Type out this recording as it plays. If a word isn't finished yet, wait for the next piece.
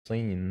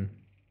clean.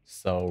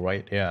 So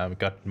right here, I've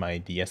got my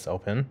DS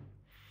open.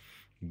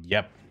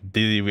 Yep,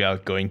 we are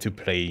going to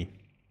play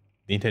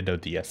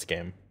Nintendo DS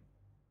game.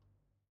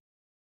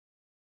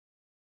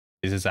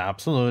 This is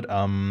absolute.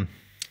 I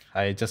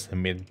just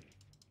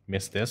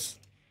missed this.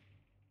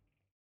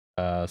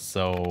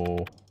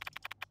 So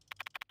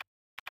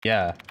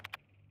yeah,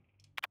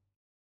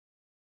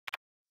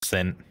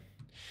 send.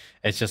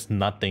 It's just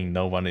nothing.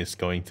 No one is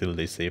going to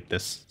receive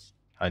this.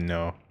 I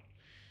know.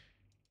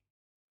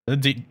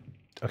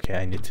 Okay,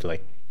 I need to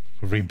like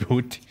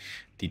reboot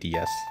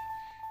DDS.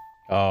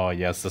 Oh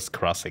yes, that's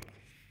classic.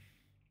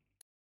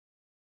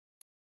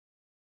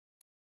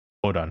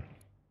 Hold on,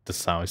 the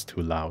sound is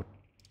too loud.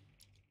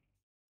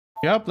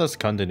 Yep, let's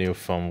continue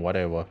from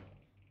whatever.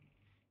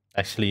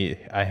 Actually,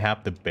 I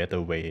have the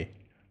better way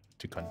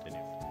to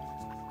continue.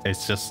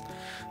 It's just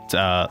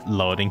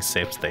loading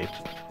save state.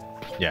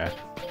 Yeah.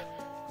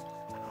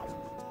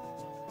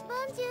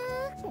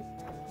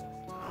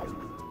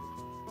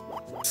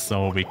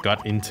 So we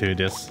got into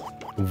this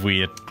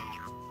weird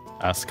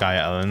Sky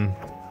Island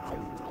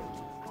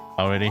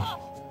already.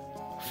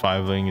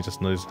 Fiveling, you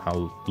just notice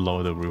how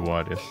low the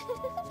reward is.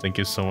 Thank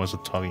you so much for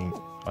talking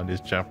on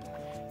this job.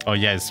 Oh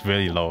yeah, it's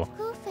really low.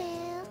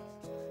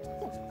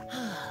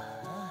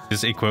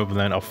 This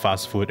equivalent of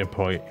fast food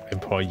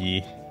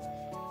employee.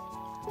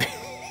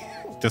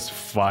 Just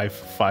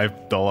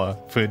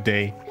 $5 per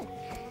day.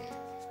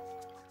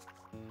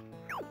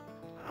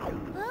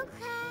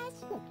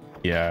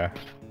 Yeah.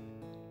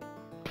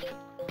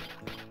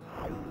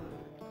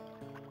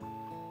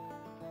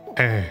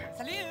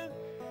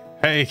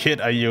 Hey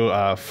kid, are you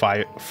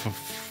fighter?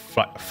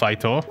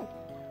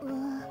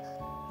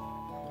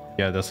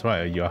 Yeah, that's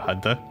right. You're a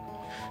hunter.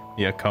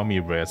 Yeah, call me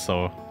Red.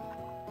 So,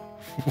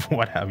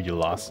 what have you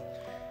lost?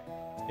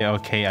 Yeah,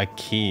 okay. A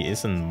key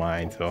isn't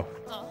mine though.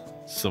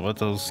 So what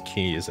those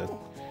key is it?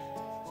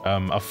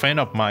 A friend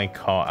of mine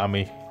called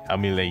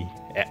Amelie.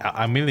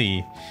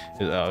 Amelie,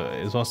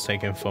 it was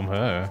taken from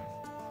her.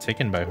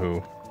 Taken by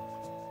who?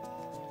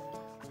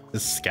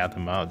 Just scat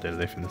them out. They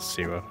live in the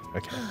zero.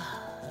 Okay.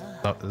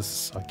 So this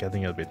is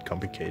getting a bit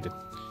complicated.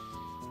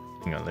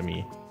 Hang on, let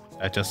me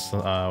adjust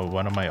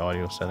one of my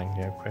audio settings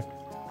here quick.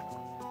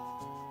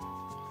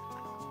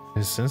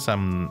 Since I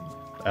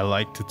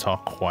like to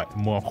talk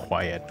more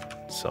quiet,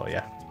 so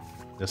yeah,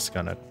 just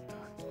gonna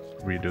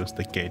reduce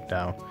the gate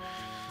down.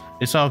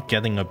 It's all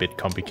getting a bit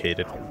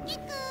complicated.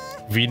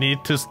 We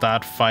need to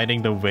start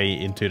fighting the way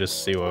into the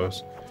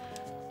sewers.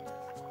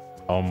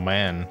 Oh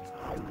man.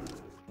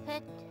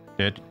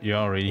 Dude, you're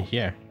already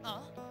here.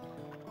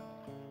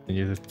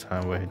 You the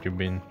time, where had you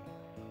been?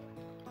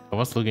 I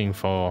was looking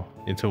for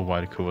into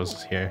white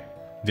was here.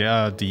 They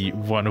are the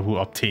one who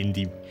obtained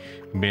the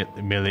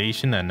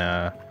Malaysian and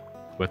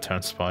were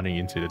transporting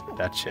into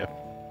that ship.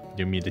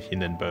 You mean the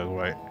Hindenburg,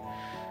 right?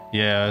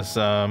 Yes,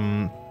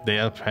 they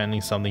are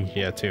planning something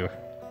here too.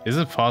 Is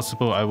it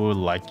possible I would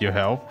like your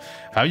help?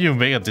 How you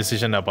make a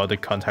decision about the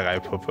contract I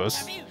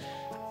propose?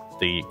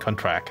 The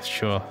contract,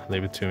 sure,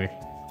 leave it to me.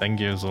 Thank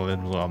you,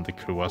 Solatorobo. The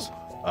crew was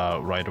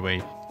right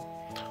away.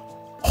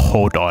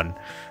 Hold on,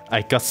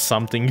 I got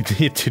something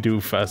to do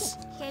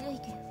first.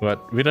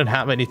 But we don't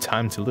have any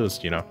time to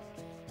lose, you know.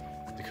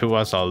 The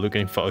crews are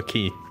looking for a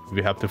key.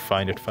 We have to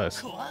find it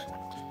first.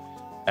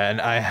 And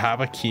I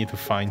have a key to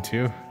find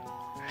too.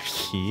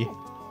 Key?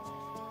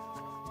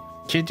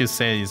 Kid you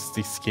say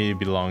this key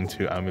belong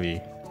to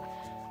Amelie.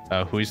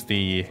 Who is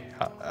this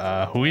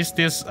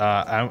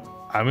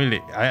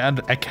Amelie?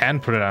 I can't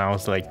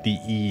pronounce like the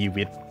E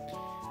with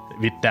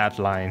that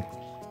line.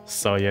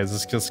 So yeah,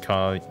 just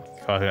call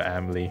her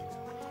Amelie.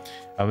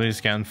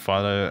 Amelie's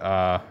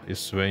grandfather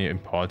is very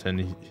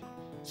important.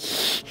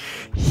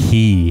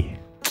 He's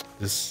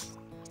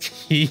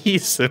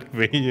a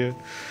very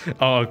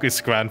oh,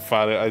 his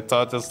grandfather. I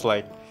thought just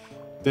like,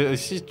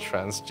 is she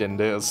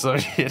transgender or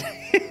something?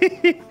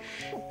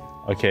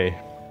 Okay,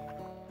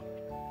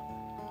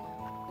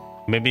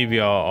 maybe we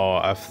are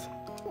all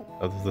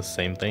of the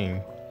same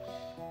thing.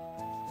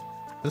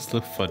 Let's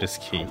look for this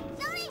key.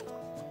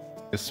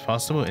 It's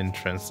possible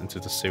entrance into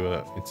the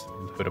sewer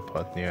into the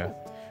pod near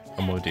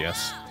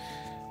Amodius.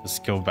 Let's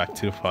go back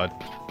to the pod.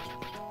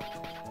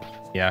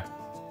 Yeah,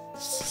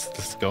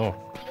 let's go.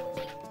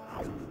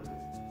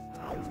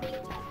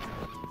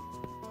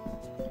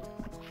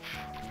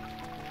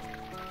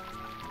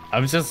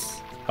 I'm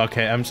just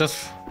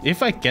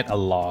if I get a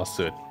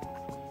lawsuit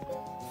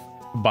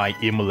by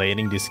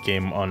emulating this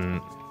game on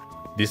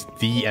this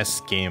DS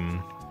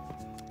game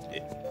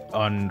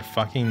on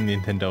fucking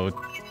Nintendo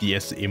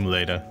DS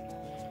emulator,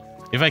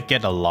 if I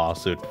get a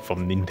lawsuit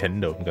from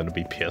Nintendo, I'm gonna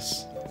be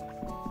pissed.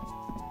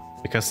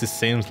 Because it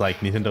seems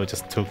like Nintendo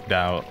just took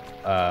down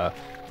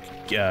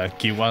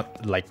give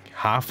up like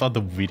half of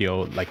the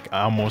video, like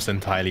almost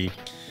entirely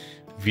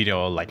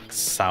video like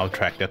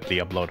soundtrack that they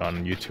upload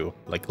on YouTube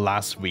like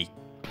last week,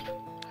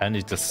 and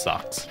it just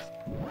sucks.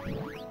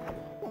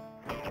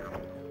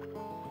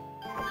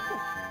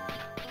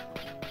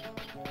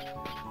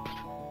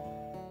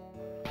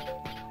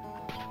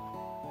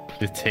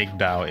 They take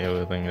down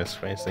everything that's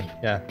crazy.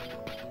 Yeah,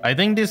 I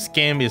think this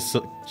game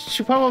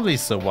should probably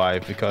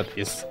survive because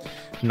it's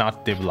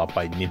not developed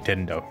by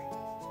Nintendo.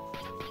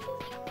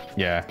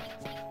 Yeah.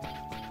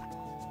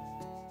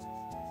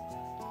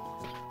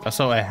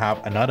 Also, I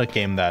have another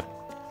game that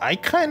I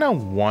kind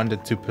of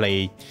wanted to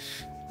play,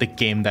 the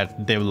game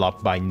that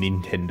developed by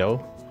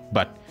Nintendo,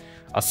 but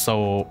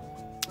also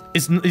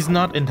it's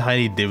not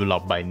entirely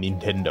developed by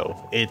Nintendo.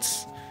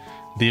 It's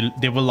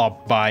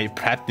developed by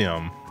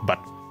Platinum, but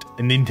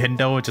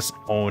Nintendo just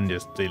own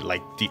this, they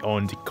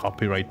own the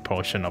copyright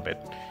portion of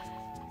it.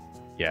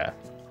 Yeah,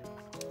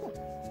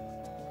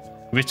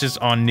 which is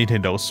on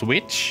Nintendo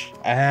Switch,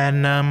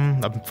 and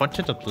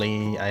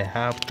unfortunately I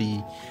have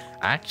the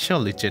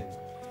actual legit,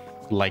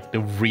 like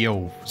the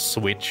real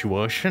Switch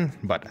version,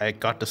 but I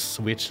got the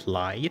Switch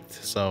Lite,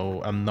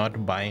 so I'm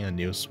not buying a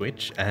new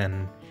Switch,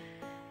 and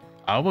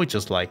I would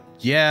just I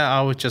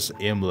would just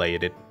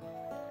emulate it,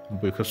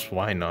 because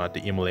why not?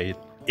 The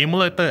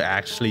emulator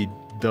actually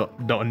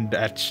done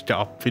that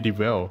job pretty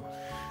well.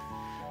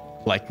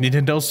 Like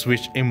Nintendo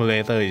Switch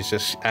emulator is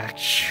just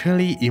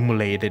actually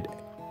emulated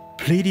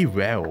pretty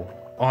well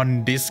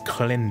on this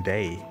current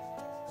day.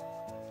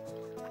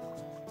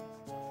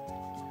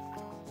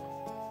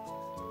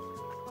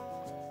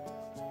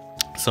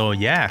 So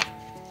yeah.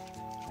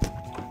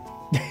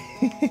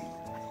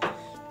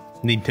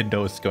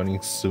 Nintendo is going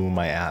to sue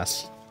my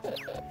ass.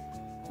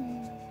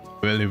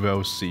 Really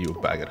well, see you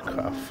back at the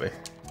cafe.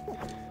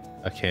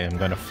 Okay, I'm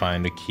gonna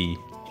find the key.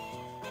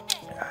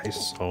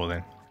 It's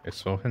stolen. It's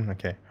stolen?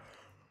 Okay.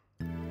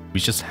 We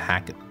just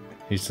hack it.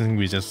 You think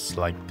we just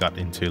got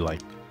into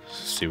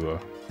sewer?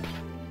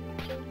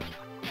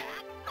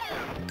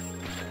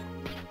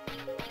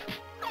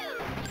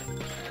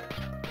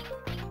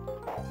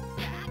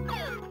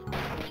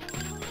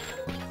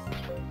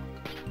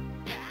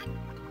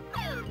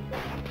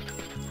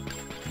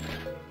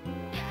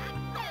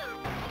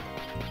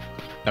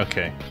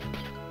 Okay.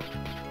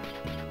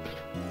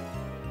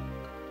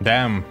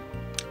 Damn,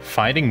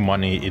 finding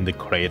money in the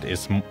crate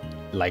is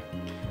I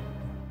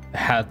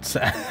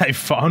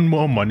found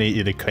more money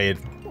in the crate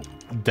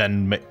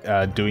than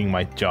doing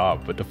my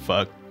job. What the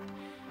fuck?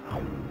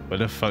 What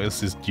the fuck is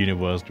this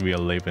universe we are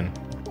living?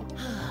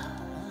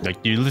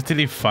 You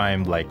literally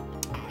find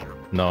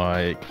no,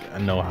 I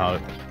know how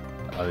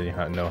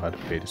to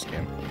play this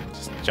game.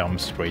 Just jump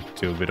straight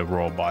to with a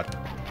robot.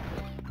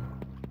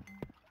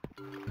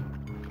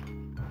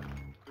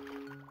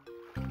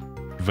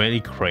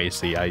 Very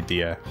crazy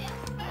idea.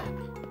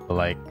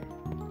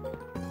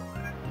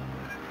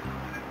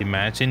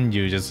 Imagine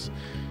you just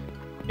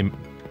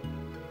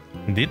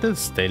did the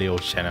stereo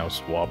channel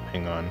swap.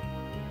 Hang on.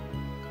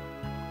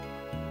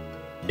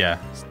 Yeah,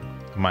 it's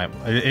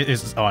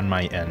on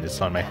my end.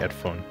 It's on my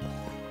headphone.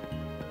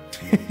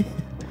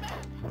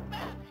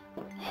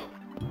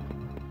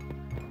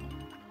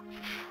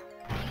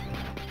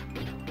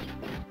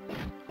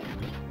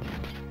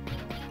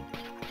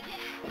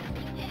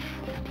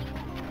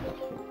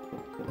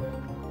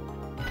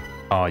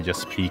 Oh,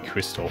 yes, P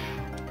crystal.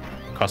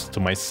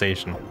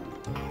 Customization.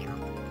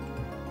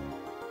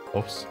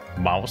 Oops,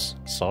 mouse,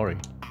 sorry.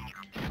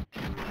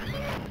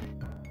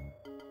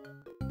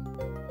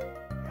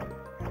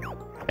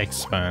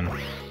 Expand.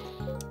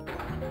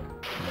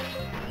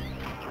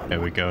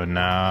 There we go.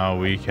 Now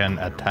we can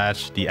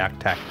attach the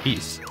attack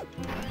piece.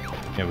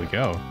 Here we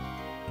go.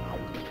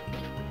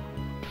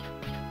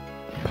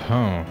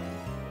 Oh.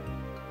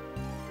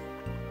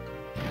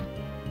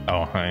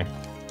 Oh, hi.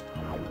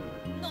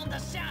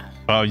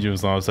 Oh, you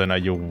also now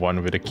you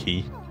won with a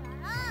key.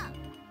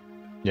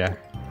 Yeah,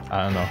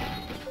 I don't know.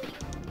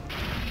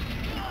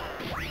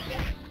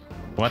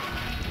 What?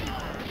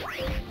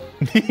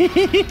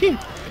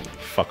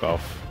 Fuck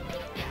off.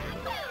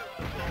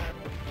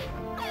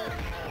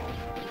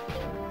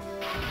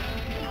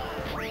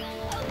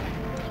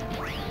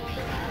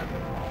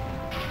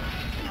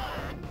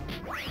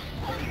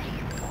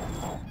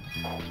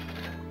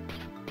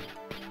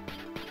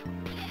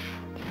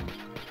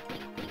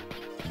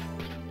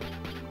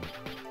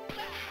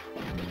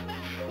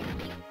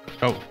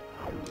 Oh,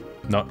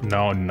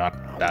 no,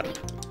 not that.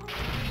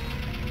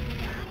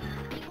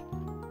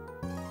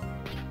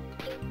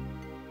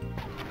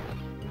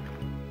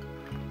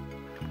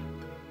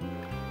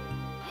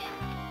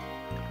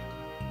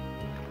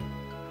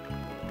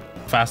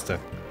 Faster.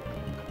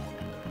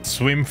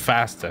 Swim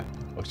faster.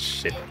 Oh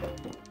shit.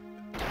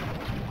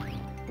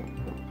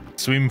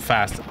 Swim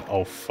faster.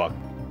 Oh fuck.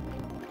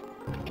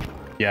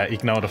 Yeah,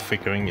 ignore the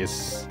flickering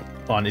is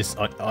on its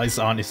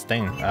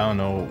thing. I don't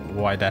know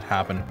why that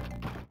happened.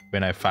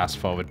 When I fast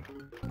forward.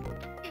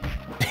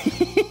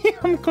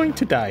 I'm going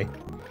to die.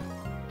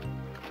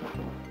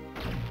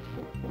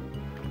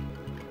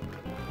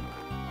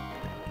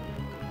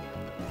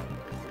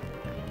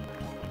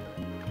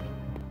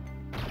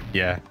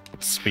 Yeah,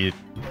 speed.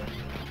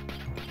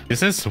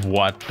 This is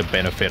what the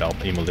benefit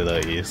of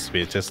emulator is.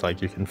 It's just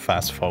you can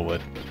fast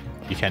forward.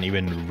 You can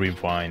even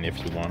rewind if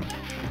you want.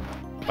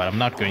 But I'm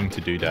not going to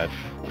do that.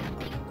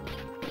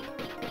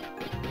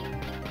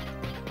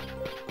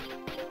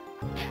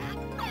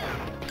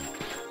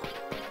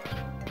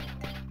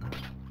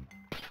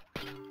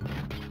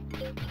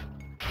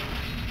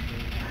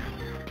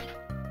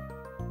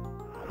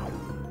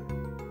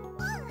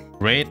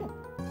 Right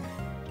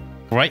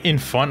in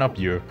front of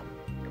you.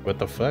 What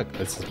the fuck?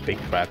 That's a big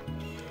rat.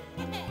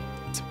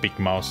 It's a big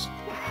mouse.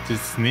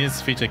 This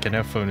news feature can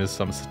have fun in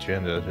some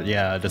situation.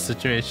 Yeah, the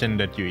situation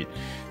that you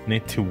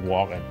need to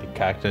walk and the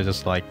character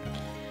just like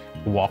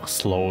walk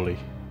slowly.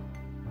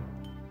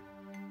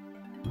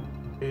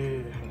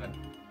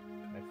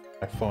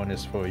 My phone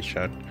is fully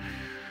shut.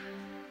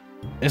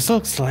 It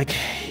looks like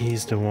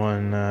he's the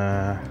one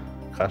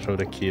control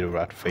the key to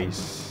rat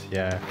face.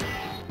 Yeah.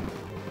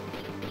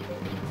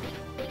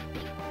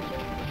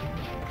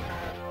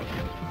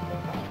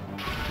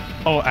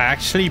 Oh,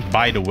 actually,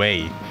 by the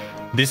way,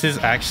 this is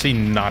actually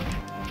not...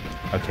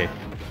 Okay.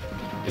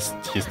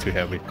 He's too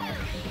heavy.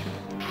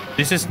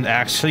 This is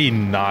actually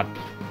not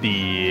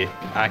the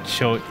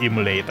actual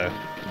emulator,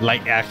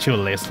 like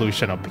actual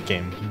resolution of the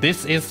game.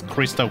 This is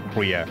crystal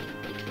clear,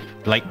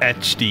 like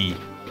HD.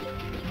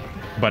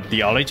 But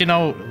the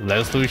original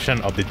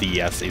resolution of the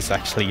DS is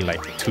actually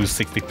like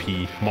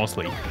 260p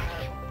mostly.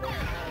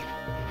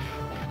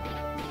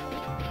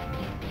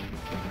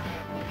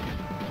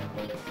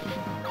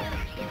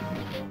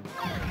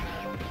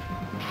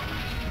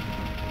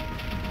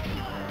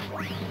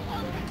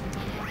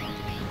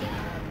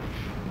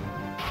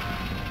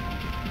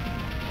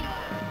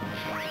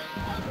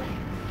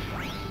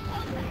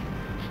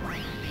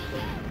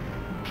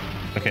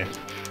 Okay.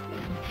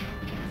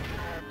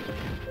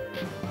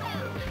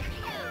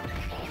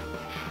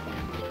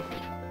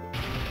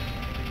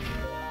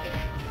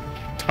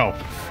 Oh,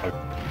 fuck.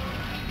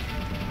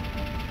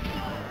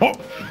 Oh!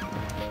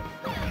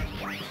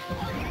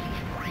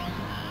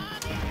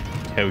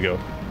 Here we go.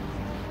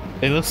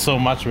 It looks so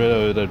much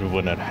better than the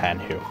one at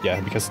handheld.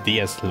 Yeah, because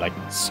DS like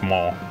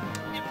small.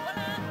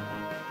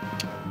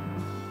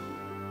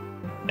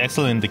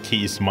 Excellent, the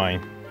key is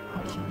mine.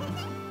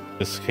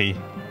 This key.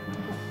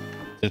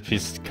 This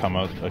piece come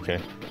out, okay.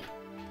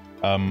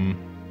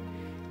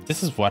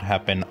 This is what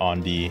happened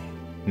on the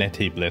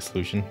native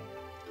resolution.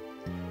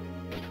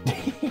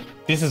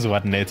 This is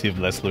what native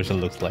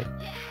resolution looks like.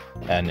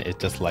 And it's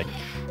just like,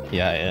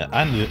 yeah,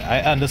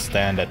 I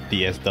understand that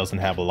DS doesn't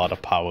have a lot of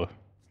power,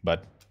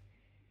 but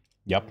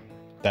yep,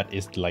 that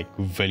is like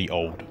very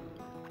old.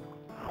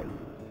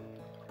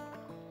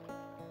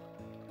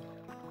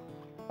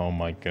 Oh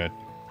my god,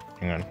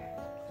 hang on.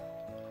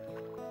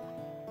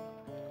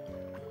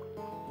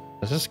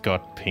 I just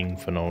got ping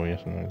for no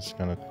reason. It's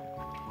gonna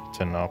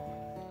turn up,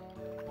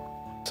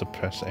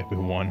 suppress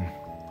everyone.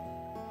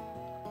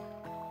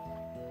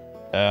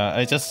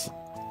 I just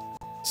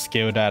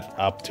scaled that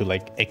up to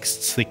like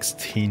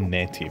X16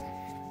 native,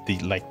 the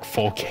like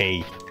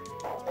 4K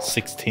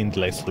 16th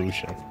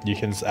resolution. You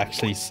can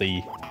actually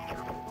see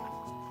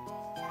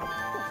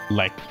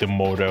like the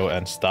model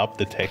and stuff,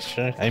 the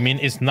texture. I mean,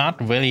 it's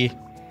not really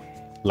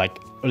like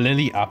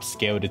really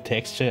upscale the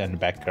texture and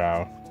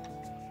background,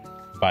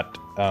 but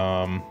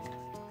I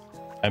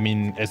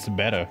mean, it's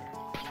better.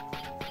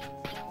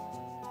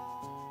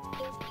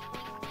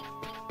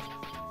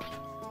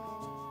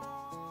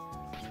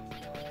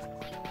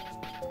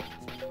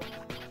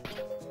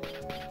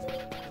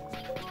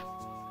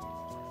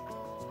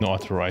 No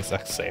authorized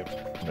accept.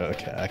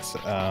 Okay, I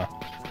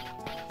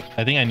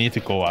think I need to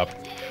go up.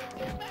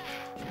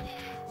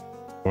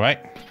 All right.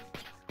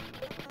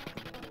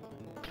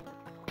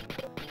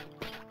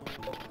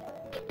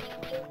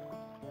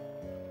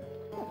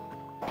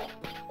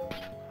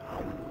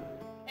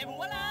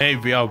 Hey,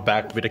 we are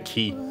back with a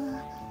key.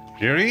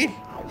 Really?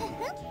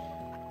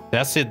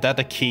 That's it. That's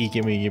the key.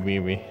 Give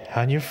me.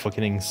 Are you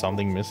fucking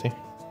something missing?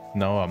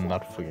 No, I'm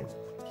not fucking.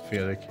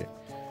 Feel the key.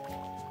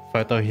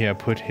 Fighter here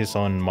put his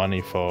own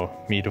money for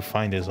me to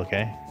find this,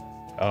 okay?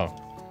 Oh.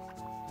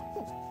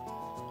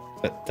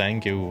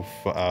 Thank you,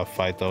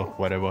 Fighter,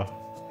 whatever.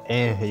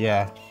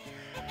 Yeah.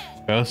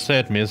 Well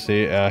said,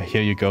 Missy.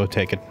 Here you go,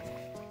 take it.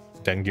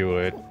 Thank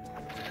you.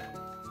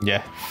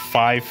 Yeah,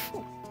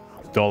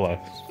 $5.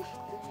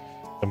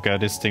 I'm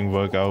glad this thing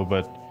worked out,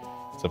 but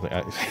something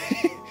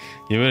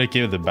you better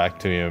give it back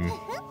to him.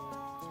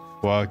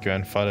 Well,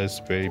 grandfather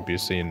is very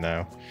busy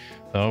now.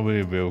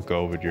 Nobody will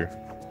go with you.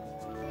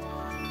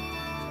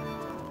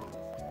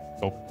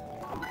 Oh.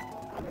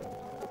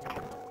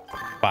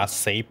 Fast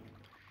save.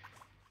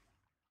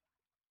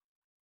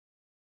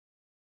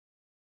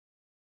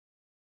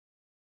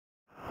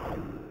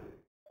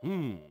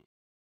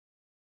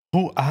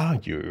 Who are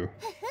you?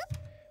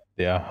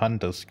 They are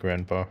hunters,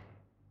 Grandpa.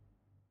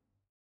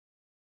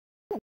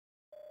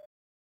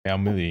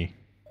 Emily.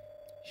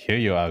 Here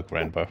you are,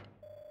 Grandpa.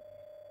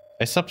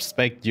 I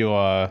suspect you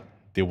are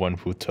the one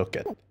who took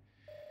it.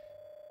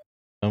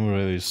 I'm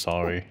really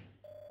sorry.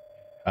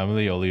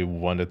 Emily only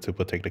wanted to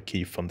protect the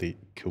key from the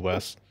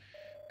crevasse,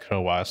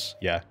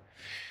 yeah.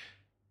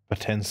 But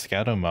then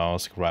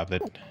Scattermouse grabbed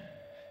it.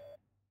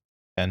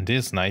 And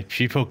this night,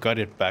 people got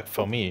it back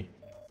for me.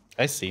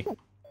 I see.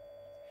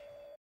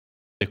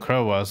 The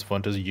crevasse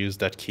wanted to use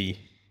that key.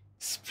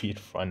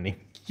 Speed running.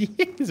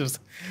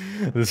 The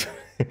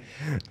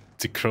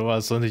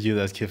crevasse wanted to use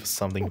that key for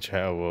something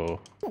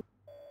terrible.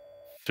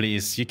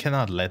 Please, you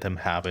cannot let him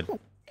have it.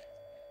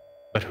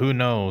 But who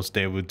knows,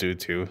 they would do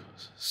to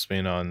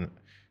spin on.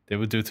 They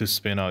would do to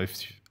spin out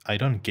if I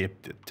don't give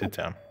it to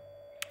them.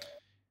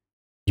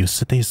 Your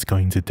city is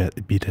going to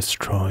be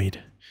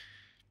destroyed.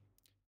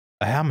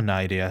 I have an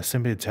idea.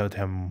 Simply tell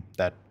them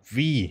that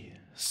we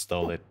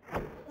stole it.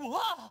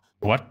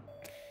 What?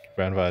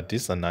 Grandpa,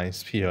 these are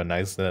nice people,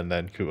 nicer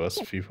than Kuba's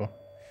people.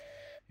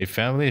 If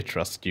family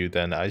trusts you,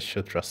 then I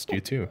should trust you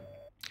too.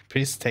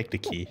 Please take the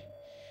key.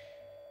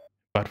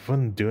 But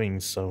wouldn't doing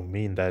so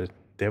mean that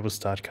they will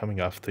start coming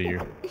after you?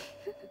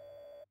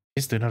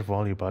 Please do not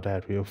worry about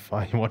that. We'll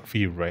find what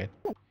we read.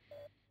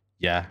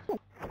 Yeah.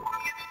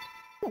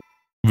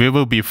 We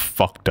will be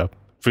fucked up.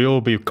 We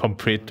will be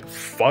complete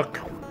fuck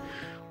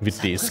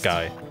with this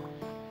guy.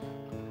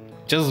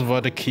 Just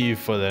what the key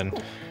for then.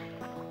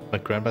 My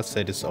grandpa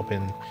said it's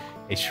open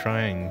a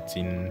shrine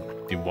in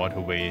the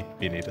waterway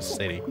beneath the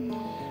city.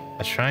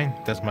 A shrine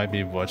that might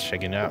be worth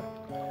checking out.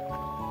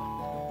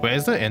 Where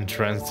is the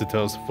entrance to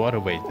those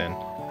waterway then?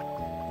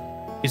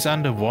 It's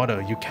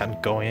underwater, you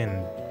can't go in.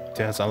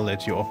 There's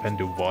unless you open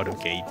the water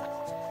gate.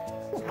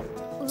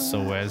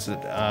 So where is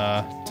it?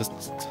 Just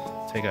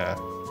take a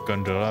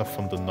gondola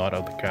from the north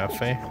of the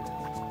cafe.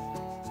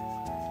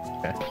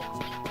 Okay.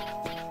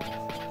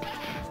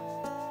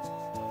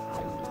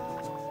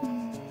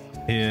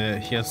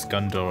 Here's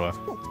gondola.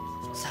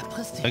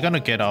 I'm gonna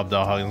get up there.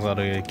 I'm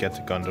gonna get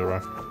the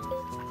gondola.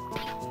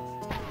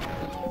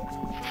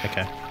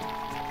 Okay.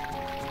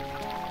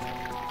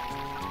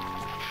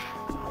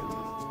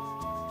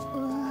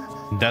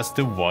 That's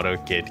the water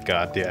gate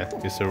guard there.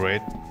 Is it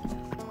right?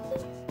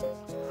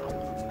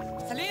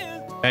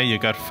 Hey, you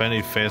got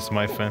funny face,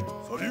 my friend.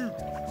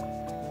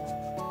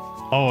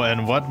 Oh,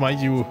 and what might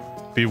you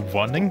be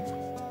wanting?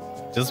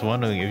 Just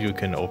wondering if you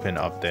can open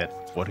up that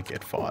water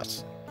gate for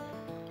us.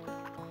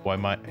 Why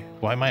might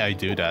I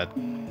do that?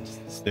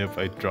 If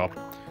I drop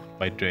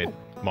my dread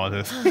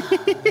motors.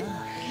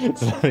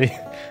 Sorry,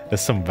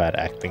 that's some bad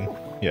acting.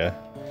 Yeah.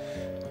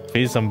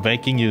 Please, I'm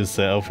begging you,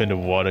 sir, open the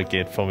water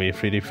gate for me,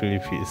 pretty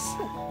please.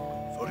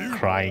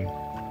 Crying.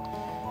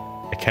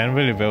 I can't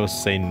really well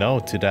say no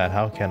to that.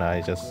 How can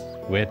I just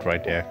wait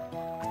right there?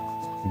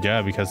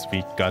 Yeah, because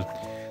we got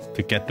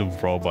to get the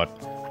robot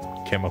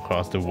came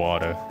across the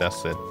water.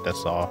 That's it.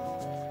 That's all.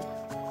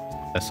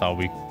 That's all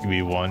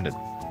we wanted.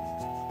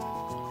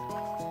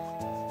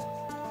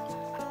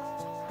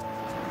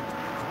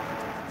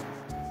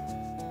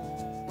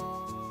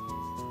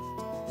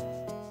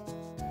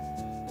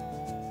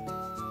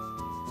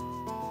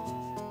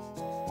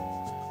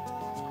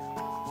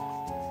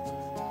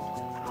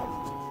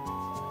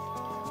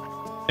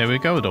 There we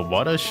go, the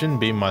water shouldn't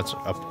be much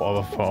of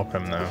a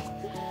problem now.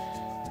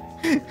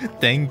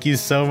 Thank you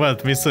so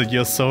much, Mr.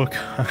 You're so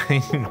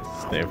kind.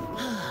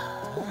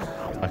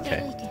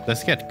 Okay,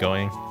 let's get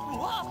going.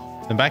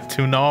 And back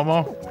to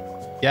normal?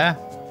 Yeah?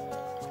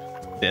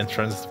 The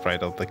entrance is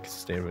right up the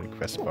stair with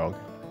Questbog.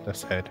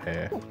 Let's head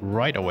here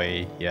right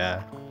away,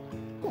 yeah.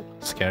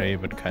 Scary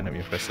but kind of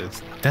impressive.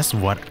 That's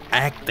what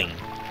acting,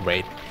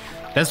 right?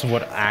 That's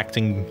what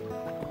acting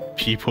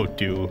people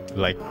do,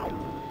 like,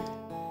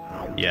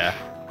 yeah.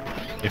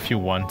 If you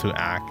want to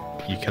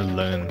act, you can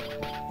learn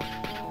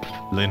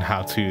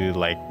how to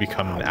like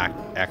become an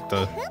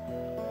actor.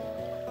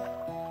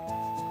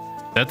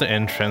 That's the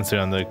entrance to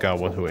the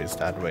waterway is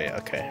that way.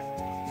 Okay.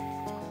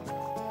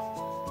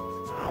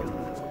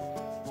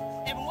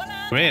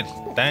 Great,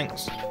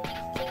 thanks.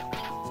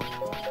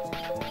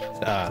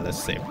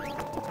 Let's save.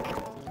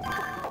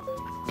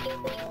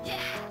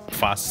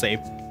 Fast save.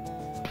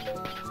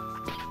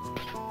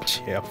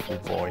 Cheerful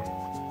boy.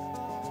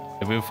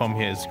 The view from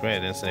here is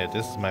great, isn't it?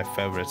 This is my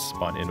favorite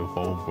spot in the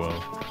whole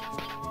world.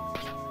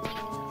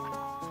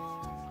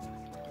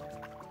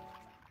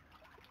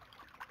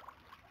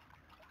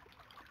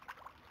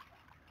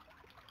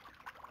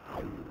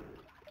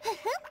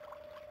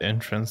 The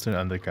entrance to the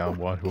underground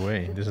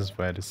waterway. This is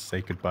where to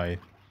say goodbye.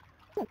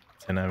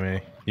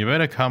 Tename. You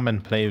better come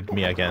and play with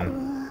me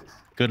again.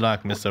 Good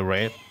luck, Mr.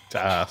 Red.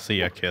 See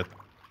ya, kid.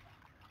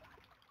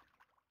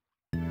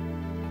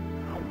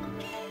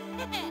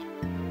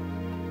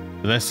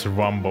 Let's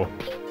rumble.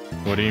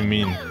 What do you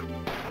mean?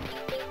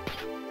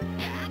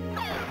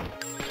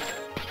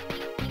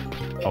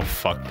 Oh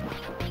fuck.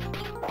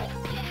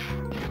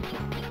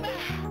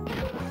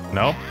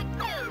 No?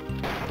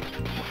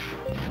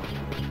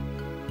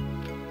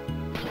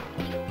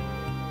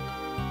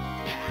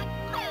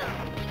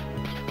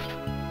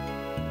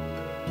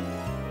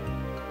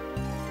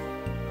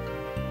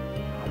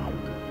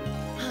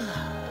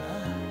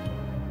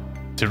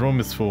 The room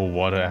is full of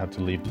water. I have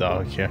to leave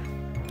down here.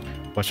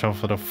 Watch out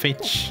for the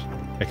fish.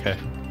 Okay.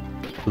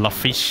 Love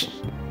fish.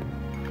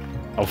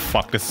 Oh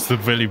fuck, this is a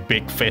really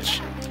big fish.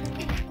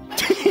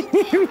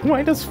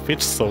 Why does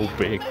fish so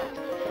big?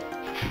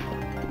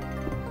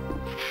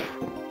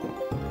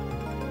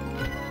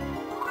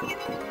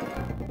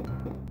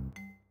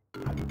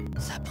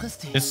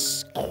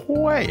 It's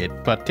quiet,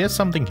 but there's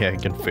something here I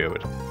can feel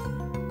it.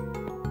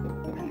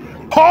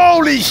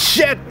 Holy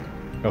shit!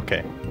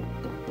 Okay.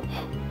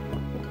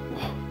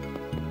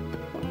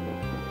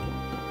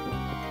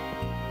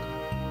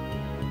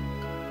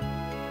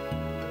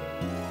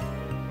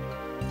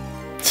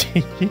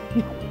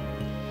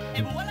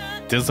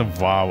 There's a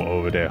valve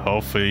over there.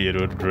 Hopefully it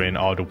will drain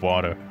all the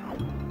water.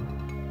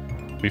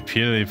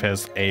 Repeatedly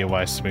press A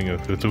while swimming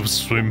to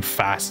swim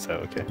faster.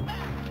 Okay.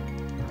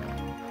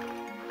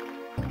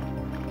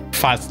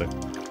 Faster.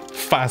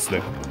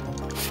 Faster.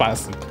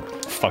 Faster.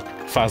 Fuck.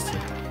 Faster.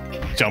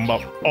 Jump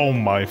up. Oh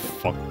my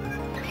fuck.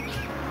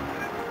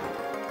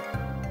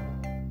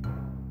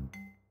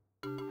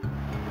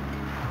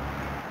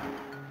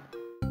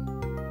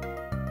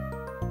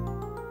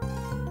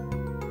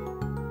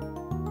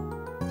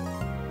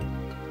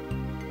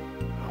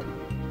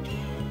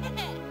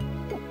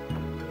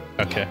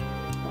 Okay.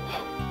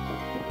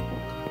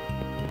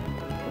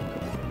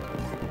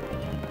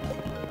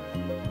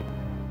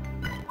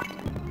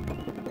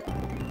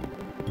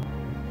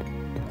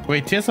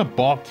 Wait, there's a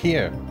bog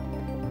here.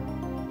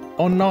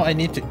 Oh no, I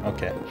need to...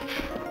 Okay.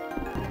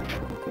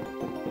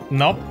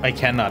 Nope, I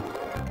cannot.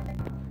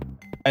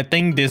 I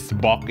think this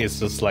bog is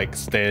just like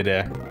stay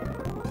there.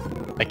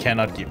 I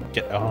cannot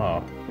get...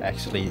 Oh,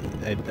 actually,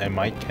 I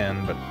might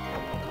can, but...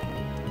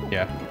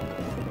 Yeah.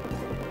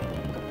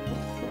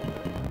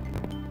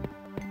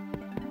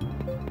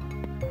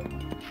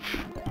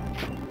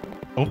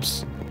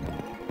 Oops.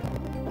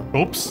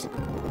 Oops.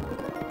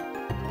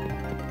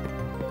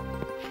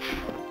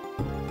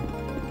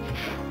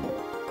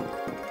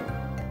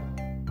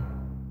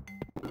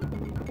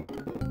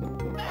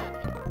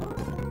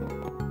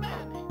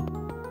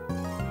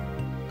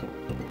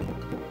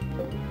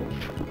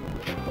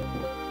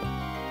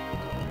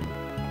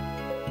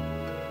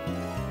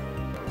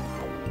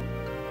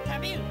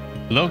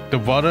 Look, the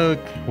water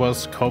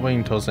was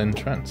covering those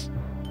entrance.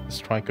 Let's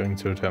try going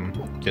to them.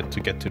 Get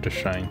to the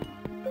shrine.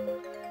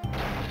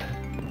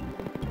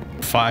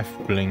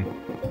 5 bling.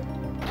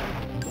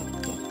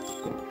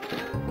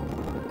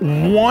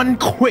 1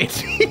 quid.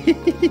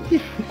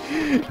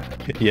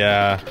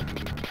 Yeah,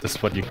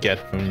 that's what you get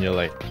when you're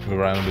like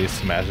randomly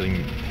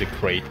smashing the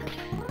crate.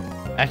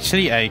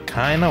 Actually, I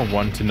kind of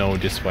want to know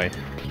this way.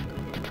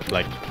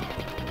 Like,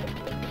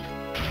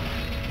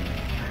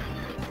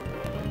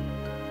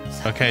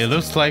 okay,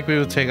 looks like we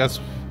will take us.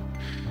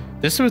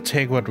 This will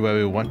take where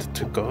we wanted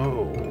to go.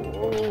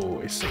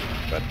 Oh, I see.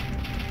 But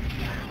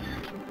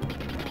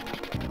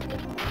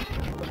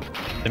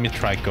let me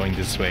try going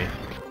this way.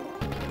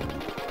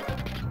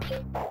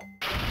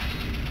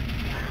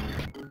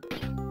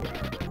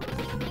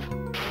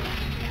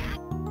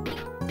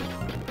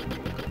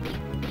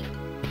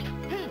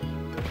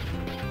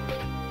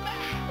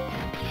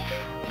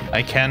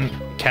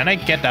 Can I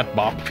get that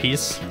bog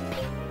piece?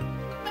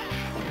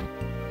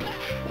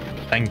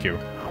 Thank you.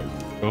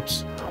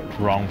 Oops,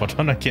 wrong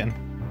button again.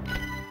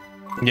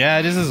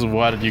 Yeah, this is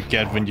what you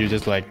get when you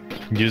just like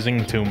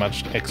using too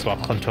much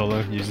Xbox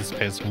controller. You just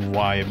press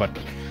Y, but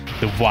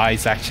the Y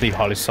is actually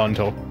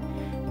horizontal,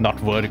 not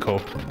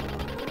vertical.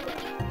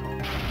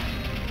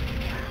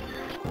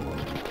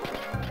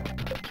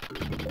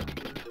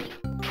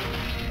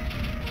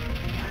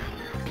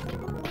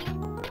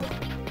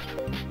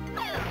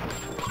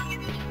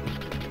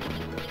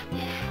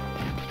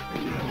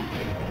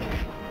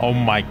 Oh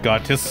my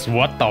god, this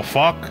what the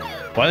fuck?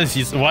 What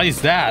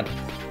is that?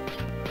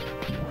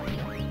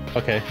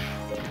 Okay.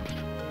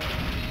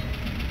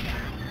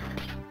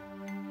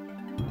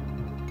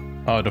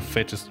 Oh, the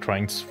fish is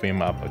trying to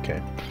swim up,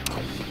 okay.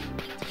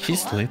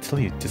 He's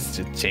literally just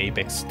a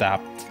JPEG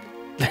stopped.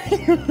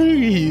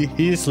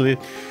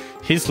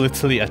 he's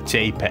literally a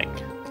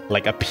JPEG.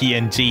 Like a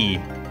PNG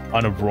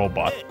on a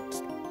robot.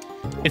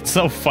 It's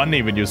so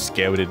funny when you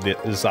scale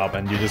this up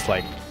and you just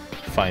like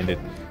find it.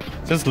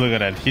 Just look at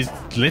that. He's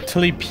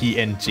literally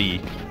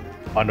PNG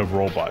on a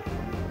robot.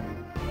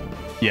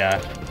 Yeah.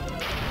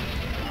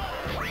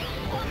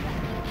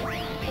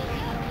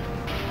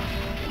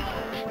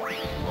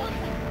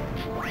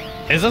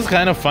 It's just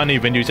kind of funny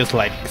when you just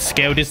like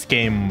scale this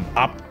game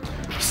up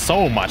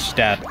so much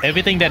that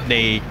everything that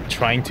they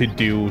trying to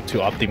do to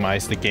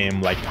optimize the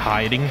game, like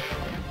hiding,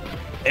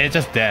 it's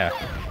just there.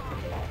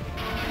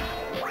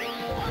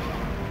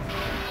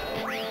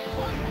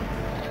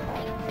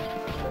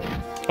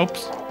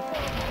 Oops.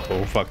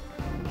 Oh fuck.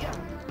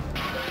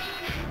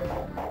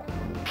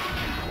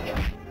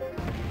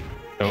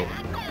 Oh.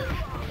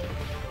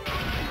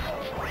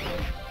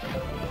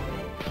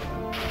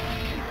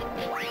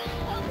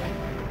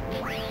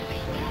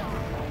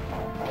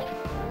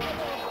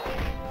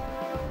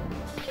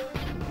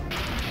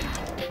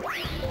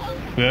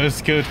 That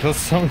was good, because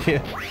some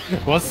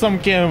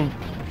game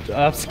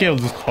upscale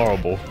is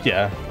horrible,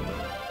 yeah.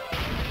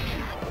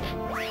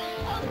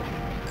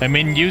 I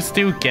mean, you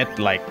still get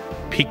like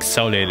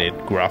pixelated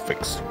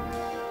graphics.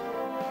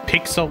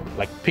 Pixel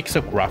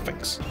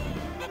graphics.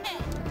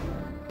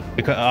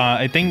 Because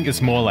I think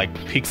it's more like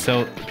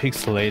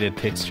pixelated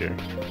texture,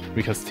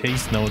 because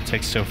there's no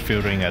texture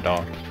filtering at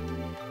all.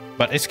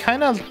 But it's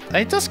kind of,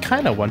 I just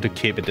kind of want to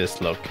keep it this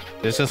look.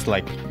 It's just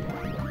like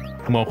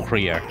more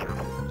clear,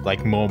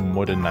 like more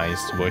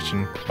modernized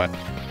version, but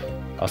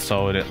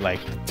also that like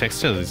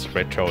texture is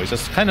retro. It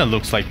just kind of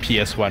looks like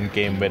PS1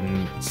 game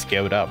when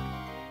scaled up,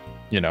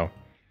 you know.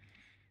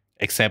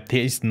 Except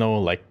there is no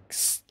like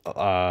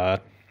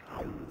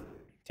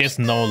there's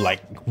no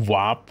like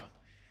warp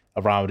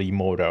around the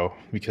model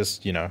because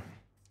you know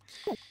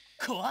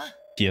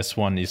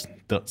DS1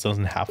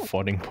 doesn't have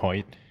floating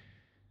point.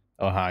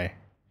 Oh hi.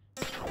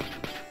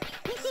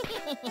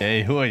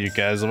 Hey, who are you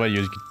guys? What are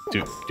you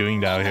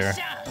doing down here?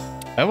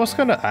 I was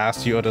gonna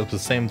ask you the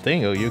same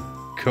thing. Are you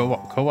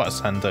co-op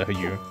hunter? Are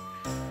you?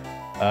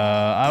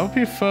 I would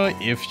prefer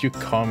if you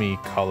call me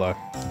Color,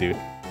 dude.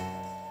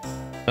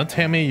 Don't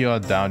tell me you're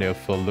down there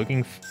for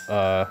looking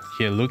for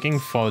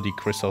the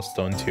crystal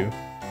stone too.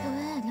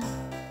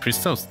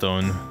 Crystal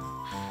stone.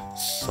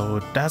 So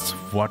that's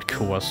what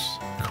Coas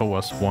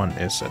 1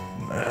 is.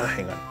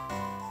 Hang on.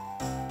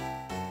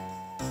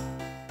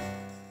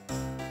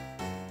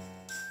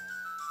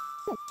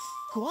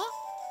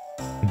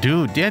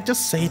 Dude, did I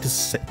just say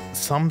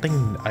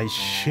something I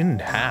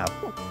shouldn't have?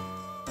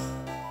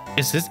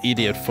 Is this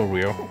idiot for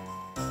real?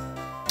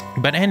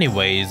 But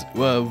anyways,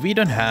 well, we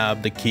don't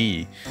have the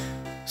key,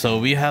 so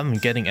we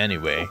haven't getting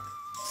anyway.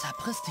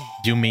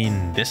 You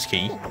mean this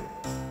key?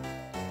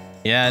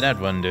 Yeah, that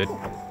one, dude.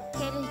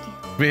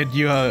 Wait,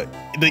 you are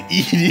the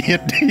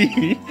idiot.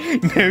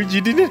 No, you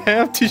didn't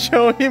have to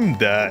show him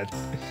that.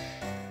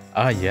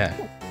 Ah, yeah.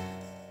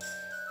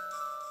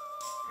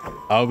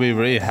 I'll be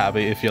really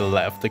happy if you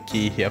left the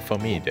key here for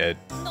me, dude.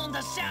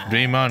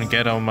 Dream on,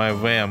 get out of my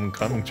way, I'm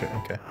coming to.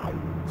 Okay.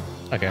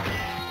 Okay.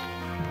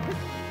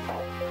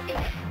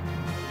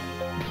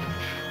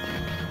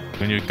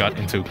 When you got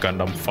into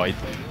Gundam fight.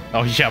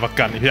 Oh, you have a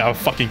gun, you have a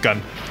fucking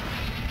gun.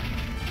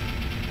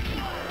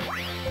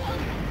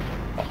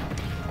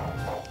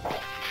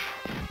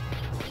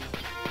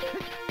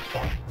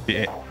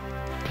 Yeah.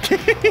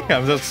 I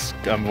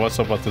was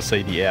about to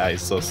say the AI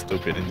is so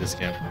stupid in this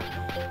game.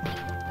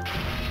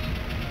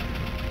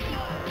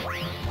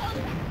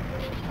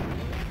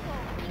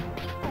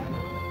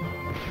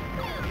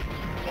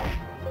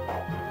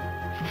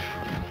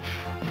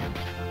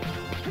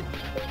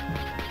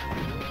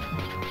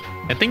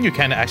 I think you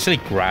can actually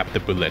grab the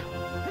bullet.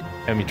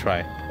 Let me try.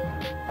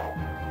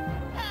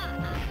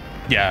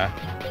 Yeah.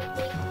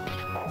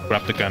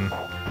 Grab the gun.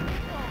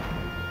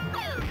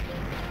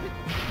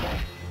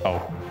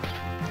 Oh.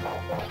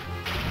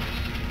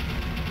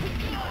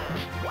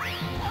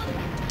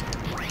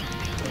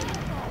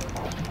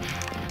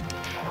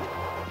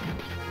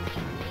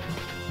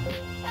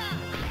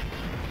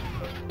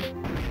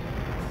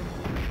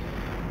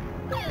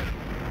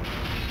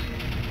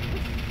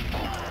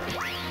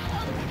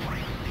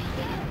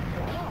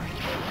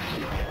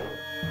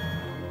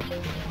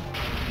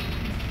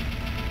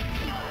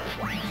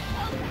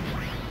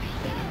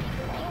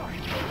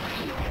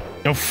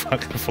 Oh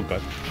fuck, I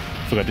forgot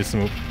this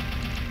move.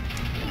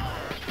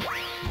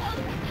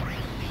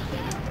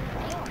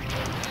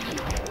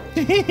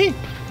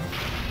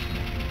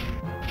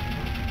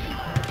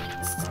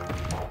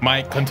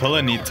 My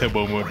controller needs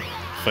turbo mode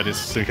for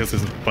this because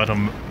it's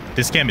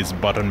this game is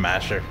button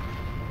masher.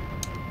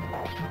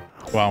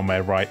 Wow, my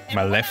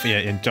left ear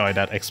enjoyed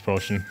that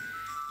explosion.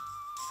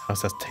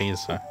 How's that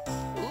taste, huh?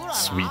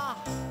 Sweet.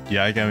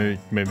 Yeah, I can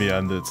maybe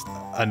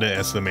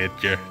underestimate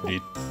your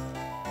need.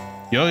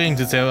 You're going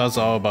to tell us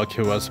all about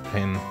Kyo's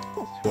plan.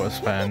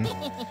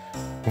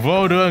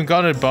 Whoa, dude, I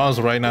got it bounce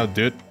right now,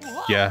 dude.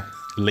 Yeah,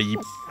 leap.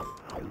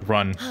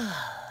 Run.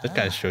 That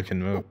guy sure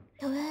can move.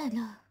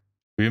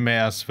 We may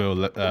as well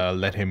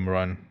let him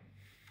run.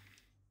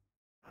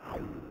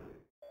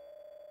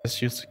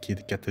 Let's use the key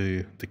to get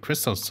to the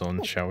crystal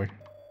stone, shall we?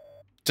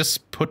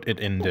 Just put it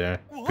in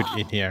there. Put it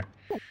in here.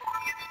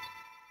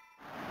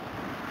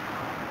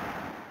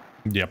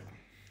 Yep.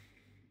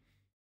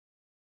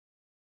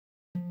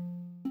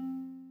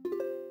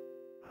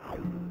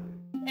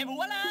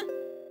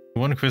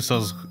 One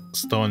crystal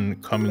stone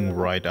coming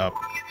right up.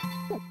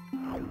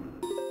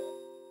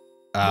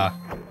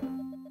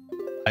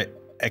 I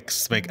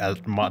expect as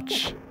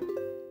much.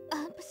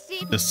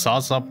 The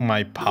source of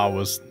my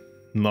powers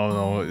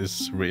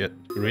is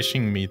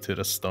reaching me to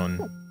the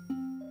stone.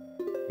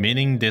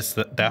 Meaning this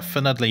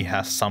definitely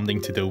has something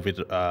to do with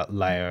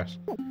layers.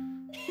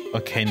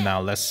 Okay,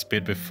 now let's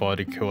speed before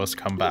the cures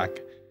come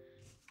back.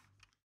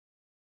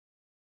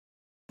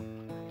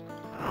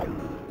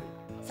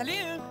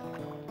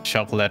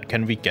 Chocolate,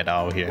 can we get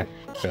out here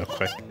real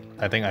quick?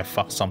 I think I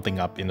fucked something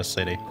up in the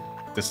city.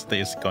 This city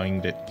is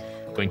going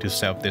to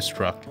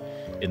self-destruct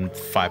in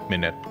 5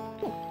 minutes.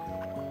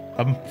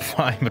 I'm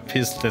fine, but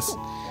please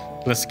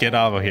let's get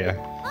out of here.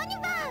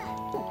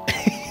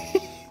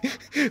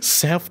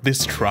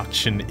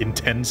 Self-destruction in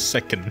 10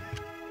 seconds.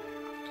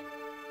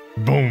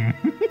 Boom.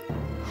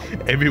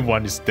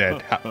 Everyone is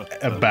dead.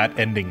 A bad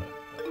ending.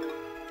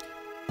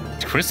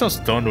 Crystal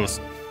Stone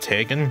was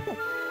taken.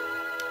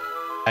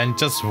 And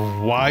just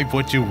why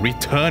would you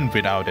return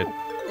without it?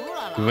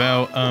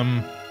 Well,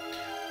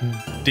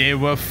 they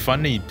were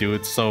funny,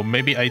 dude, so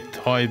maybe I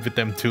toyed with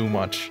them too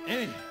much.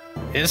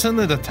 Isn't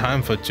it the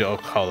time for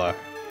joke, Color?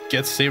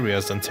 Get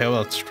serious and tell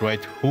us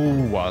straight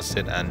who was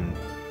it and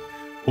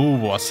who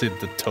was it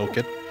that took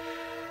it?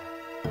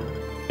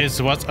 It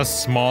was a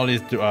small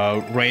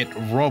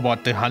red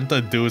robot. The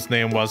hunter dude's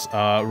name was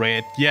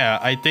Red. Yeah,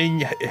 I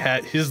think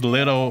his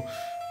little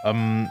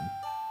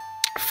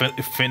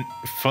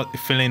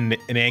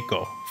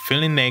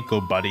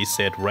Filinego buddy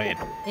said Red.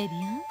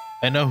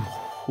 I know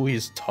who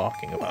he's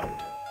talking about.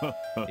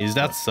 Is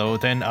that so?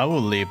 Then I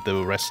will leave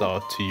the rest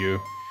out to you.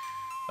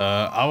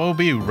 I will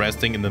be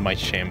resting in my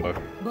chamber.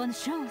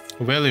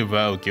 Very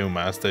well,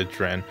 Guildmaster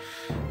Dren.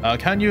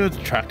 Can you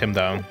track them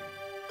down?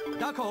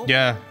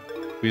 Yeah.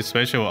 With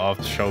special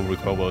off-show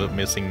recover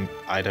missing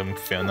item,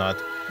 fear not.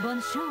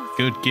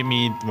 Good, give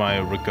me my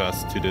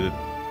regards to the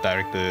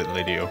director,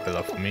 Lady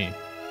Opera, for me.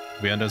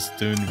 We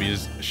understood we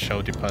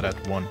shall depart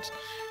at once.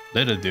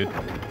 Later, dude.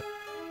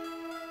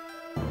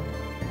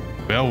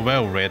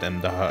 Well read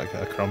and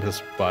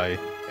accomplished by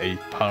a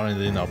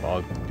paladin of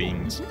all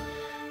beings.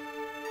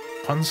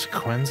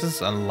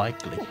 Consequences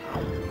unlikely.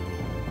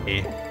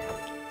 Eh.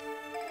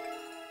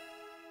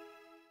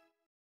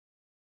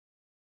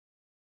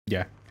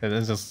 Yeah,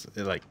 it's just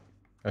like,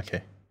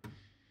 okay.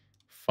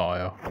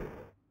 File.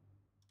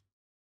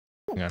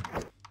 Hang on.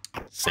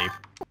 Save.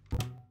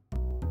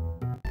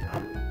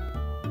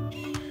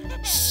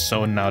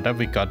 So now that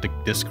we got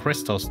this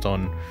crystal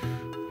stone,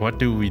 what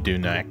do we do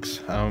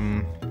next?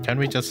 Can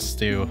we just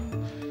steal?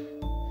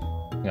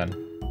 Hang on.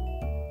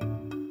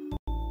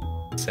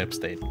 Save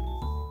state.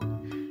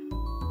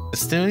 The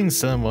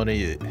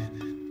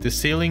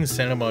sealing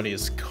ceremony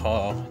is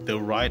called the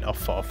Rite of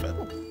Forfeit.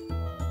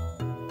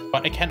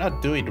 But I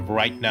cannot do it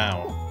right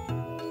now.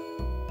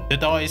 The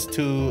door is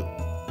to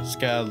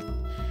scale.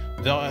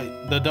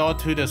 The door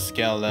to the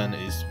skeleton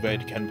is where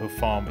it can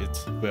perform.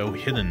 It's well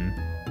hidden.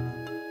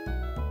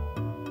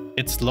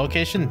 Its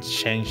location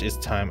changes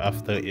time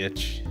after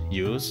each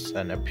use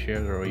and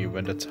appears only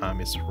when the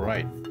time is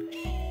right.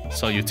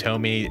 So you tell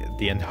me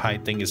the entire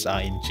thing is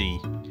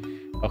RNG.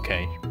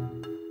 Okay.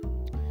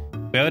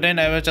 Well then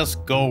I will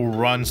just go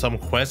run some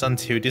quests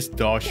until this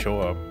door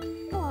show up.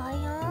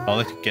 I'll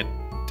let you get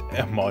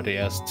more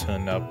DS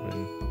turn up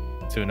in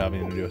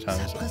real time.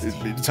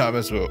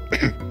 As well.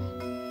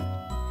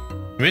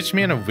 Which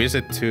means a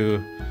visit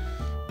to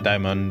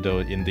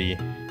Diamondo in the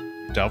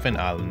Dolphin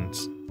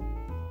Islands.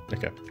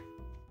 Okay.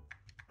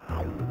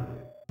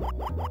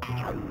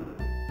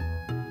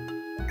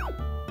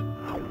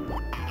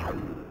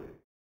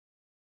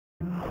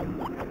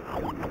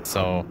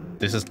 So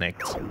this is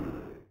next.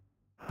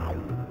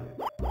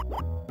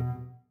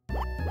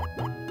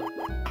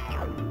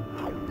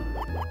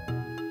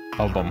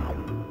 Album.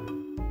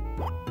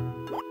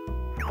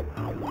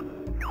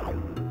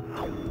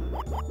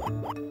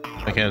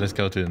 Okay, let's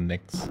go to the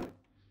next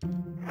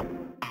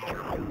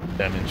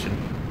dimension.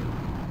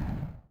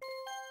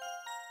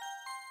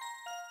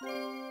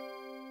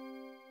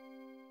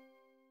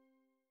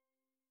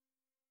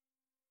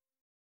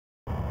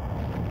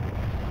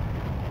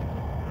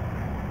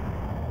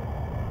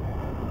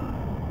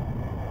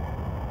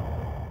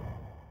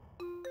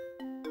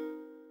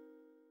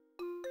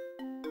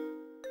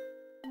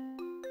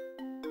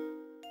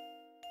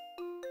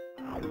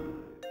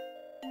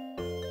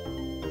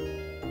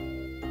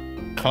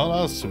 Call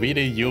us,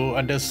 sweetie. You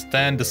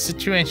understand the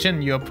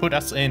situation you put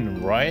us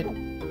in, right?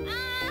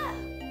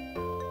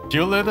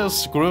 Your little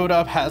screwed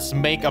up has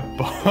made a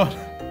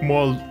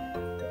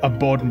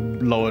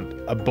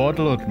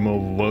boatload more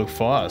work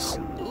for us.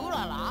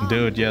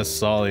 Dude, yes,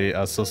 sorry.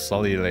 I'm so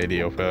sorry,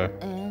 Lady of her.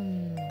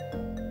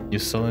 You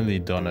suddenly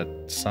done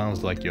it.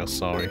 Sounds like you're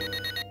sorry.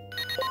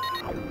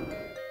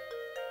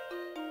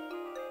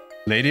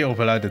 Lady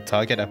Opera, the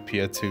target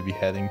appeared to be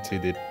heading to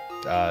the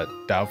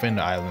Dolphin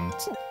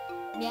Islands.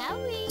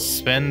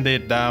 Spend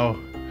it now.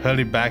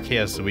 Hurry back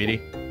here, sweetie.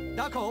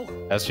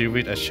 As you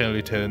read, I shall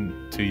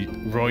return to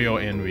Royal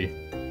Envy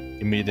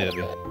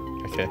immediately.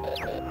 Okay.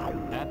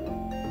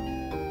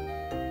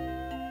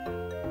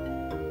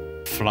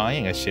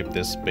 Flying a ship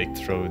this big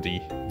through the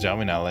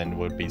Dolphin Island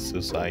would be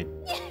suicide.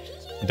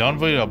 Don't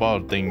worry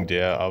about thing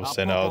there. I'll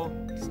send out.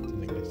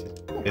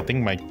 I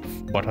think my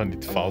button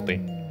is faulty.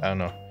 I don't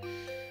know.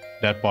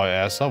 That boy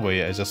ass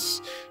away. I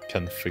just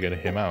can't figure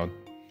him out.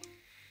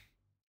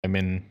 I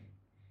mean.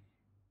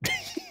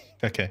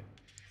 Okay.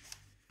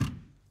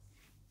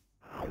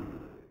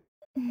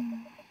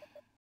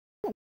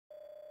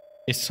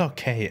 It's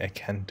okay, I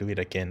can't do it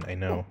again, I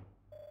know.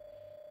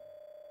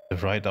 The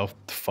Rite of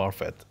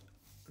Forfeit.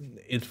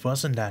 It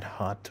wasn't that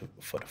hard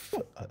for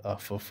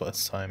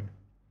first time.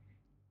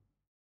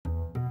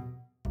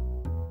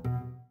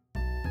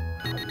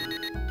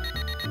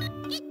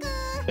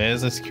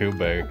 There's a skill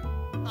bag.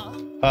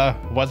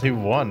 What he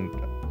want?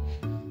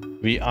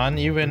 We aren't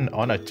even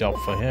on a job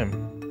for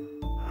him.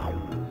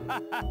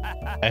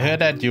 I heard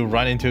that you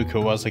run into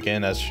Kuwas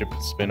again as ship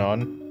spin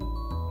on.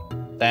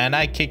 And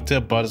I kicked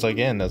the butts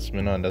again, that's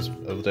spin on. This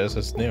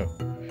is new.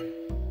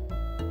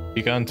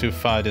 You're gone too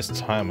far this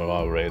time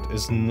about it.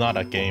 It's not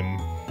a game.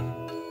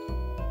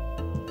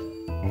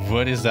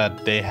 What is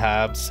that? They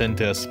have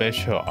sent a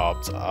special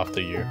ops after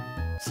you.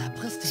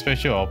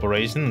 Special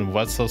operation?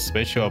 What's so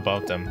special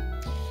about them?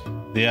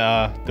 They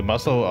are the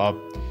muscle of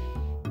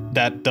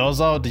that those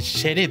are the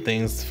shitty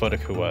things for the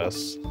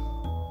quest.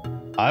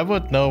 I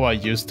would know I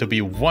used to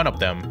be one of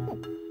them.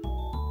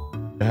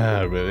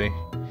 Really?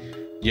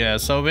 Yeah,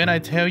 so when I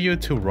tell you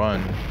to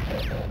run...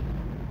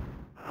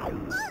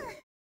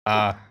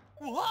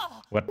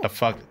 what the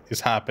fuck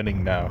is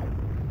happening now?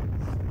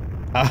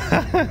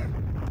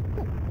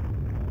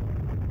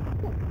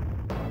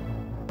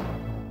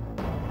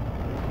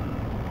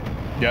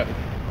 Yeah.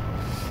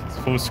 It's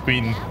full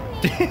screen.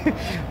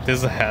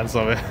 There's a hands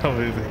of it,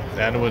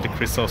 and with the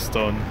crystal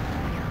stone.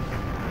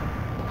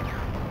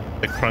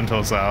 The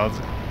frontals out.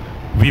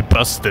 We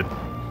busted.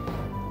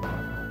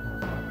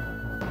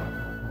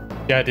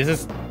 Yeah, this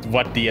is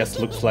what DS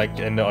looks like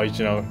in the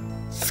original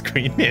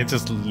screen. It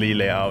just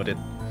relay out it.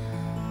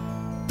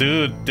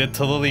 Dude, they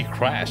totally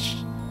crashed.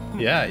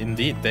 Yeah,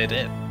 indeed, they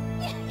did.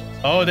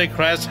 Oh, they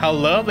crashed. How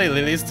lovely.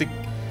 Released the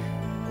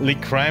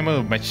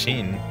Crimer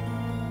machine.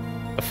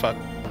 The fuck?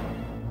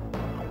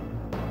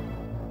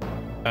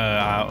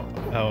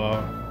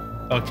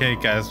 Okay,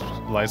 guys,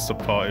 like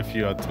support if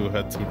you are too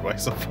hurt to right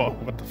support.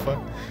 What the fuck?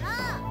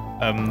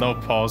 No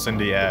pause in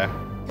the air.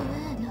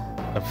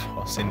 No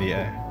pause in the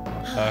air.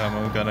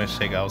 I'm gonna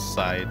check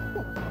outside.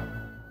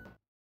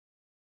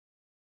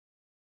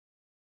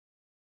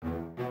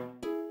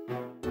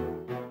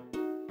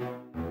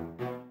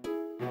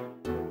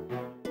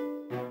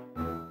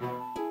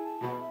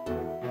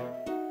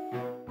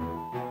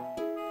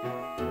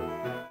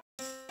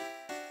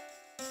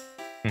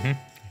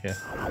 Yeah.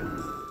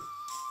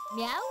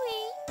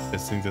 Meowie.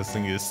 Testing,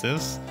 is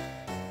this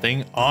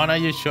thing on? Are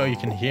you sure you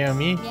can hear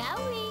me?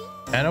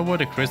 Meowie. And over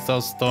the crystal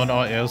stone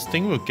or else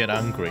thing will get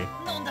angry.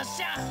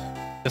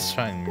 Let's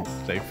try and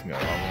play finger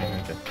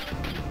around. Okay.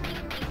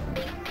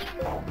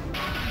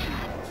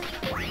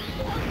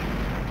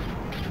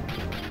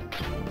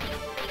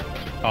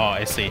 Oh,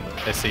 I see.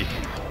 This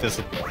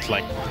is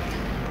like,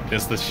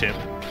 this is the ship.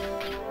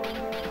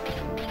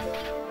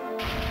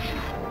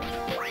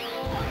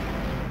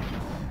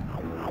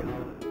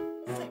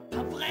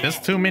 There's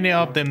too many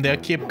of them, they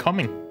keep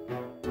coming.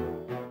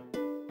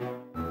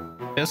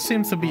 There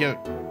seems to be a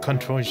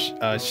control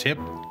ship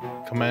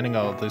commanding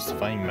all this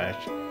flying mesh.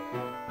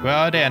 Where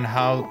are they and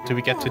how do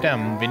we get to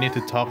them? We need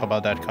to talk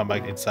about that. Come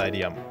back inside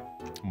the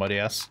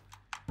Modius.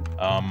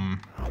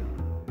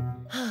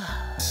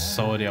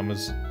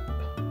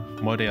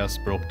 Modius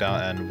broke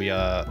down and we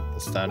are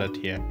stranded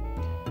here.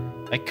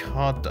 I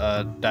called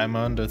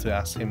Diamond to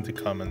ask him to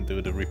come and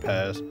do the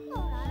repairs.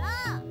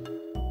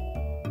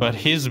 But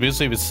he's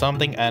busy with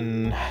something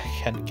and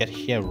can't get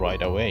here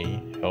right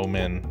away. Oh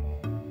man.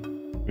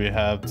 We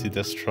have to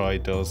destroy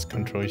those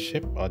control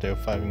ship or their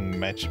firing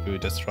match will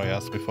destroy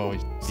us before we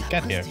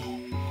get here.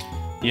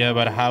 Yeah,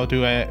 but how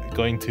do I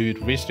going to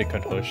reach the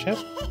control ship?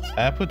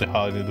 I put the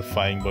heart into the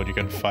firing mode, you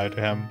can fire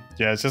to him.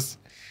 Yeah, just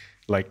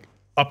like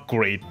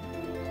upgrade.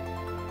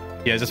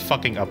 Yeah, just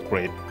fucking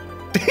upgrade.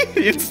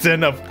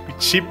 Instant of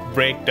ship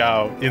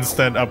breakdown,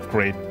 instant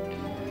upgrade.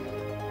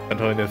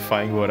 Controlling the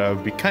firing mode will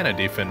be kinda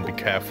different, be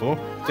careful.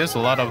 There's a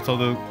lot of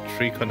total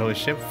 3 control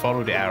ship,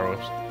 follow the arrows.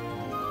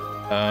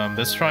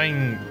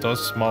 Destroying those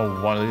small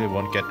ones really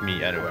won't get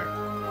me anywhere.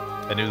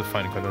 I need to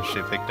find a control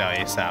ship, take down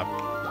ASAP.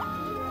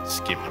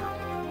 Skip.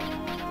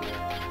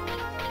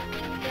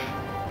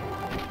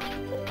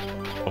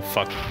 Oh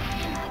fuck.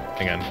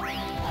 Hang on.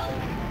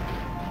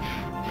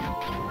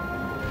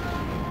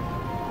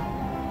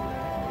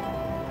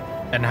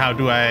 And how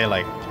do I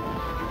like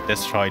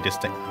destroy this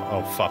thing?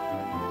 Oh fuck.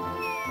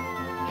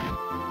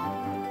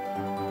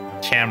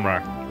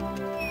 Camera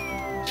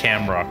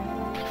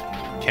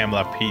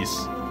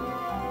piece.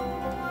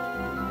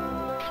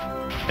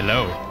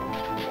 Hello.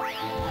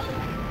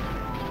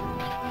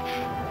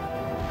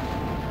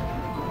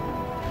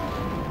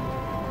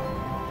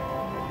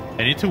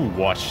 I need to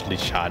watch the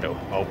shadow.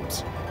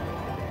 Oops.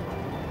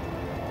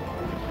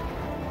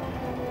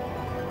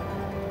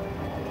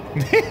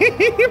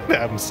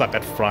 I'm stuck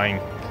at flying.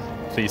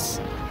 Please.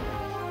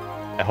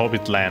 I hope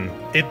it lands.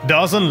 It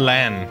doesn't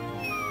land.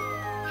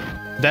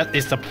 That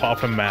is the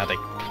problematic.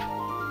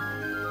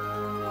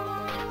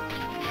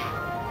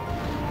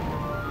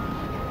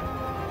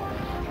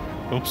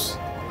 Oops.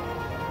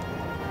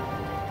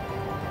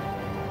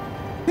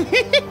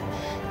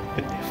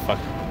 Fuck.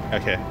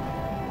 Okay.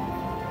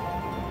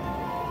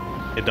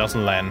 It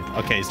doesn't land.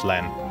 Okay, it's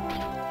land.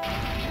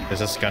 It's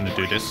just gonna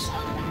do this.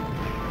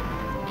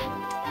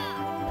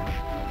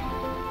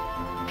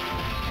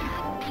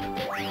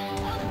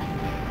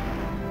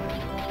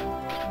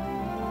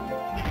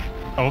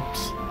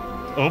 Oops.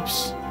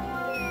 Oops.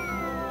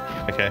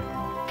 Okay.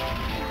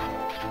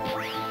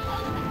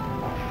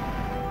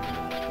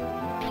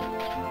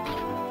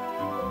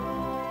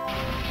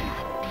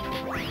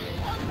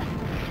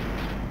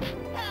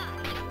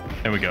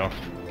 There we go.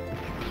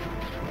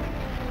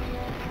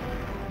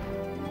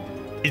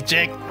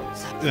 Eject!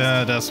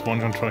 That's one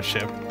control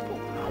ship.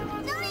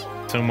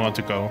 2 more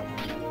to go.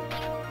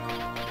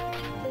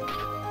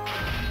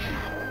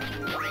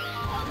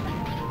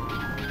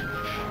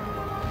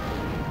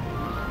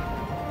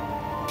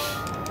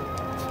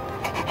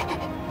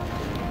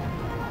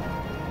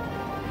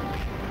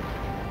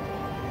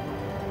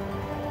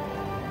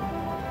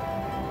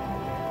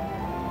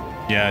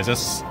 Yeah,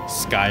 just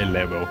sky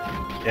level.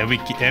 Every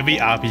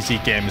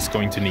RPG game is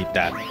going to need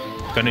that.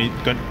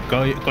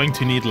 Going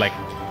to need like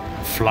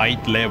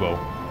flight level.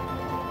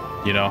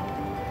 You know,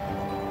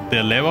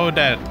 the level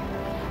that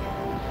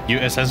you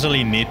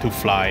essentially need to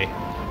fly.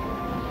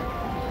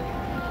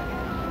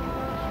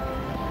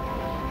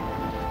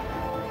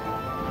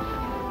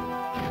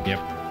 Yep.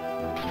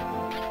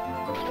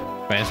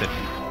 Where is it?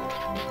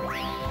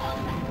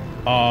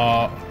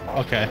 Oh,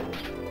 okay.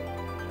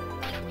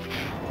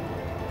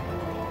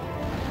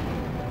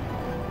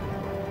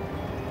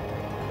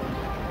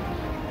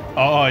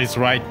 Oh, it's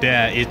right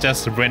there. It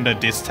just render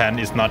distance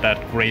is not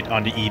that great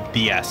on the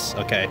EDS.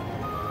 Okay.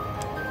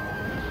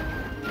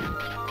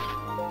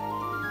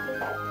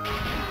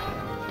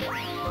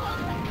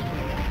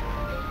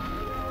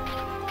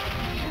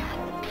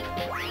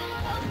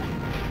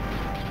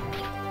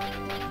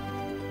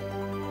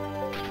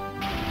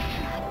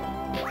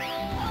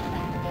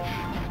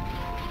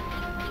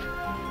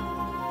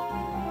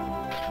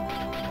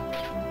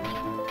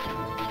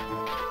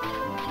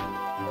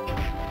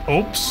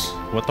 Oops.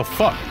 What the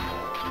fuck?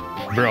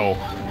 Bro.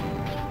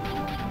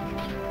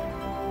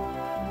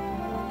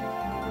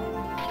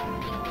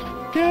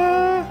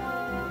 Yeah.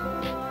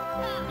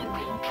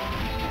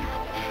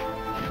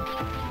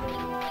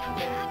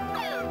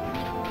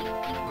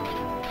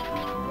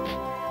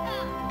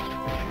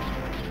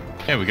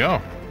 Here we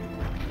go.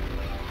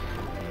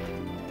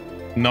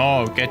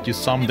 No, get you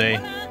someday.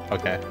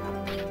 Okay.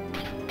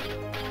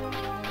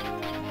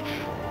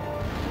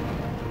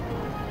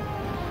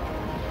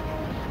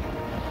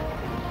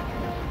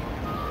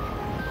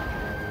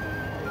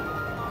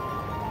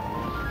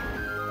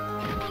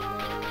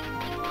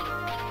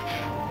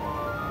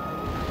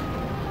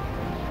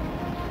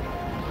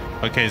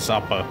 Okay, it's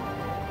upper.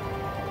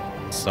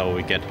 So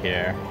we get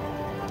here.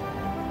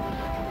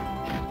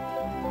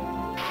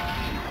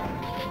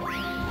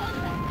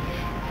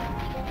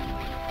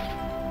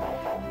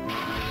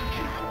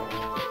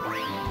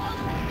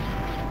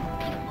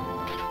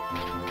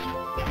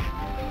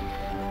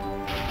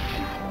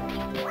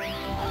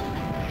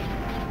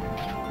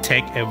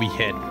 Take every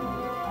hit.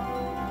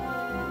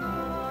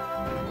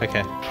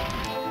 Okay.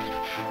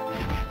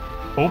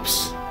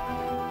 Oops.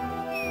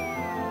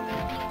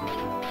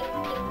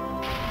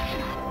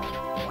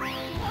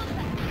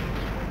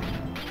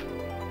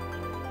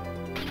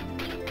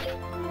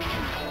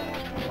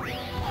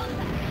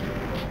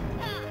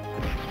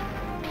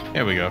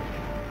 Here we go.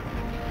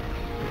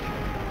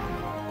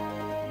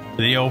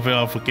 The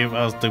overall forgive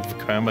us, the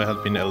requirement has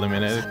been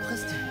eliminated.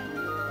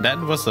 That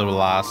was the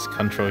last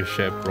control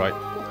ship, right?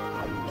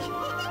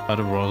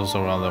 Other rolls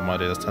around the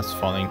mud is just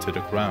falling to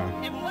the ground.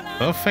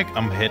 Perfect,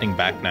 I'm heading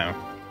back now.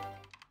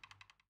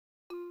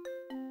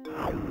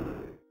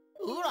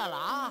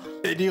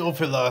 Idiot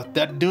pillar,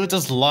 that dude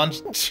just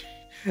launched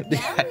the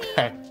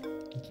attack.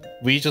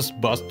 We just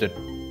busted.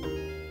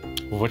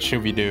 What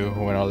should we do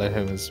when all that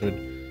happens with?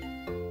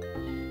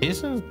 He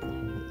isn't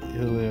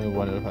really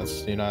one of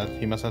us, you know.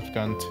 He must have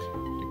gone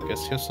to get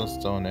his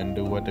stone and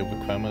do what the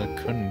requirement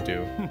couldn't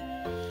do.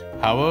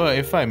 However,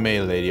 if I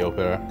may, Lady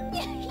Opera,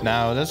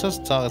 now let's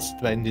just talk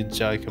about the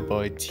Joker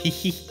boy.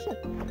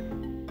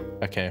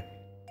 Okay,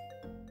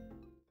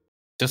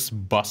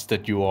 just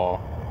busted you all.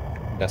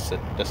 That's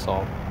it. That's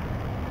all.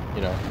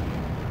 You know.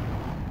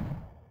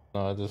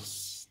 No,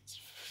 just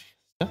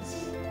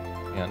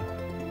again.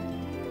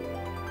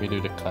 We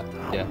do the cut.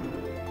 Yeah.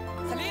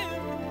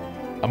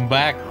 I'm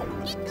back.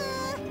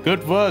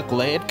 Good work,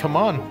 Lade. Come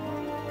on.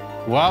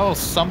 Wow,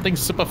 something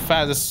super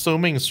fast is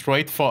zooming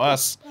straight for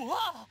us.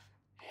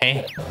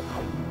 Hey.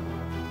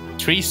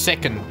 3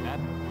 seconds.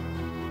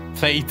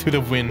 Play to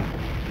the wind.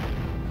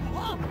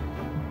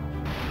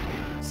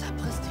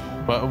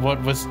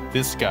 What was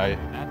this guy?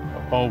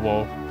 Oh,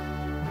 whoa.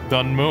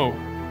 Don't move.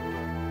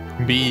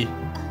 B.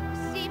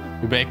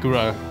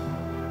 Begura.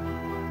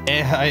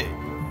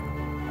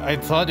 I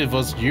thought it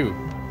was you.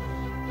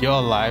 You're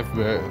alive,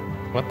 but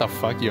what the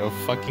fuck? You're a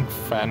fucking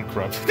fan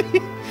crab.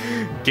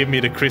 Give me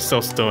the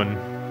crystal stone.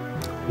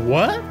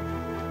 What?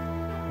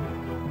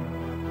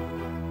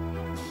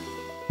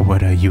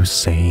 What are you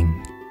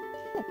saying?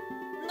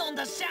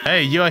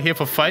 Hey, you are here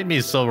for fight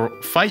me, so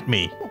fight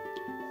me.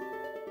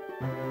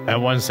 I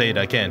won't say it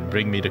again.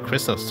 Bring me the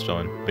crystal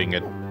stone. Bring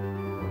it.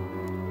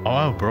 Oh,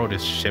 I'll blow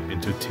this ship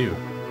into 2.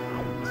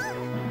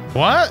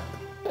 What?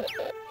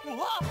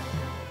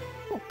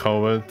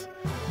 Coward.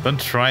 Don't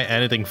try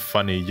anything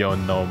funny. You're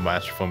no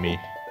match for me.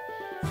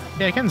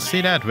 Yeah, I can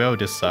see that. Well,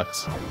 this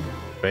sucks.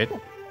 Wait.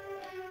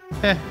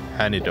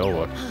 Hand it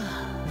over.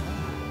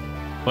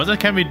 What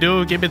can we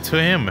do? Give it to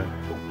him.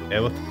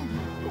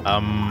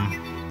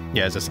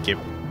 Yeah, just skip.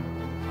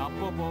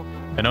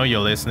 I know you're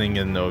listening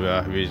and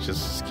we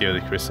just skill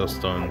the crystal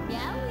stone.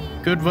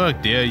 Good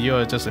work, dear.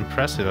 You're just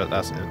impressive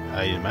as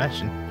I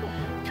imagine.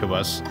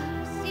 Kubas.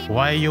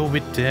 Why are you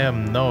with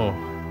them? No.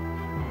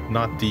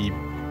 Not the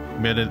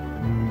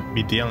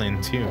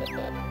medallion too.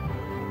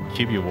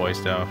 Keep your voice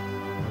down.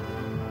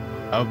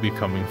 I'll be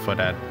coming for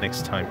that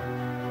next time.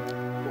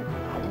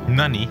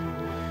 Nani?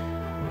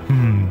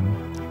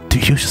 Do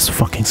you just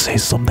fucking say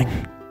something?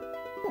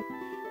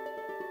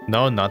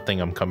 No,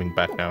 nothing. I'm coming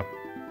back now.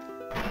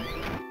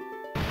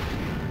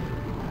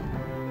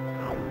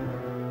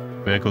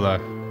 Regular.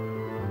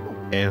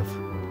 F.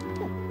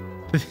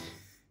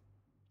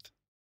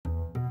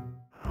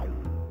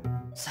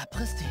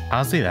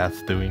 How's the F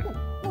doing?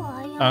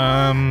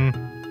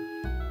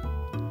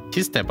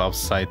 He stepped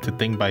outside to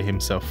think by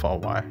himself for a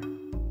while.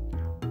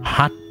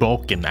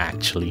 Heartbroken,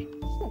 actually.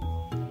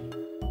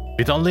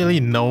 We don't really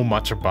know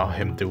much about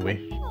him, do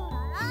we?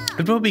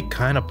 It will be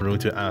kind of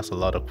rude to ask a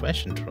lot of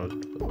questions,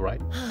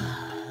 right?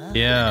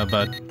 Yeah,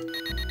 but...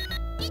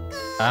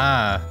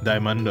 Ah,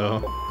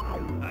 Diamondo.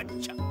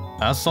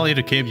 I'm sorry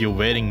to keep you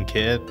waiting,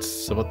 kids.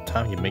 So what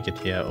time you make it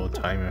here, old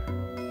timer?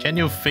 Can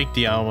you fix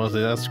the hours?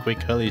 That's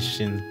quickly.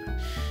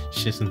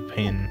 She's in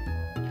pain.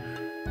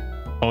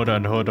 Hold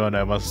on.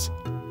 I must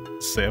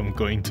say I'm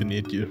going to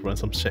need you to run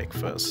some check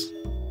first.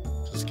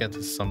 Just get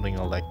to something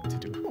I like to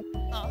do.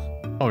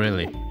 Oh,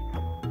 really?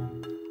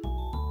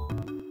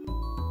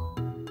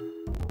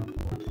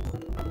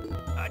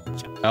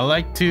 I would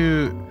like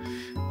you,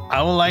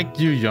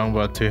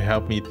 Youngblood, to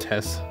help me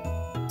test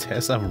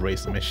a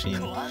race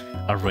machine.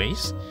 A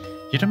race?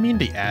 You don't mean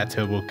the air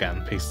turbo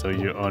gun pistol?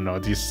 Oh no,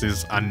 this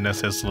is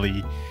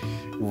unnecessarily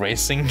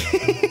racing.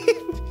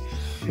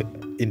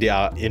 in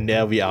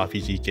every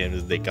RPG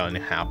games, they gonna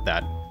have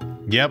that.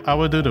 Yep, I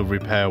will do the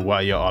repair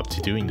while you're up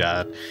to doing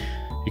that.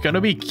 You're gonna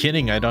be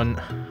kidding, I don't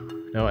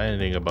know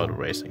anything about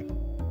racing.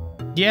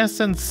 Yes,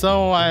 and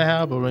so I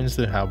have arranged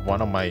to have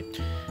one of my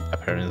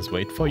parents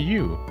wait for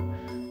you.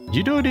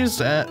 You do this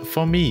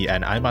for me,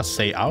 and I must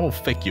say I will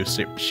fix your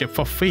ship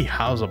for free.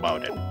 How's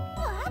about it?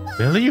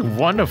 Really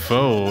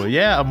wonderful.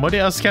 Yeah, nobody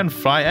else can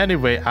fly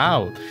anyway.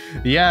 Out.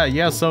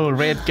 Yeah, so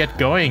Red, get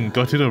going.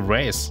 Go to the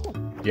race.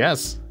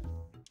 Yes.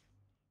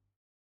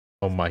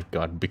 Oh my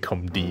god,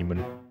 become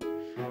demon.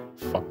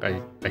 Fuck,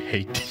 I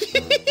hate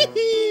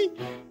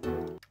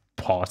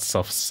parts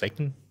of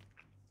second.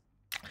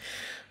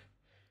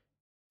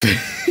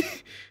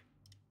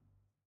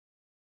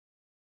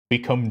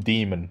 Become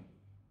demon.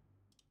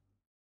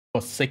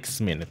 For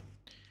 6 minutes.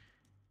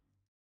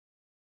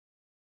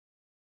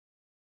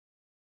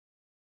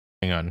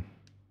 Hang on.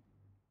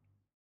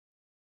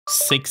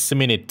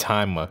 6-minute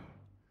timer.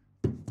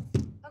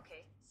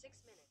 Okay, 6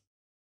 minutes.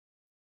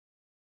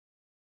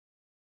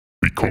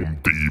 Become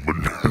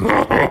demon.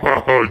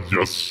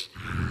 Yes.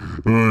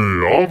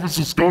 Hey,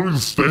 officer's going to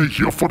stay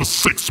here for the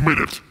 6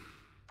 minute.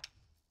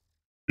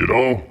 You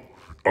know?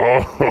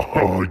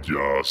 Oh,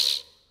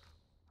 yes.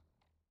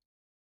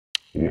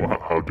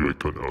 How do I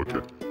cut?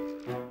 Okay.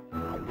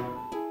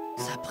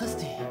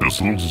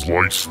 This looks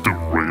like the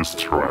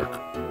racetrack.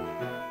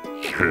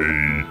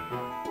 Hey.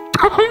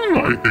 I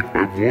hate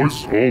my voice.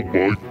 Oh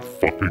my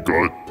fucking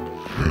god.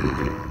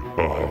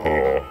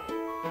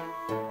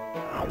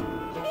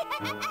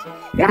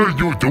 What are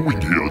you doing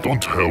here?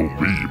 Don't tell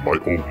me my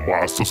old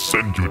master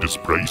sent you this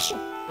place.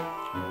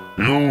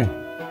 You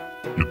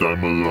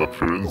diamond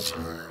appearance.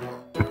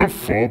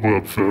 Former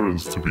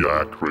appearance to be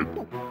accurate.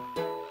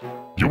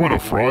 You wanna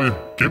fry?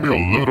 Give me a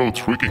little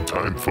tweaking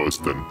time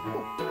first then.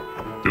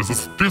 This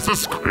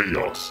is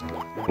chaos.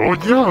 Oh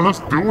yeah, let's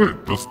do it.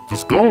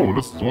 Let's go.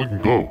 Let's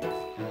fucking go.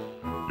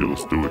 Yeah,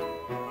 let's do it.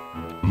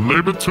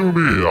 Leave it to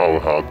me. I'll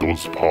have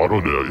those part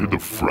on there in the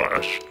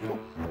flash.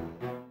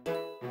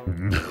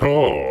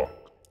 No.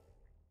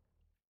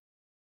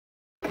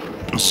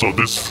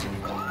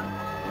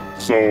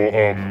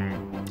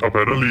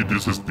 Apparently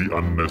this is the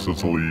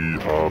unnecessary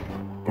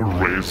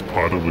race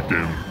part of the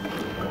game.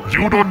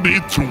 You don't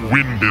need to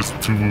win this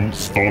to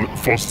stall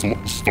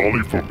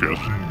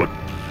progression, but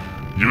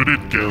you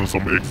did get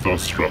some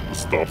extra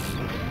stuff.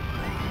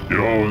 You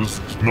know, it's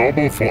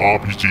normal for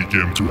RPG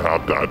game to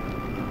have that.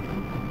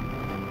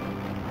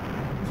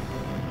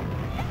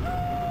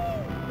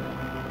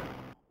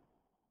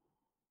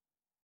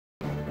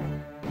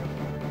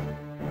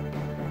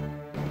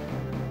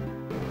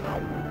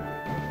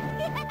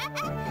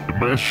 The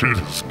machine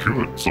is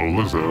good, so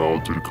let's head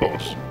out to the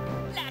cars.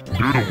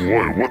 Do the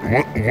voice.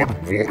 What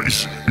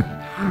voice?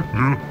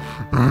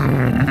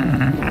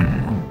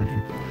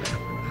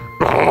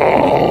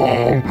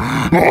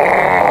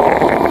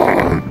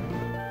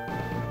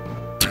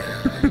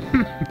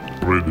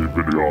 Ready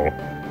video.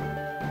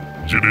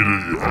 You need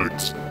an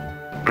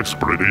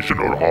explanation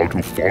on how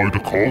to find the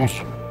cars?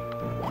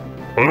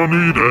 I don't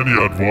need any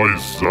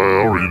advice. I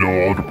already know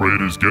how to play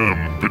this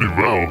game pretty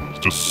well.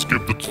 Just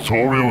skip the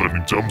tutorial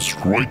and jump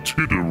straight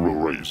to the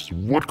race.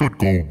 What could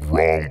go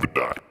wrong with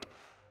that?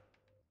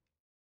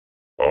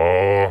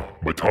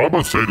 My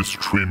timer said it's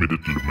 3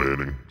 minutes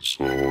remaining,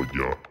 so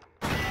yeah.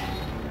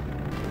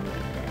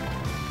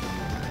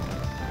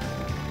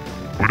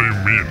 What do you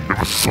mean? It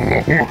was so long?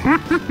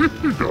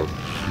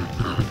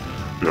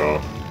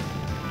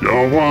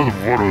 Yeah,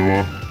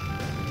 whatever.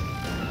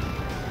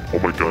 Oh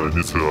my god, I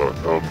need to,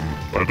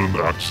 I don't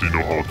actually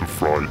know how to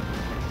fly,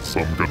 so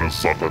I'm gonna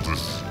suck at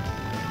this.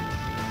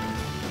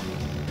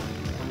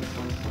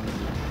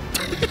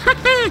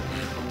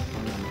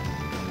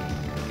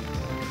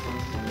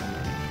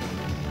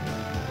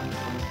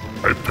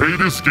 I played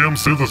this game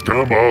since it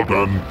came out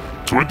and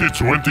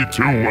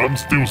 2022, I'm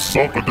still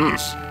suck at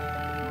this.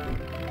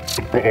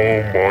 So,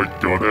 oh my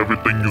god,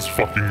 everything is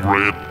fucking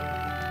red.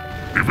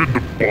 Even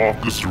the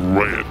bark is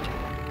red.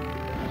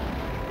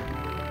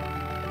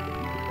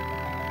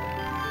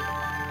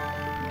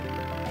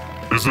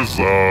 This is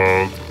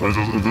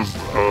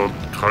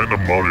kind of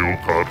Mario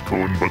Kart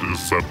cone, but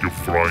except you're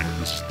flying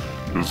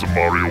this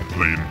Mario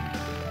plane.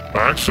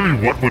 Actually,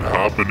 what would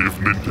happen if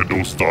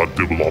Nintendo start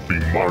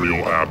developing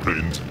Mario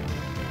airplanes?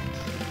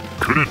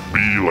 Could it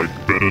be like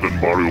better than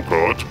Mario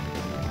Kart?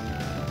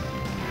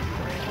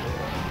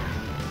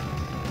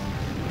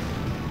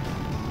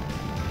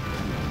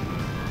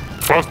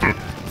 Faster!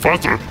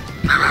 Faster!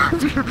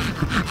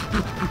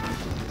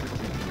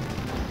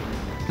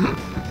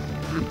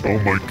 Oh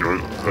my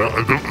god.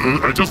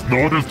 I just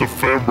noticed the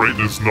frame rate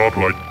is not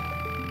like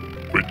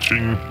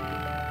reaching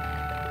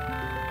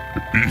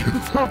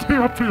 30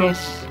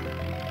 FPS.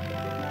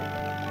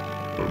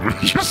 That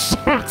really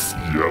sucks,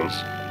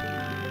 yes.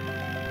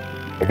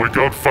 Oh my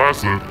god,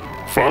 faster!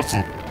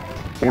 Faster!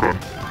 Hold on.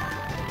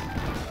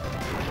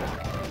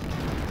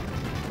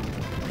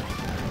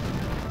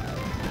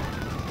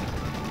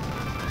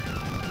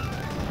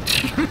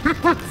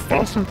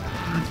 Faster!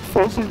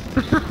 Faster!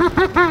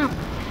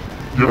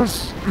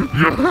 Yes!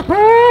 Yes!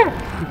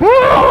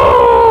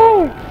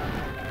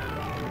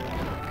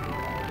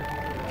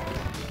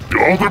 The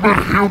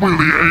ultimate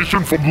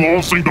humiliation from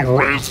losing the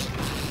race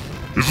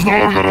is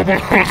not gonna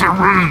bother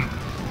me!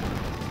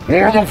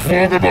 What the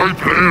fuck am I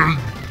playing?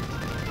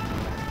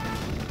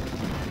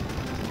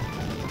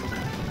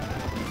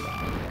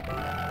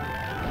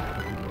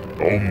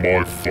 Oh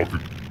my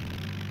fucking...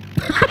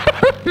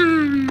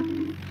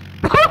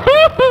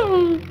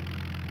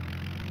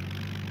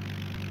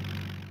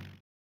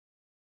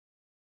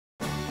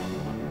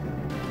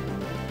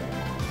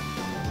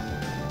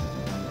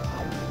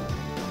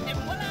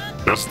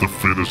 That's the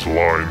finish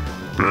line.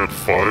 Bad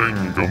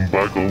fighting, come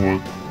back over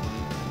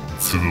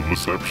to the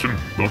reception.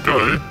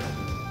 Okay.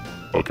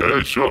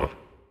 Okay, sure.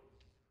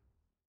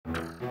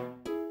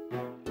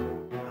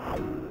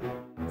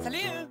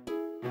 Salut!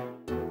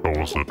 How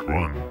was that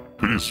run?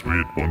 Pretty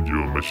sweet when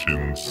your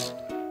machines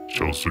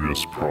show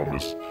serious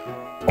promise.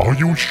 Are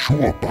you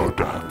sure about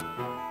that?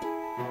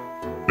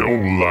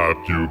 They'll lap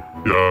you.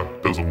 Yeah,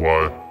 that's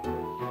why.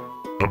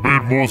 A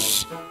bit more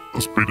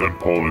speed and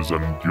polish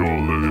and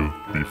you'll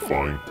be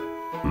fine.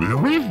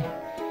 Really?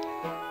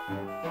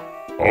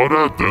 All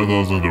that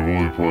doesn't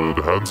really put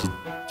it hands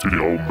to the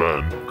old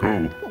man.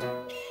 Cool.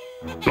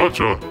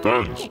 Gotcha,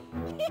 thanks.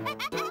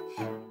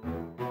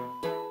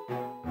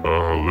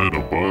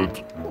 Little bud.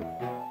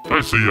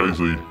 I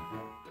see.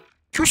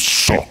 You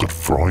suck at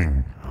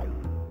frying.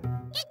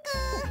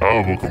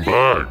 Oh, welcome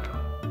back.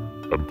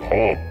 And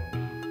Pop.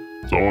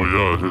 So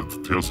yeah,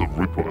 here's a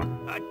report.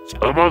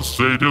 I must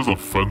say, this is a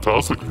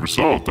fantastic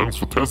result. Thanks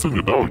for testing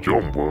it out,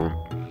 young one.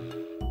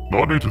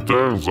 No need to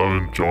thanks, I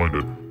enjoyed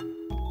it.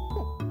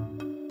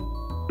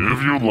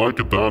 If you like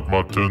it that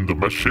much, then the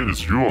machine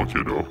is yours,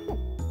 kiddo.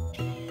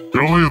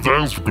 Really,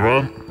 thanks,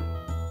 Grant.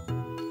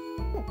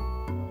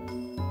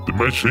 The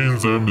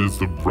machine's name is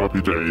the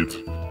Rapid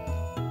 8.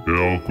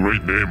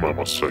 Great name, I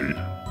must say.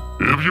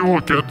 If you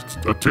will get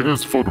a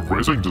taste for the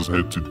racing, just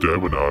head to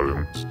Devon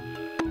Islands.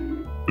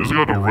 It's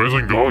got the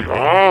racing going.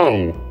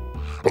 Ow!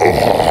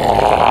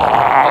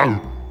 Oh!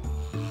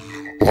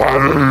 Why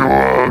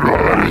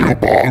do you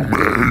bong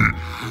me?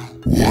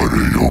 Why do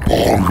you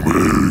bong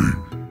me?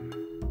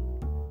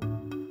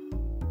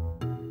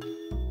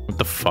 What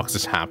the fuck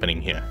is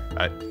happening here?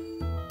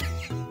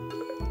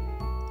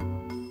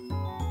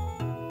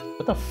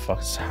 What the fuck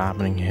is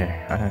happening here?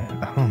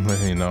 I don't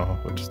really know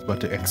what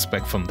to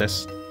expect from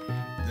this.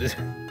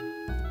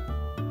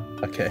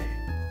 Okay.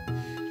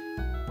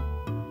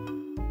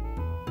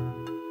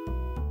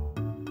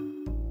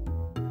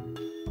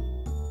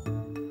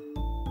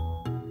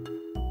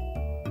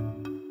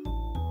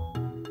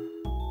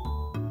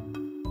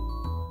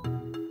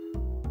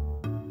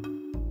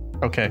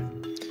 Okay.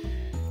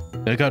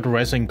 They got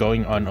racing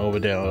going on over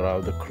there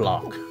around the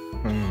clock.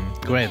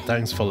 Great,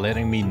 thanks for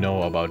letting me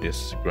know about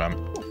this, Graham.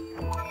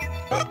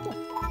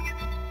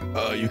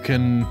 You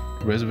can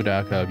race with the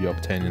archive you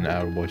obtain in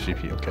Arrow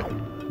GP, okay.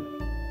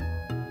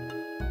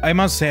 I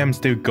must say I'm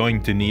still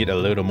going to need a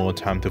little more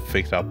time to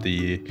fix up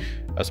the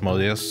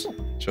Asmodeus.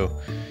 So,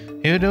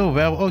 you do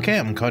well, okay,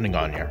 I'm counting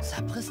on you.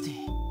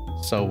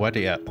 So what's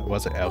the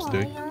else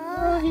doing?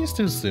 He's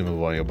still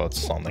worrying about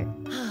something.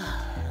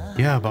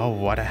 Yeah, about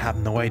what? I have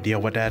no idea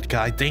what that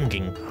guy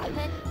thinking.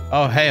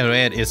 Oh, hey,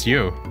 Red, it's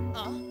you.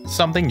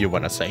 Something you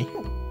wanna say?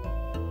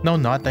 No,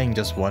 nothing.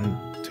 Just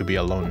want to be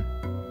alone.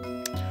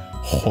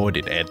 Hold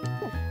it, Ed.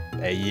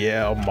 Hey,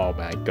 yeah, oh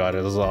my god,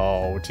 it's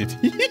all TT.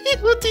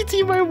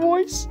 TT, my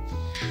voice.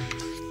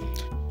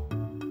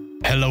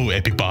 Hello,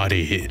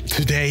 everybody.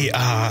 Today,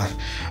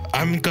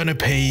 I'm gonna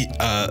pay.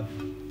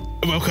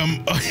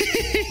 Welcome.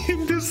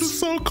 This is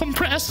so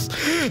compressed.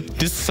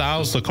 This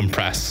sounds so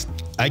compressed.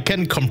 I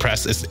can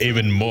compress it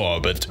even more,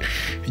 but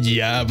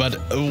yeah, but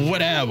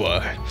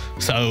whatever.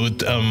 So,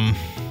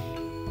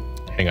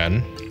 Hang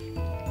on.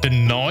 The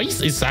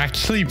noise is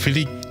actually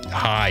pretty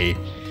high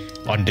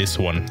on this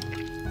one.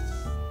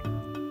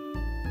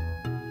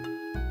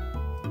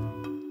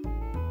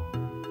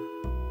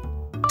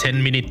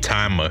 Ten-minute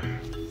timer.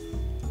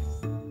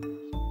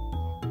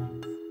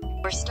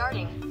 We're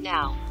starting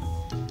now.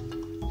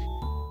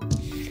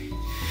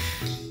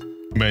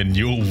 Man,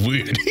 you're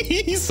weird.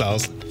 He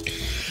sounds.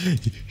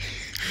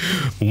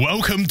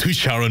 Welcome to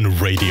Charon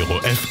Radio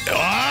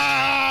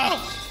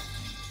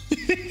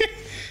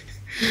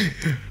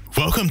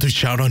Welcome to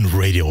Charon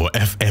Radio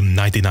FM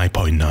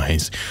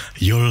 99.9.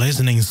 You're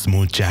listening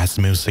smooth jazz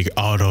music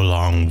all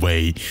along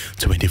way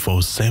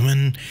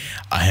 24/7.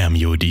 I am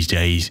your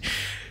DJ.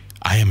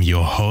 I am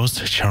your host,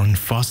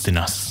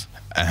 CharonFaustinus,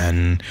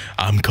 and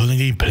I'm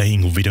currently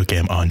playing a video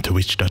game on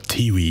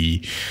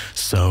twitch.tv.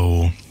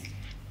 So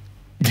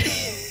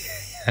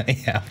I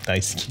have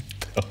nice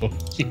though.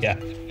 Yeah.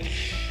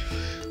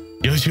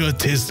 You sure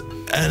there's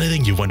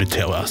anything you want to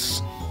tell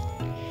us?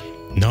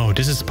 No,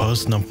 this is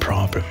personal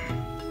problem.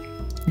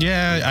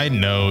 Yeah, I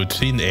know,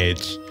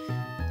 teenage.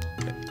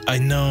 I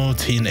know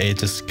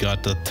teenagers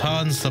got the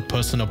tons of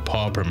personal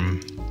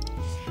problem.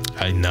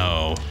 I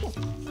know.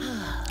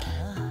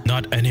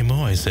 Not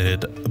anymore, I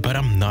said, but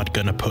I'm not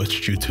gonna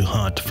push you too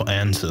hard for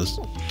answers.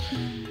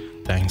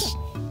 Thanks.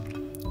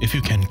 If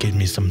you can give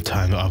me some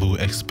time, I will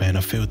explain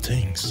a few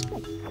things.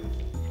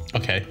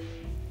 Okay.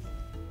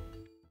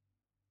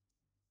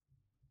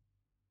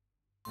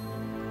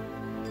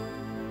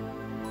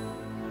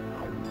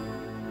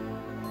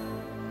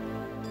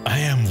 I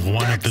am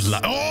one of the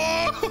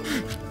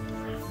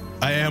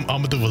I am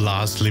one of the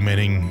last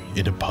remaining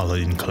in the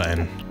Paladin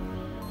clan.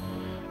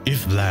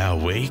 If Lair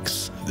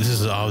wakes, this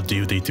is our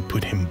duty to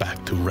put him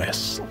back to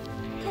rest.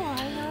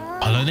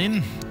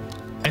 Paladin?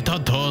 I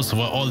thought those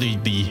were only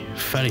the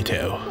fairy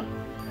tale.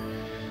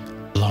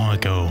 Long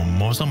ago,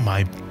 most of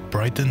my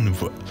Britain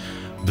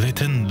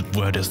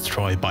were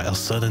destroyed by a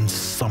certain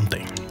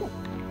something.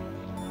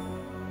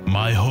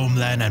 My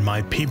homeland and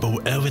my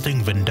people,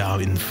 everything went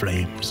down in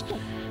flames.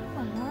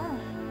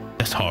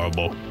 That's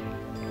horrible.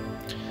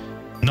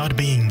 Not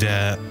being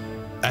there,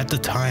 at the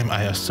time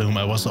I assumed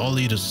I was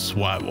only the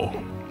survival.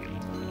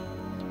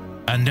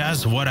 And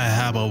that's what I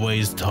have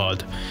always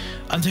thought,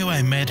 until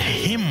I met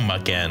him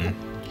again.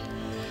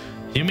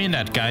 You mean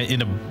that guy in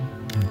the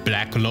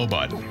black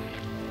robot?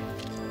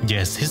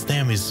 Yes, his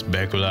name is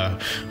Begula.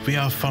 We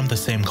are from the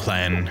same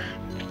clan.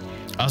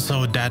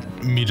 Also, that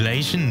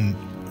mutilation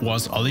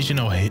was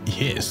originally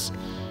his.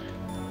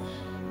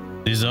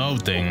 This whole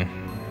thing.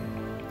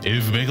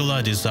 If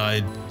Begula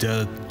decide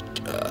to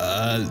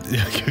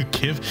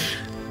give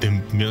the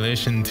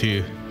mutilation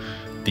to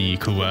the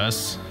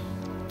Kuwas,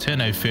 then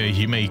I fear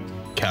he may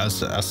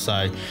cast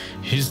aside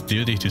his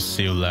duty to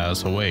seal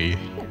Lars away.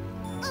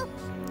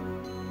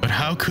 But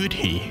how could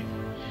he?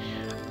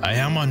 I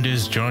am on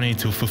this journey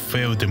to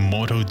fulfill the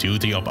mortal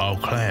duty of our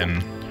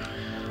clan.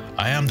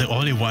 I am the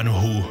only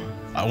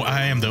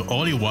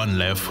one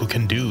left who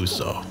can do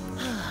so.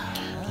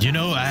 You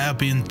know, I have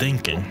been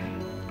thinking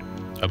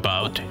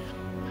about.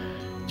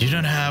 You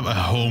don't have a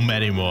home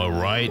anymore,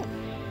 right?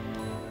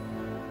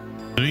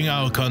 During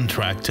our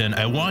contract, and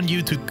I want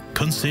you to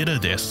consider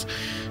this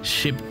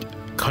ship.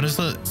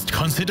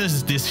 Consider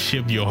this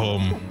ship your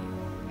home.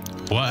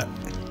 What?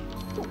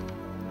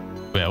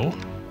 Well,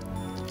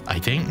 I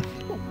think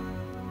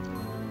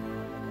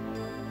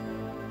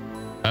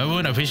I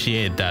would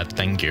appreciate that.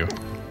 Thank you.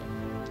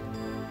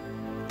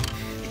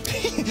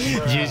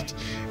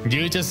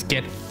 you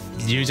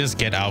just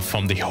get out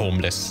from the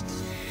homeless.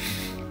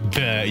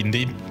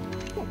 Indeed.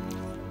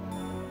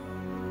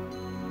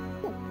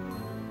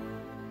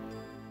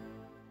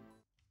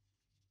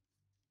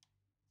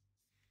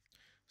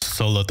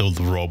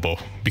 Solatorobo,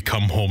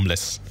 become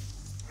homeless.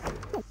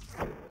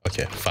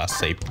 Okay, fast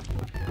save.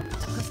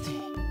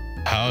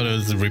 How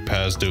does the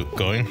repairs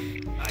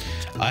going?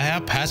 I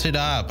have patched it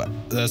up.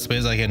 That's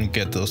space I can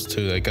get those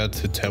two. I got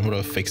the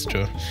temporal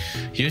fixture.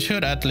 You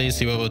should at least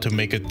be able to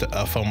make it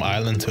from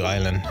island to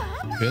island.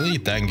 Really?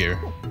 Thank you.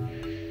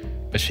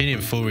 But she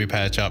needs full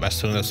repair job as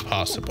soon as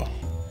possible.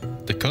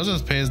 The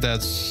closest place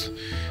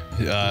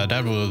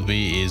that will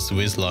be is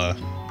Whistler,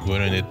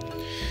 wouldn't it?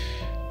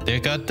 They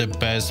got the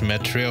best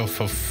material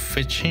for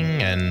fitching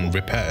and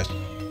repair.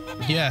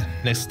 Yeah,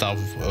 next stop,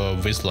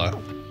 Whistler.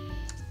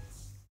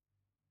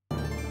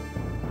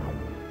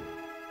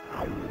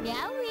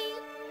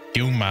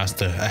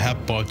 Guildmaster, I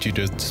have bought you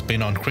the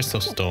spin on Crystal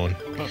Stone.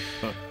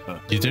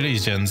 Your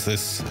diligence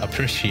is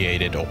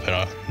appreciated,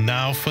 Opera.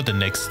 Now for the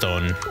next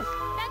stone.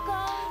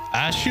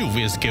 As you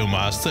wish,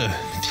 Guildmaster.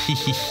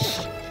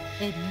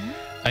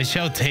 I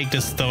shall take the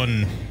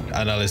stone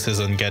analysis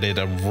and get it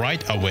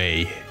right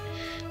away.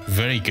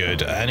 Very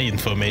good. Any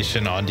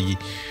information on the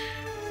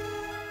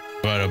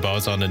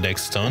whereabouts on the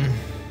next stone?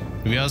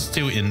 We are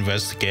still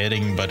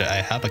investigating, but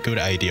I have a good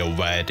idea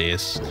where it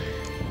is.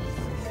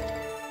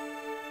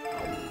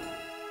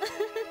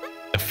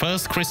 The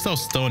first crystal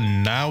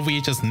stone, now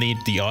we just need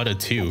the other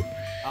two.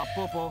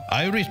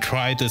 I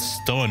retried the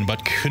stone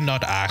but could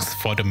not ask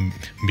for the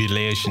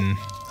mutilation.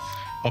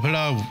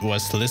 Opera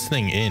was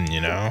listening in,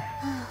 you know.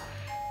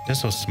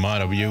 That's so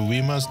smart of you.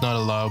 We must not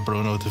allow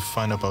Bruno to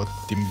find about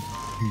the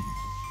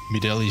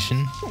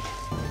mutilation.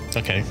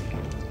 Okay.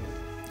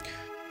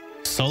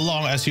 So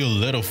long as your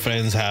little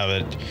friends have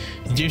it,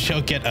 you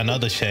shall get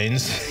another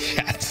chance.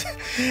 Yes.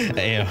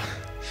 Yeah.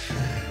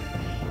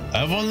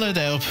 I won't let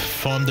Elf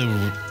form the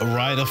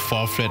right of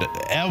forfeit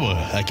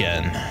ever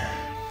again.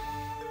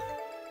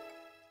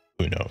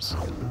 Who knows?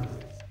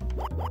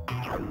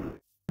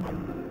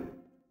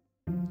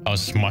 Oh,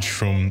 it's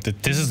mushroom.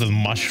 This is the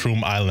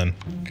mushroom island.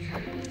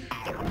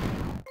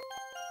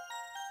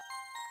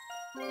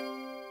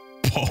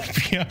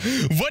 Phobia?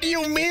 What do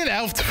you mean,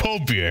 Elf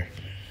phobia?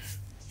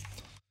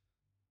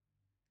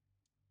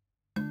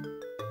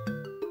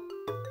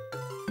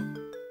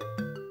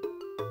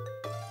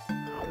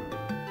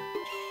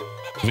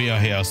 We are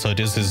here, so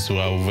this is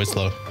our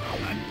Whistler.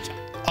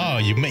 Oh,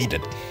 you made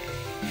it.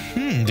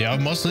 The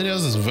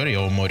Atmospherius is very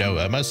old model.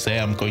 I must say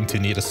I'm going to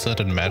need a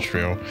certain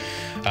material.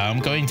 I'm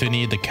going to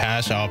need the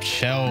cash of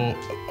shell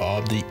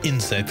of the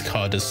insect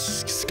called the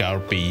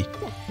Scarpy.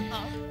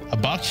 A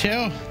box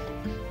shell?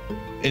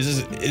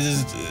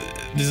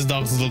 This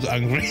dogs look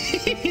hungry.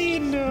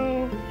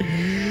 No.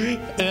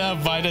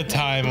 Yeah, by the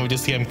time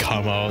this game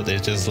come out,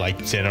 it's just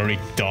like generic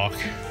dog.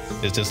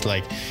 It's just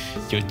like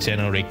your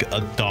generic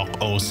dog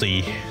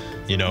OC,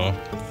 you know.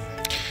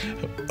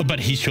 But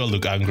he sure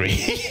look hungry.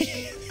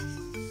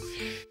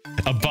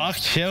 A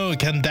box shell,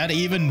 can that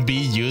even be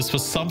used for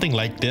something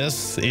like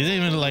this? Is it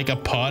even like a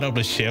part of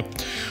the ship?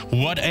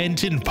 What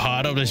engine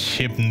part of the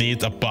ship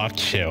needs a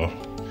box shell?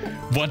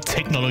 What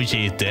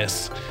technology is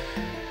this?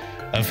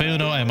 I feel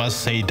no, I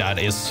must say that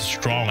is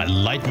strong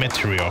and light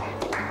material.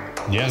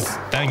 Yes,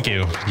 thank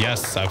you.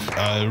 Yes,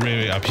 I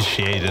really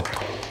appreciate it.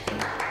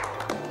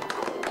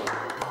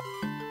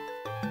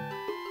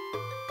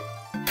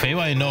 Fail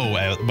I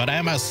know, but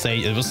I must say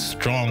it was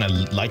strong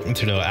and light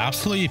material,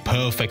 absolutely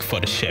perfect for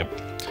the ship.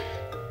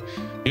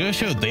 You're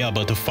sure they are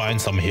about to find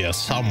some here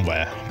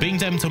somewhere. Bring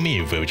them to me,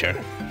 Vulture.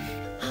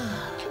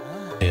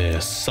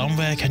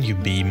 Somewhere can you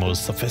be more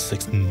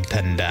sophisticated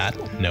than that?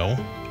 No?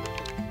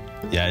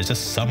 Yeah, it's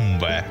just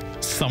somewhere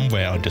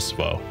on this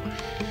world.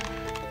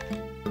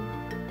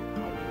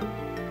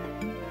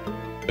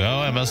 Well,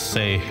 I must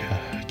say,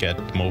 get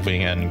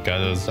moving and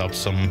gather up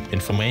some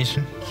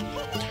information.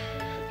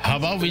 How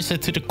about we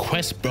set to the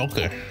quest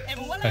broker?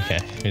 Okay,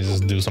 we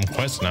just do some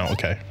quests now,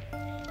 okay.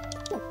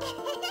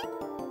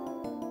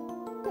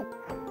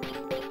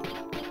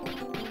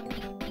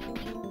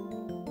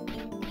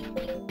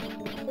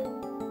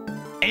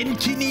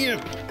 Engineer!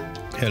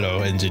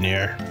 Hello,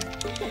 engineer.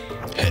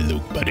 Hello,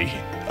 buddy.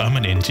 I'm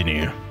an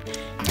engineer.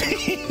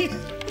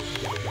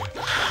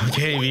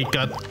 Okay, we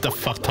got the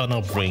fuck ton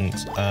of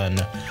rings,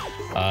 and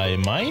I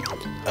might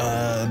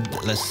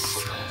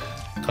let's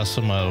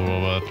customize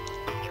robot.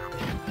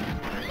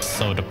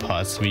 So the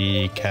parts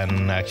we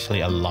can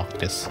actually unlock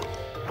this.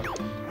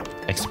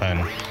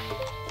 Expand.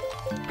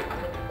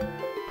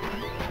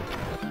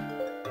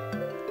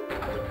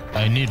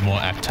 I need more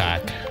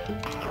attack.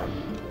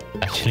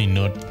 Actually,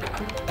 not.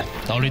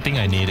 The only thing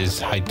I need is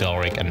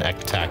hydraulic and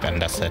attack,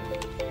 and that's it.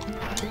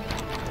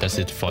 That's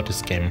it for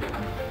this game.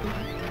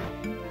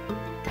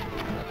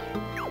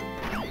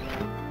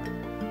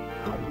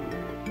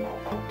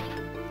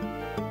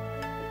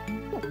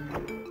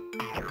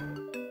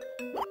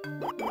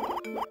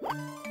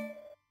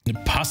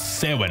 Past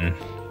 7.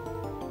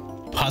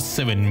 Past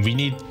 7. We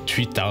need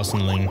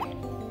 3,000 link.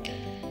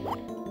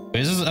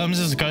 I'm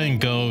just going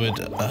to go with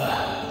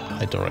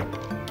hydraulic.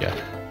 Yeah.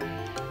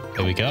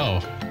 Here we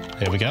go.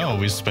 Here we go.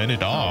 We spend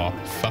it all.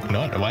 Fuck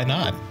not. Why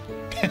not?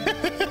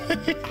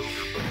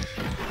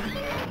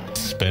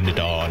 Spend it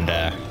all on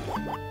there.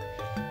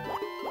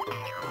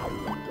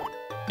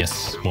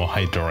 Yes, more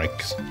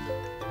hydraulics.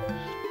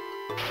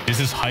 This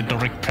is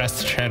hydraulic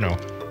press channel.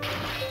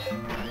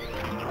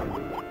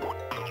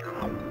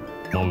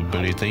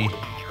 Mobility.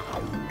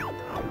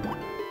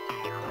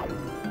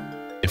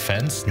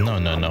 Defense? No,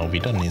 no, no. We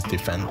don't need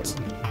defense.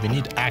 We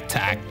need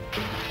attack.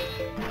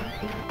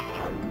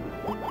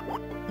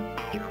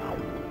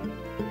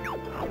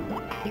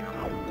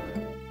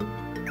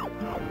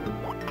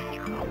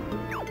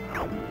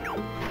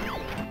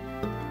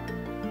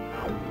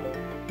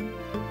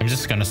 I'm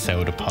just gonna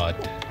sell the pod.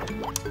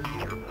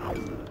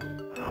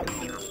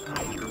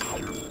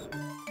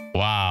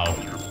 Wow.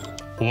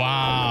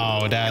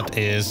 Wow, that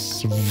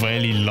is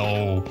very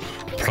low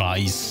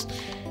price.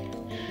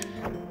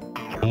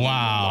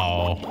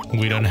 Wow,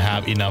 we don't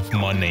have enough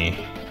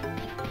money.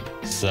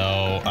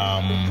 So,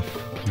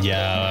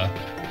 yeah.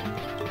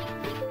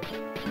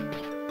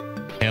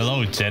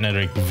 Hello,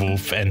 generic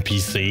wolf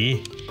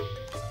NPC.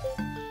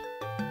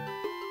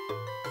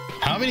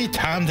 How many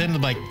times then,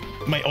 like,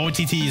 my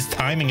OTT is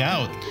timing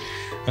out?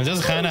 I'm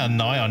just kind of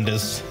annoyed on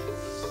this.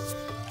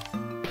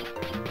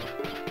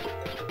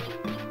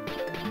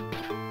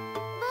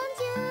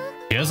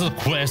 Here's a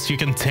quest you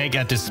can take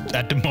at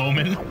the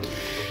moment.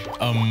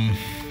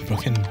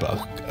 Broken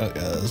buck.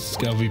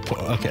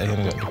 Okay, I'm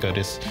gonna go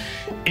this.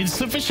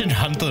 Insufficient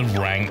hunter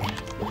rank.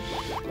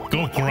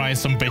 Go grind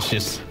some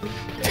bitches.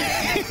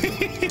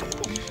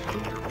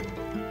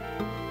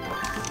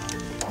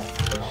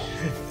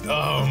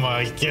 Oh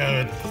my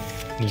god.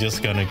 I'm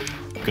just gonna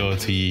go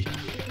to E.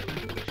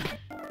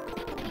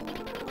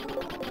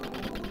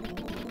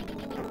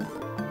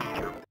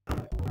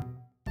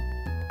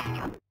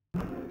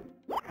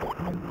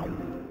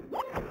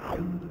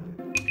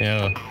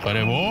 Yeah, but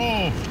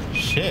oh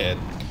shit.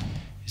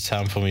 It's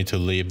time for me to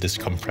leave this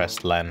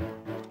compressed land.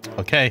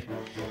 Okay,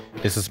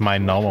 this is my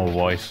normal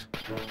voice.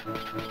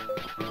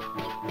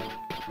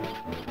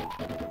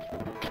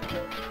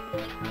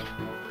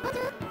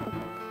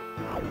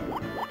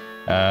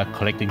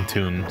 Collecting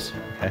tunes.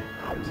 Okay,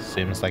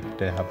 seems like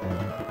they have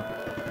one.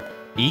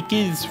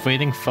 Iki is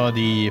waiting for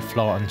the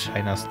floor on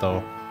China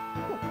store.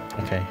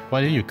 Okay, what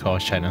do you call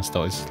China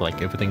store? It's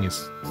like everything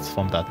is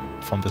from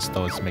the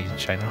store is made in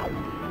China.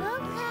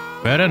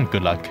 Well then,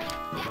 good luck.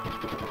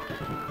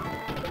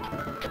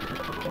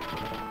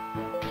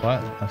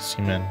 What? I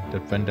see, man. The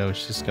window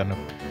is just gonna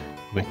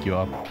wake you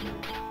up.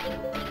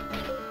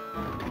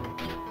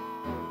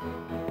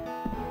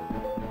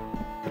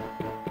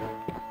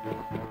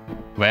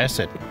 Where is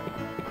it?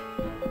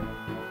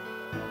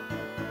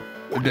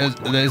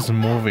 There's a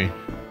movie.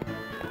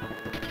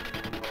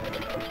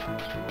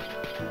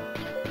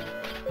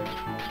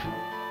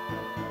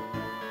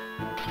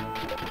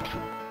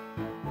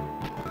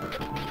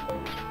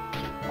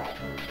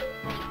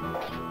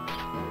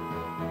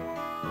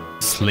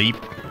 Sleep.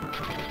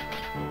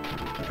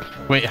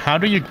 Wait, how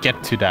do you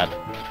get to that?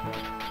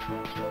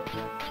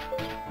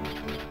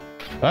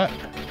 What?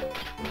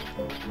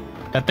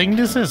 I think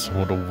this is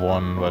the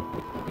one, but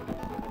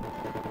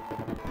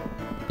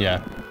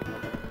yeah.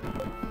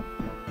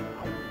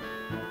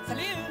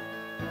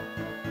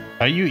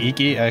 Are you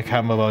Iggy? I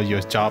can't remember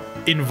your job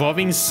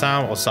involving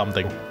sound or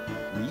something.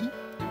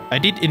 I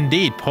did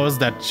indeed post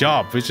that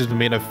job, which is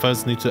made I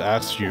first need to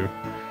ask you.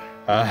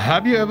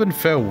 Have you ever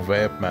felt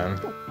wave, man?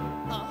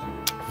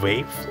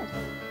 Wave?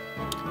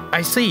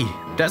 I see.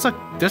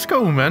 That's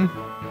cool, man.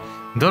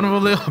 Don't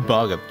worry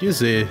about it. You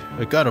see,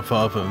 I got a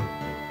problem.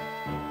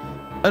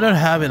 I don't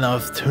have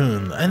enough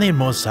tune. I need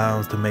more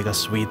sounds to make a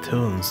sweet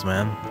tunes,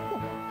 man.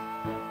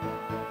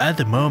 At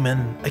the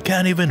moment, I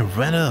can't even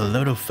render a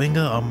little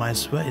finger on my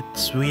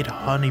sweet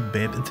honey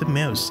babe into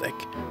music.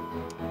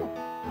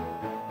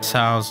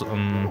 Sounds,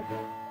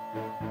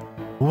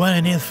 what I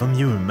need from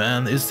you,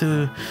 man, is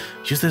to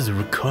use this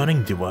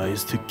recording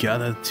device to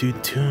gather 2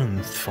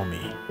 tunes for me.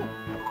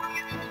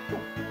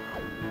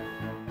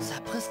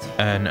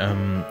 And,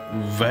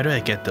 where do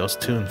I get those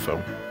tunes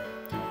from?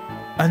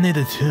 I need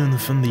a tune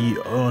from the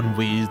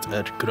on-weeds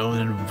at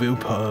Golden View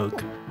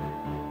Park.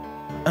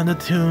 And the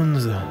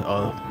tunes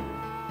of...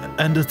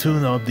 And the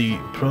tune of the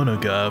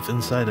chronograph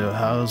inside a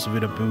house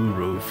with a blue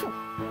roof.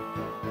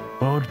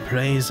 Both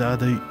plays are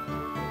to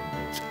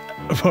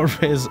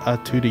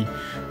the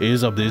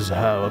ears of this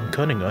house. I'm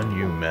counting on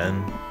you,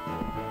 man.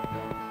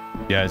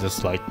 Yeah,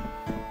 just like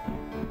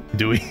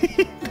doing.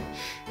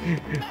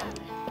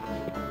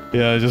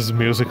 Yeah, just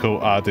musical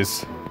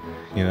artist,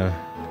 you know.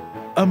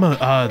 I'm an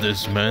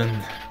artist,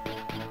 man.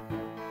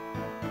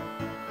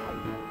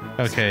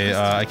 Okay,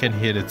 I can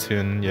hear the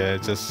tune. Yeah,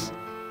 just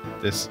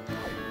this.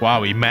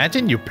 Wow,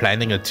 imagine you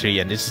planting a tree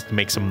and it just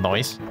makes some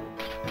noise.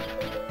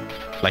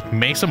 Like,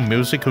 make some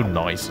musical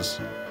noises.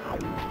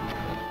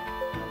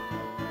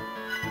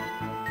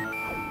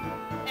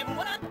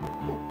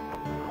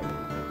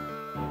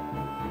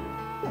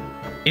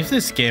 If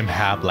this game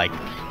have like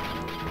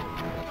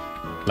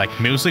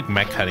music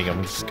mechanic,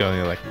 I'm just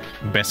going like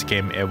best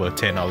game ever,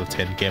 10 out of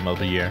 10 game of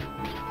the year.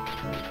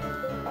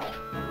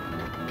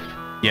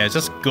 Yeah,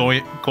 just go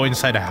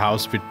inside the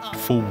house with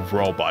full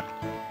robot.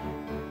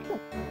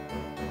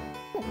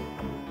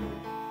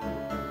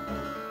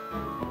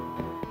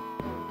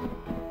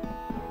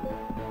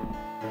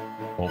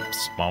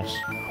 Oops, mouse.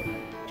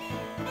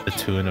 The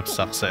tune of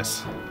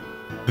success.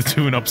 The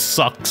tune of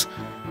sucks.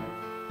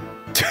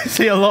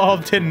 See a lot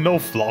of 10 no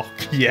flock.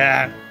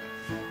 Yeah.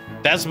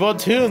 That's what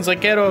tunes. I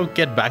gotta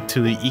get back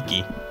to the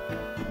Iki.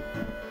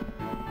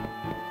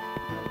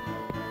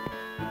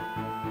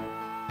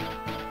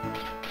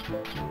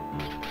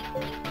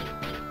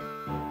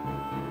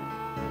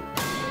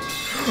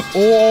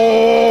 Oh!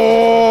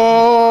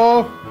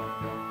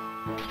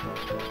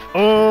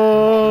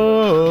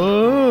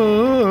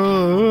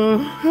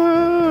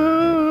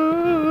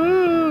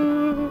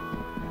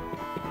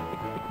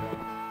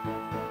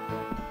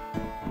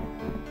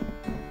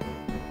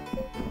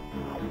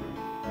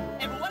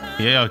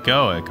 Yeah,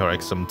 go and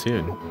correct some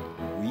tune.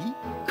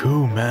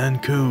 Cool, man,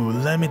 cool.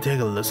 Let me take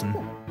a listen.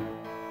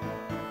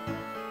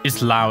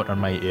 It's loud on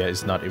my ear.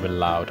 It's not even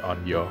loud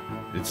on your.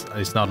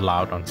 It's not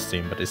loud on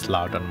Steam, but it's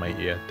loud on my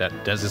ear.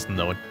 That's just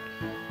note.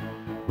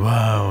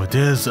 Wow,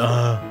 there's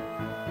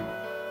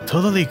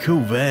totally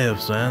cool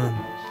waves, man.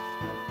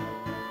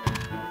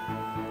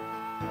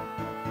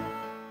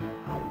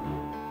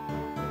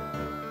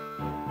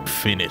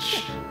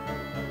 Finish.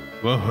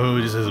 Whoa,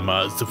 this is a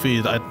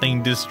masterpiece. I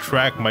think this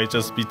track might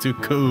just be too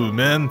cool,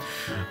 man.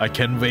 I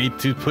can't wait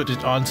to put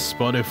it on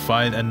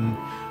Spotify and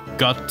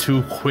got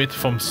to quit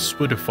from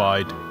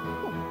Spotify.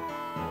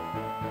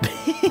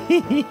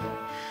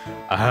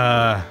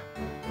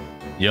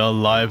 Your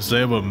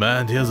lifesaver,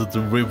 man. Here's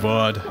the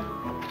reward.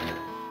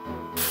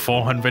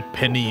 400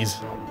 pennies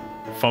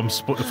from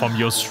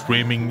your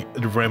streaming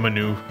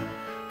revenue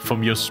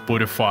from your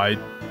Spotify.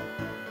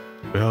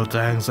 Well,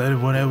 thanks.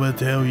 Anyone ever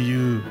tell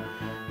you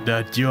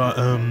that you're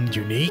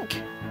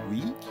unique?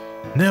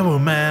 Never,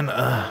 man.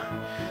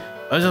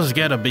 I just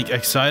get a bit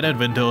excited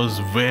when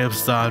those waves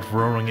start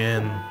roaring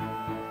in.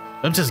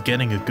 I'm just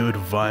getting a good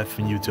vibe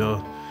from you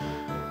two.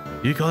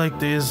 You collect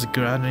this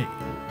granny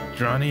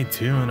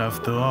tune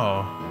after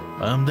all.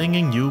 I'm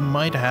thinking you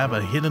might have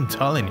a hidden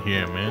talent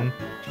here, man.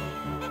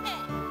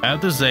 I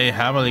have to say,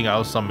 having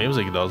out some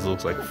music does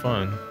look like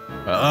fun.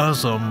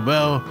 Awesome.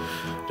 Well,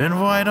 then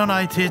why don't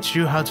I teach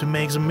you how to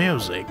make some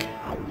music?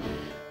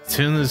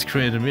 Tune is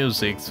creating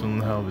music,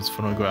 tune how it's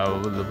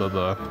phonograph, blah blah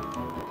blah.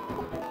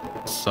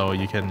 So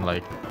you can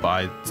like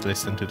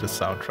listen to the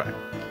soundtrack,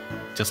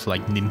 just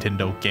like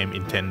Nintendo game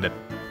intended,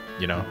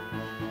 you know.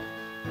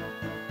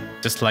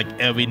 Just like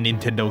every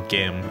Nintendo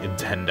game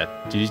intended,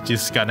 you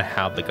just gotta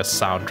have like a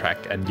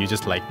soundtrack, and you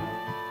just like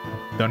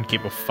don't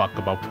give a fuck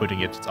about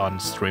putting it on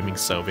streaming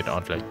service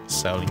or like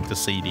selling the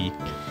CD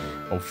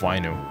or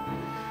vinyl.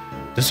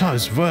 That's how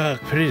it's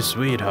work. Pretty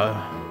sweet, huh?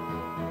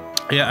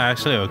 Yeah,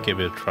 actually, I'll give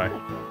it a try.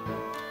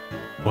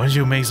 Once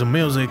you make some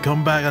music,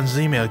 come back and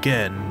see me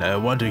again. I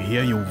want to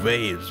hear your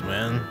waves,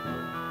 man.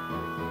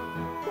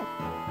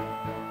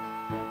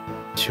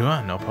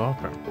 Sure, no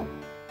problem.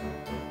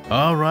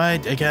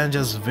 Alright, I can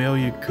just feel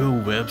your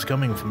cool waves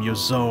coming from your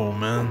soul,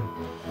 man.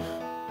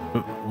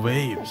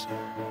 Waves?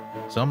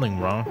 Something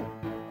wrong?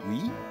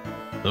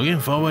 Looking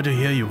forward to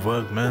hear your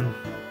work, man.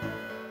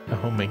 I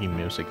hope making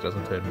music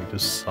doesn't turn me to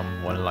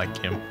someone like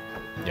him.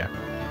 Yeah.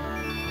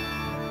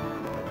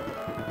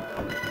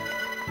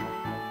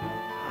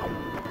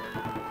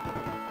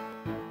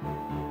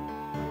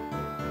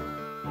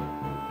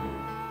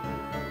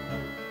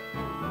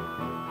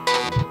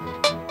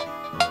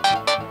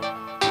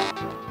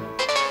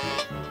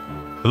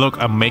 Look,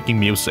 I'm making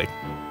music.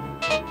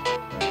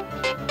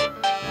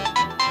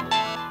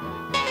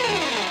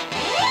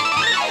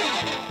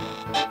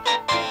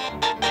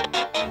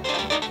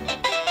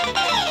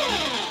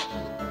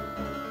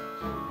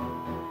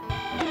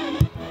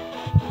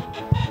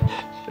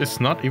 It's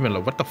not even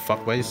like, what the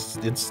fuck? Why is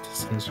this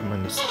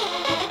instrument?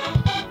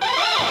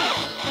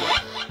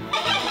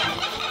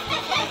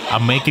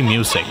 I'm making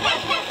music.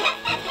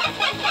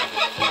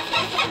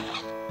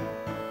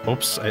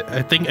 Oops,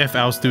 I think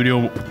FL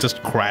Studio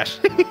just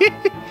crashed.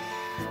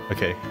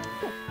 Okay.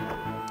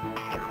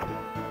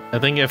 I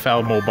think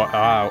FL Mobile.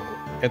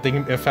 I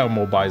think FL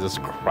Mobile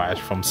just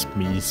crashed from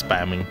me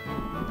spamming.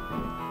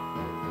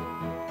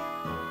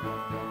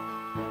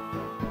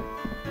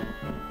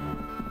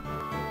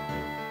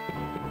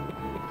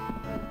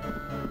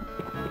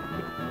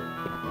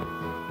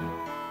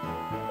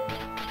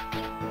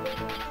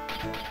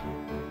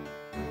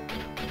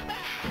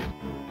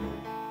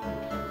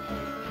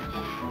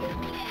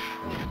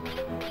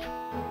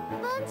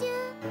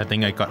 I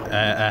think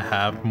I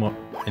have more.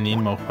 I need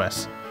more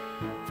quests.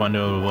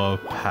 Vulnerable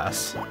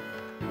pass.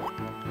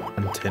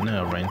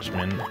 Antenna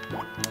arrangement.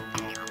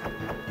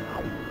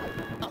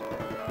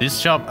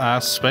 This job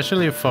asks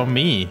specially for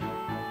me,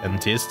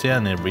 and this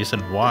and a reason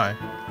why.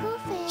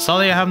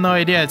 Sorry, I have no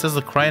idea. It's just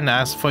a client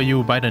asked for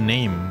you by the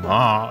name.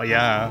 Oh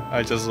yeah,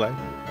 I just like.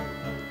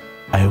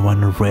 I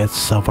want a red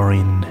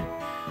sovereign.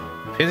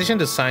 Petition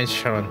to sign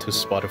Charon to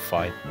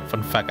Spotify.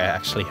 Fun fact: I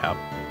actually have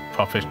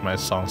published my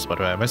songs, but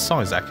my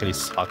song is actually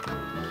suck.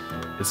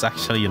 It's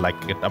actually like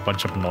a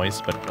bunch of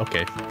noise, but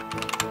okay.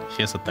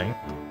 Here's the thing.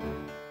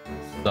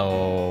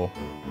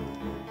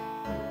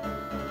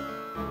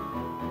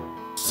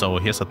 So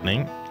here's the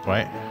thing,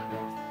 right?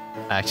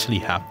 I actually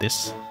have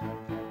this.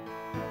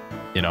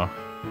 You know,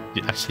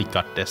 you actually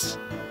got this.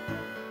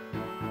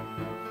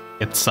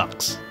 It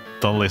sucks.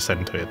 Don't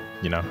listen to it.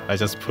 You know, I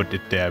just put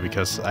it there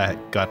because I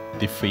got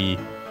the free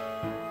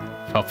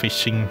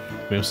publishing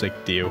music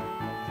deal.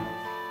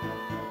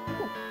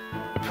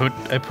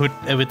 I put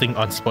everything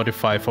on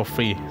Spotify for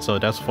free, so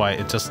that's why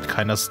it just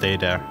kind of stay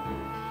there.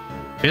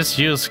 Please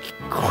use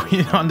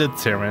Queen on the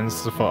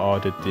Terrence for all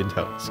the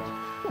details.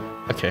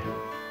 Okay.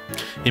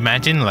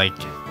 Imagine like,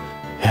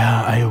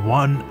 yeah, I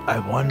want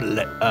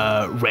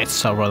Red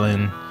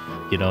Sovereign,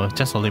 you know,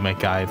 just only my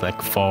guy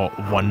like for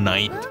one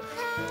night.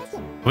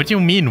 What do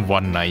you mean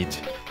one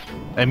night?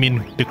 I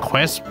mean the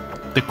quest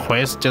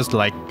just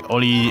like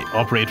only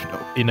operate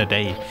in a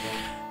day.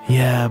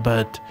 Yeah,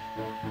 but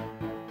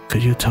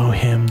could you tell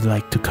him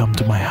like to come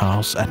to my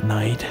house at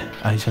night?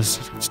 I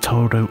just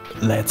told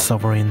Red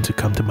Sovereign to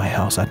come to my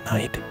house at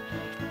night.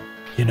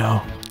 You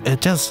know,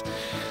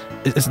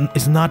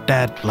 it's not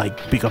that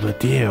like big of a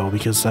deal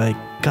because I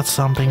got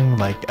something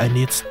like I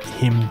need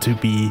him to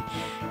be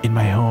in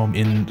my home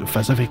in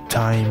specific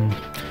time.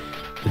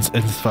 In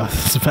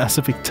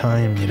specific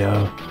time, you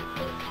know.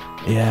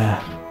 Yeah.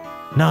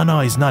 No,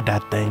 it's not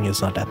that thing.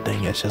 It's not that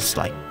thing. It's just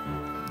like,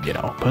 you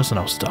know,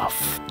 personal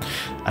stuff.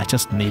 I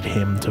just need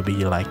him to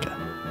be like,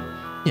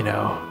 you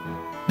know.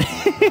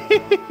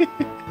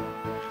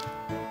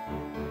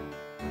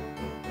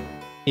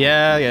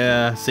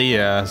 Yeah, see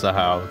ya,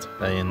 Sahald.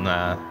 And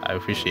I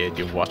appreciate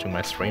you watching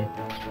my stream.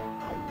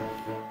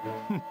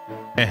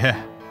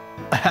 I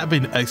have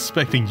been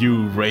expecting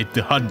you raid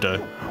the hunter.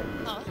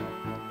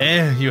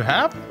 You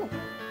have?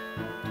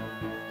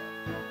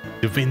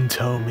 You've been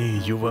telling me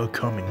you were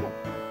coming.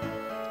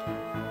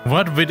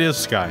 What with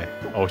this guy?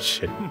 Oh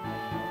shit.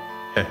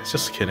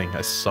 Just kidding,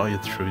 I saw you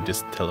through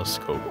this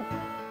telescope.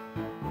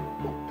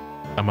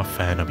 I'm a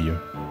fan of you.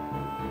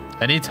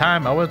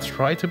 Anytime, I will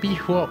try to be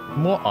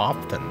more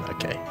often,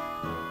 okay?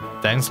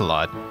 Thanks a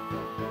lot.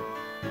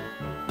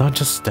 Don't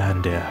just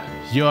stand there.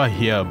 You are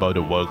here about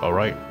the work,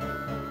 alright?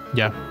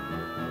 Yeah.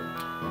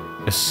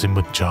 A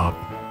simple job.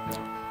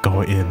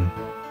 Go in.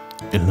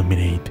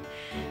 Illuminate.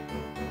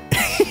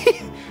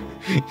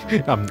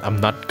 I'm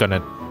not gonna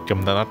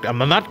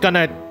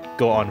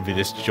go on with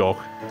this joke.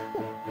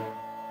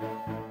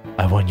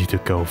 I want you to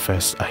go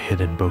fetch a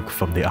hidden book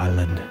from the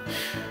island,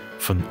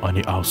 from on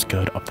the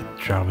outskirts of the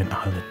Drowning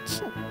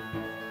Islands.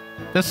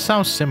 That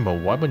sounds simple.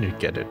 Why wouldn't you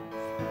get it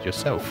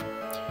yourself?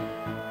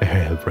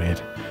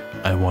 Red,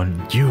 I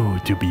want you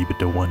to be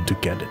the one to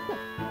get it.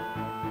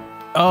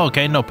 Oh,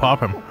 okay, no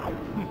problem.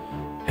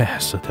 Yeah,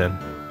 so then,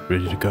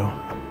 ready to go?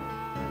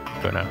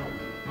 Go now.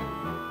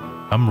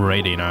 I'm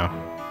ready now.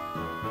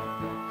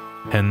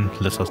 And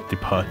let us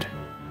depart.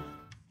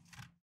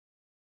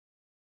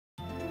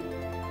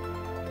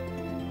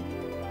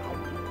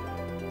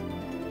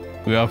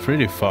 We are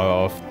pretty far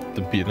off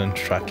the beaten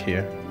track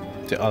here.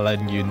 The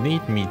island you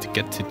need me to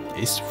get to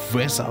is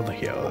west out of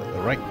here,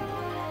 right?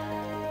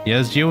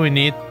 Yes, you will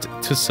need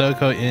to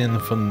circle in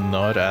from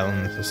North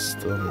Island.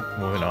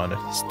 Moving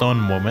on.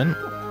 Stone Woman.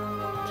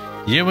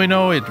 Yeah, we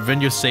know it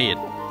when you say it.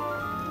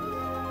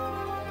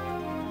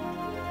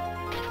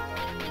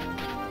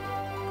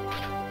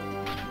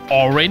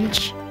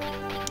 Orange.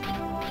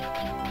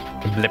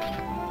 Blip.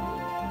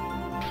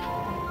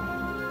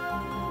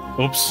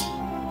 Oops.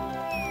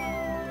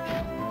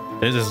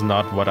 This is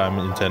not what I'm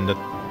intended.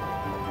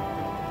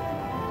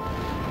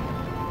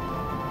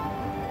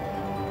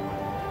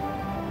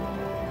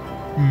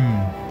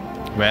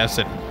 Where is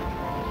it?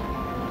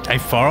 I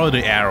follow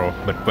the arrow,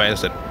 but where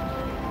is it?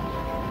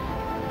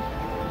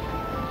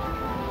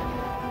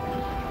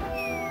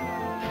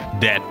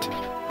 Dead.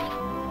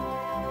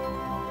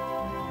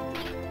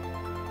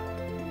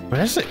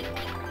 Where is it?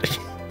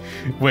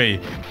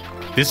 Wait,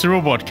 this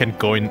robot can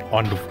go in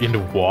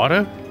the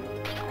water?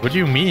 What do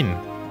you mean?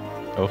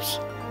 Oops.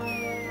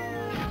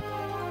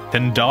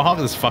 Then dog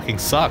is fucking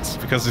sucks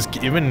because it's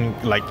even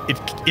like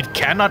it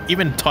cannot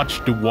even touch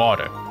the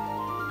water.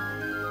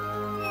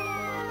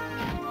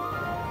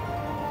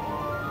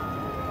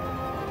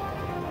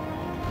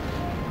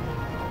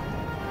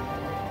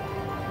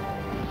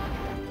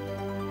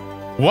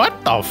 What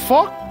the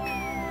fuck?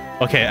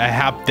 Okay, I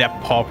have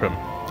depth problem.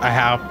 I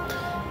have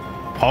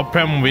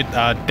problem with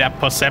depth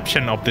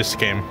perception of this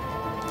game.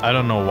 I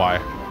don't know why.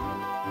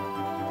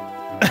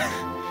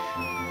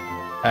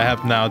 I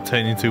have now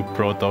turned into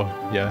Proto.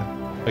 Yeah,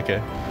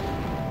 okay.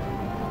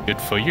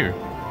 Good for you.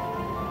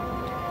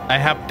 I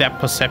have depth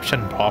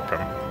perception problem.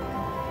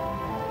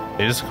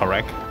 It is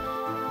correct.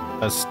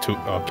 That's too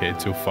okay,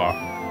 too far.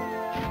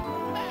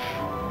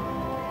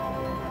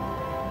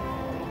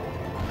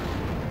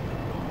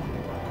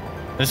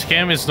 This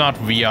game is not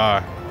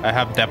VR. I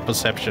have depth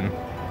perception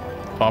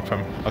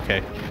problem.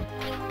 Okay.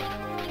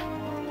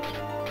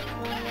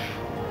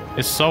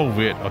 It's so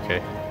weird.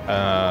 Okay.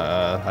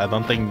 I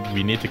don't think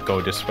we need to go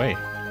this way.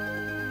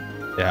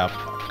 Yeah,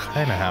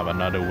 kind of have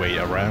another way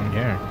around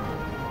here.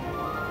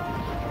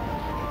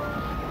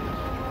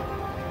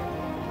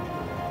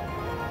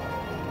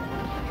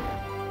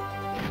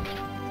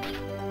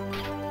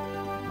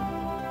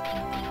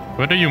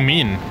 What do you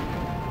mean?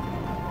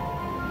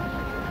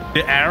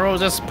 The arrow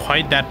just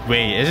point that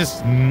way. It's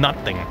just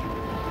nothing.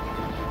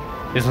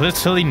 It's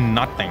literally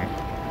nothing.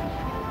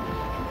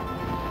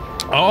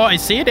 Oh, I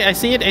see it. I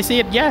see it. I see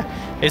it. Yeah,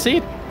 I see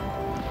it.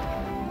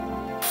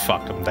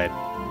 Fuck, I'm dead.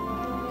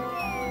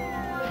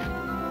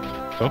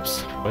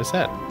 Oops, what is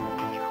that?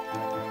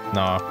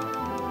 No.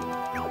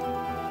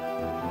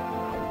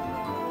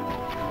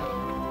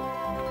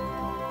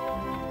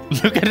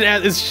 Look at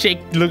that, it's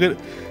shake. Look at.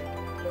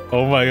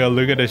 Oh my god,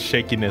 look at the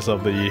shakiness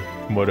of the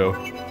motor.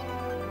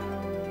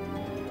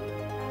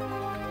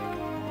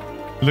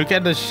 Look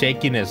at the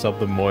shakiness of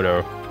the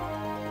motor.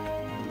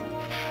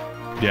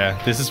 Yeah,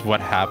 this is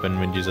what happened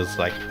when you're just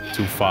like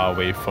too far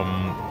away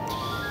from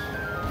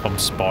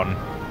spawn.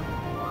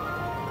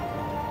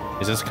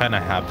 You just kind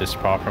of have this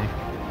problem.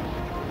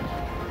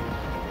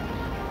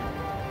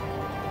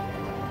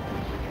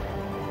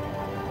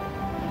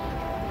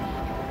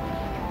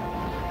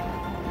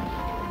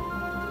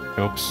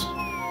 Oops.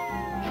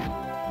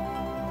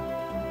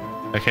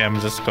 Okay, I'm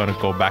just gonna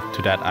go back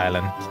to that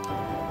island.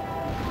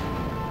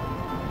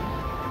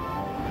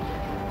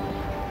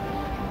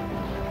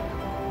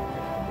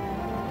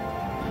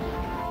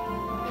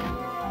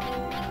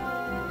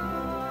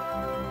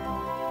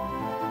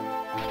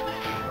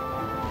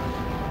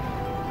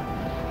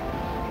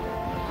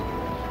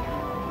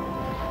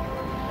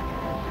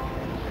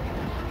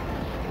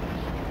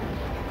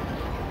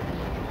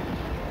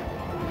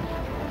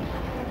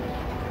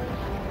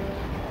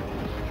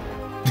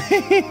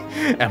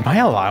 Am I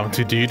allowed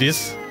to do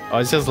this?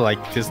 Or it's just like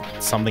just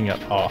something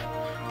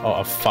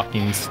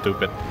fucking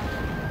stupid.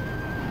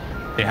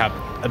 They have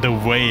the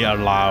way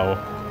allow,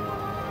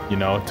 you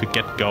know, to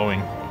get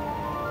going.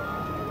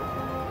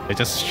 They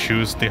just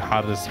choose the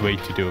hardest way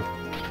to do.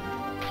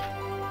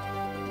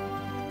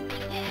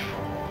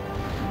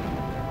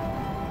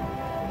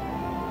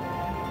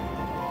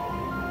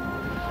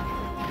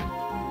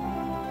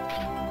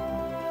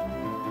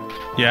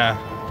 Yeah.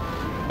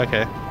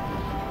 Okay.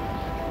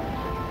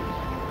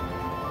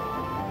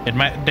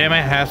 They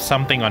might have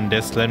something on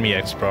this. Let me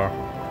explore.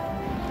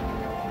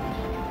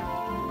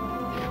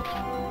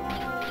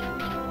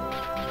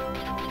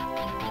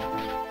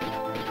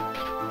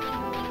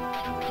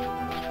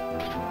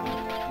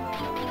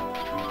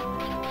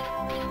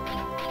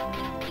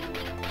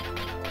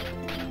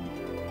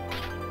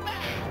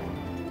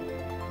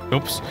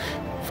 Oops.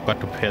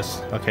 Forgot to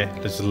piss. Okay,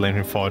 let's just let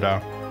him fall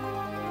down.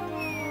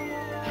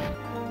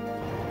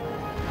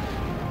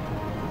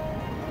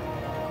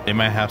 They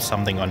might have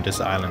something on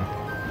this island.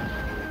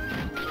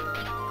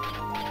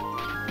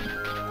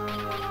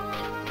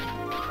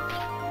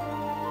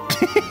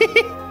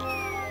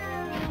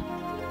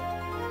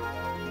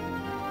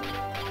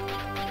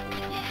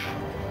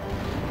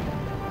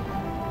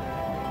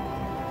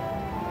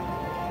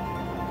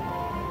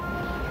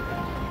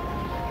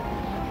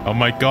 Oh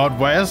my god,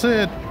 where is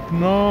it?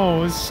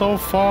 No, it's so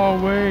far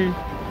away.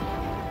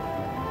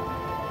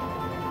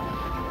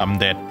 I'm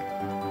dead.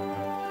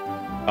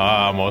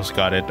 Ah, almost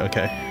got it.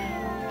 Okay.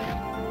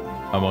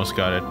 Almost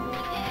got it.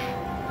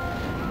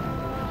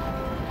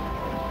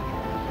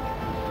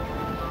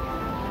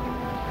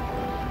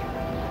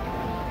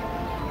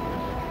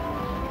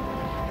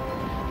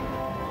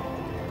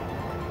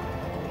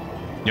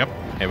 Yep,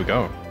 here we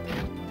go.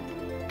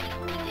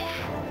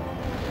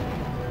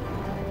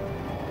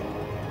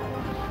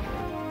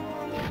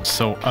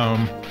 So,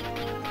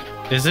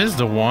 is this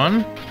the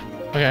one?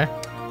 Okay.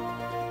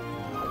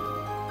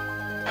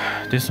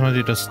 This one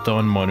is the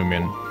stone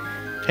monument.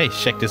 Hey,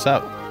 check this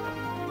out.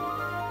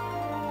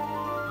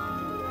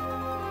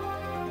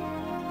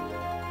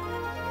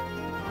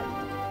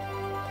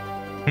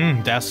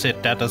 That's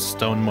it. That's a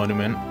stone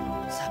monument.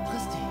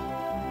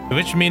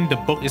 Which means the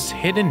book is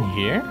hidden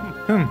here?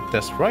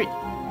 That's right.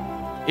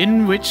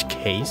 In which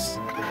case...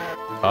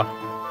 Huh?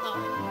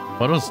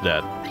 What was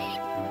that?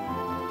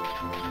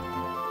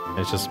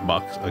 It's just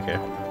box. Okay.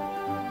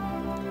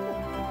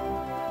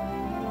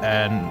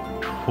 And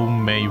who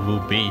may you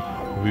be?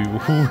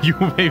 Who you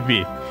may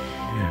be?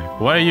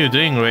 What are you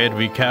doing, Red?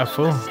 Be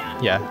careful.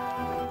 Yeah.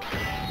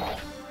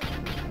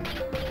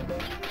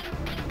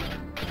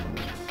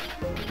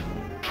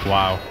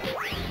 Wow.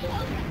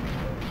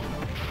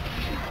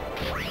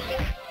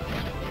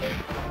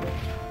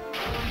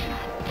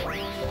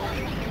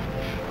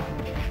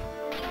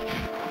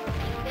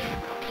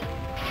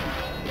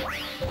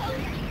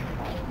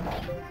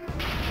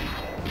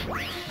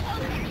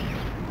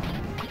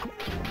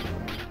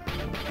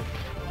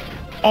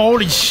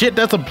 Holy shit,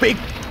 that's a big...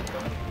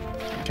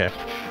 Okay.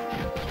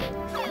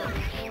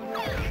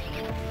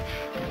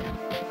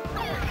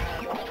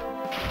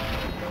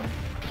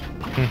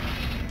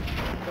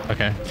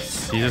 Okay.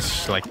 He's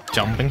just like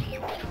jumping.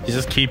 He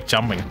just keep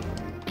jumping.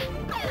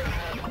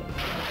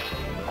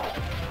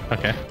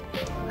 Okay.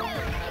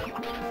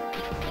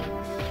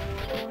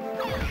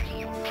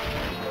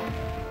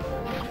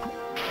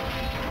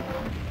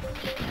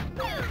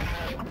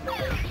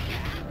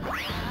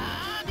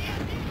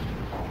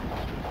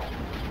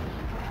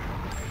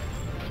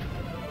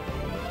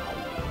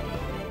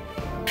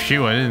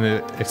 Phew, I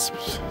didn't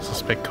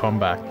suspect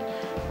combat.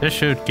 This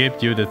should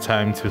give you the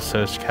time to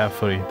search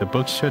carefully. The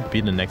book should be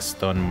the next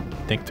stone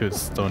next to the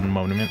stone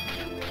monument.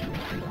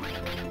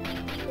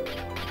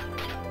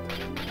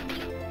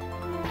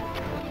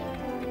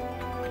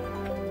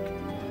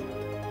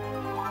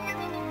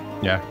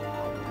 Yeah.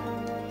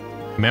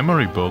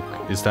 Memory book,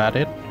 is that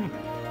it?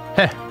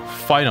 Heh,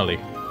 finally.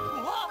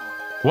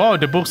 Whoa,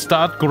 the book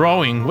start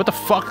growing. What the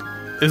fuck?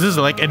 Is this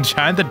like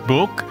enchanted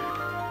book?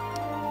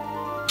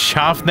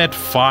 Shaftnet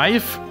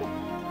 5?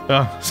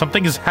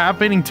 Something is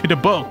happening to the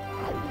book.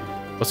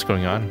 What's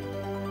going on?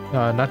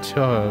 Not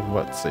sure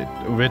what's it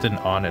written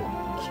on it.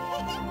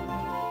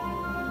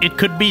 It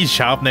could be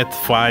Shaftnet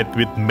 5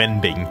 with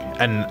mending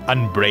and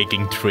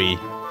unbreaking 3.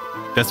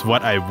 That's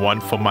what I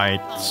want for my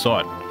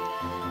sword.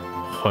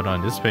 Hold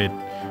on, this way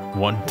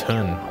one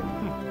turn.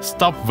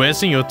 Stop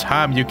wasting your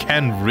time. You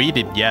can't read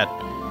it yet.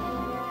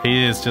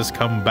 Please just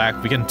come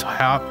back. We can talk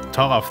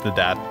after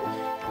that.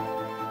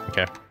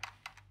 Okay.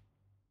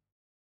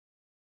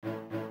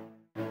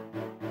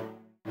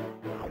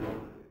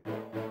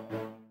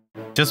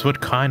 Just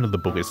what kind of the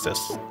book is this?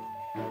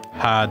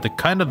 The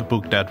kind of the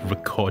book that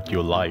record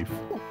your life.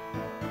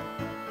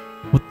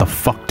 What the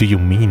fuck do you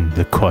mean,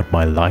 record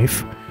my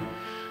life?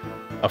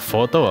 A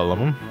photo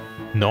album?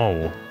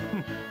 No.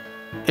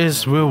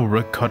 It will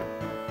record...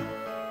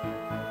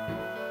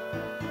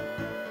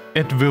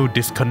 It will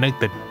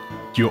disconnect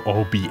your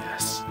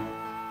OBS.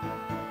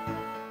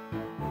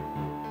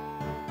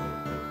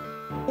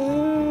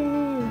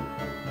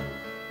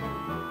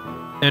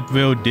 It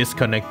will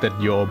disconnect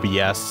your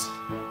OBS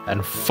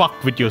and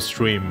fuck with your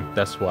stream.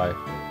 That's why.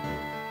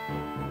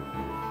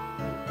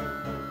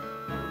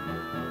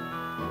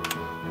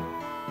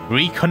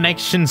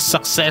 Reconnection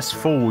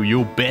successful,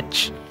 you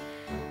bitch.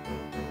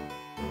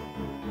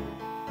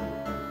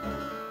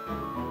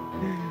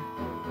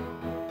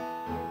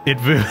 It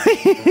will.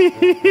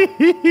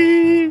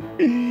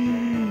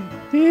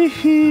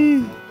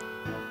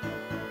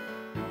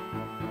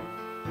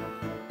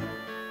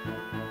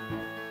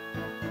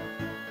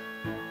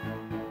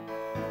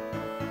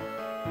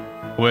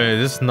 Wait,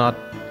 this not.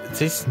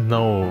 This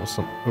no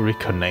some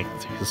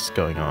reconnect is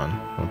going on.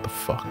 What the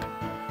fuck?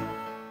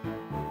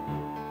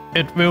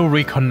 It will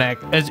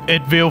reconnect.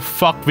 It will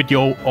fuck with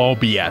your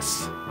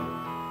OBS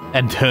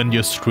and turn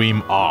your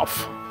stream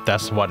off.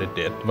 That's what it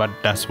did. But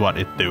that's what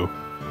it do.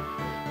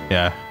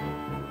 Yeah.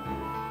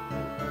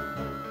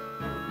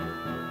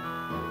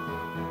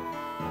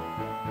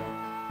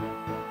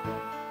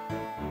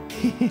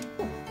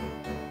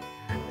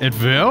 It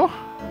will?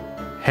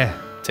 Heh,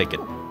 take it.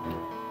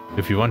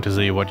 If you want to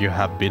see what you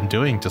have been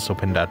doing, just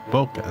open that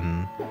book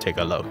and take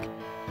a look.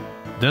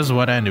 This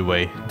what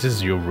anyway. This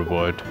is your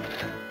reward.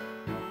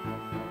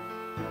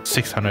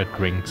 600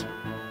 rings.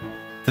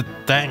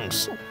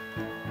 Thanks.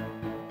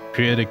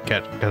 Create the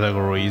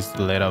categories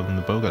laid out in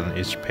the book and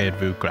each page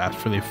will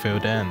graphically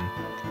filled in.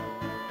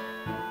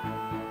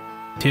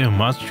 Too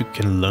much you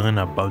can learn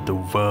about the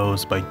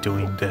worlds by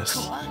doing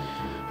this.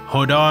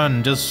 Hold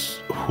on, just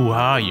who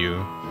are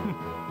you?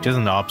 Just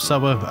an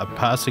observer, a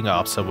passing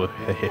observer.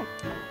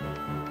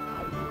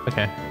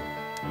 Okay.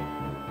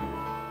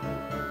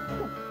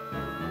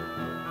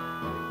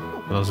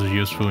 Lots of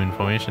useful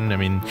information. I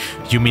mean,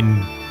 you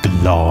mean the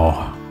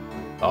law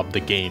of the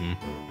game.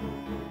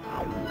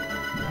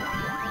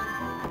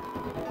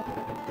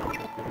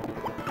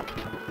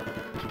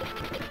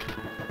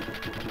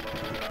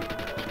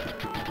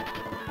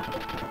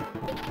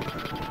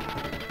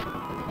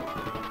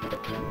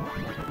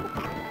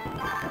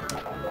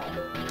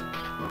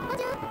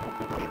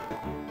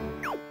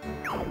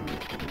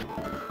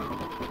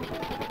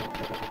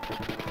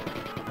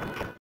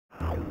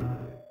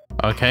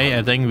 Okay,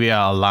 I think we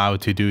are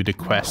allowed to do the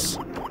quest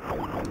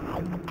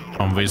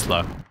from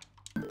Whistler.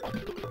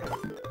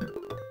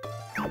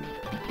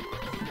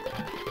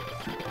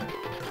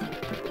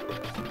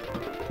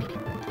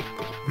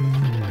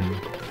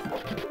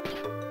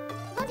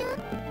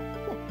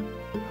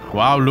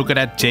 Wow, look at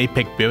that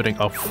JPEG building.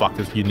 Oh fuck,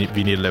 we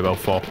need level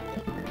 4.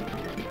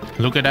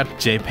 Look at that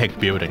JPEG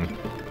building.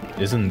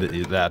 Isn't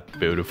that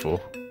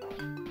beautiful?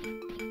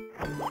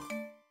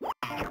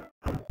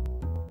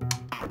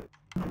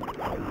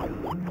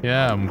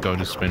 Yeah, I'm going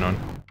to spin on.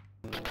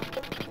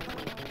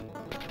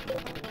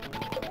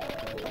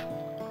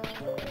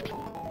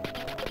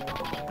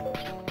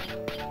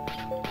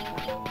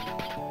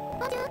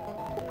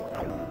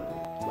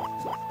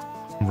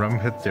 Rum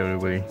hit the other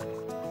way.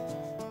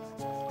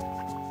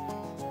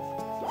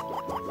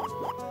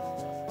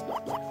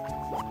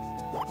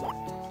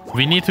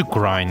 We need to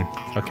grind.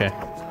 Okay.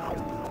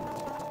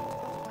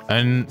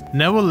 And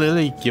never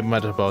really give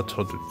much about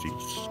total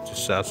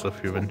disaster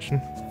prevention.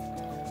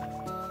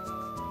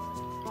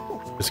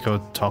 Let's go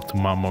talk to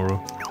Mamoru.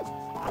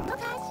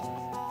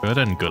 Good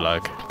and good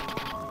luck.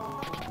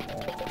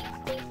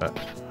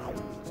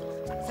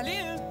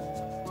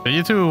 Are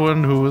you two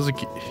one who was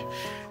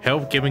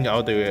help giving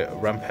out the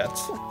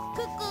ramparts?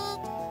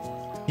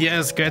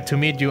 Yes, glad to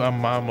meet you. I'm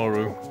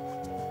Mamoru.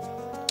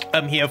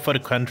 I'm here for the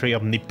country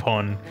of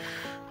Nippon.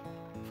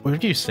 Where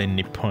do you say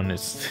Nippon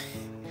is?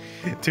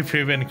 To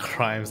prevent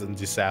crimes and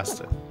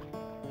disaster.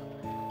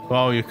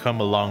 Wow, you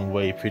come a long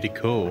way. Pretty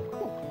cool.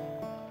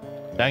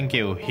 Thank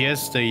you.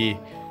 Here's the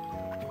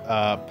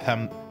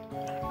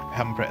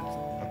pamphlet.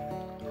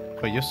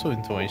 For useful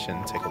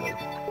information, take a look.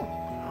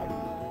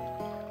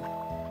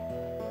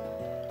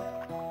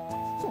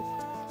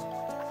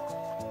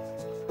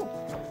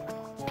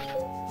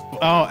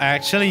 Oh,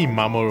 actually,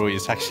 Mamoru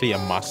is actually a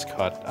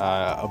mascot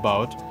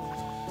about.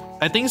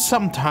 I think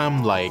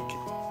sometime like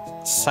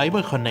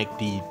CyberConnect,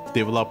 the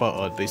developer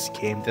of this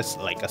game, just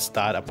like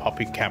start a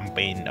public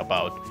campaign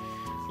about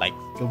like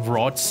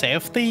road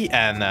safety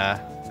and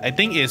I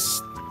think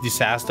it's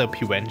disaster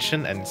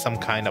prevention and some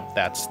kind of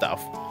that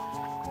stuff.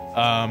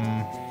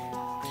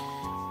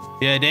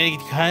 Yeah, they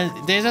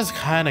just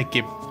kind of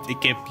give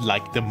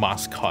like the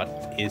mascot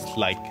is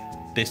like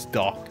this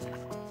dog.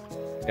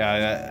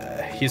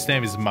 His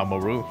name is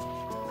Mamoru.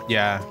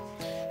 Yeah,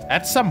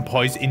 at some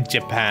point in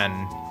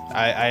Japan,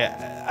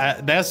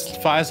 that's as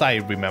far as I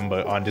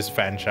remember on this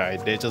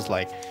franchise, they just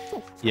like,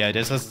 yeah,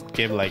 they just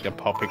give like a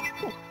public,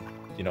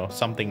 you know,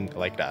 something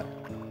like that.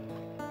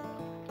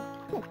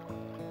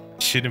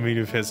 Shouldn't be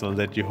the first one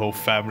that your whole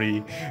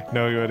family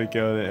know you want to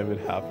go there if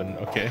it happened.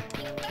 Okay.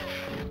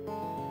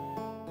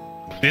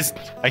 This,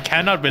 I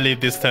cannot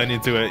believe this turned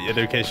into an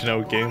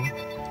educational game.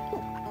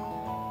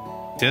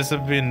 This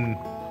has been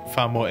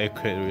far more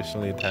accurate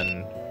recently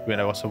than when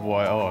I was a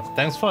boy. Oh,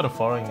 thanks for the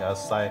following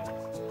us. Welcome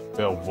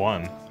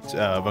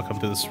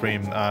to the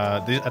stream. I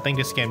think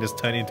this game just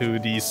turned into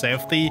the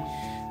safety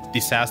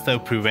disaster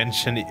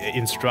prevention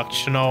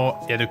instructional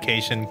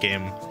education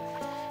game.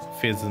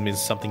 Feels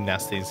means something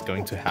nasty is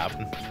going to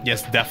happen.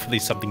 Yes, definitely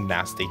something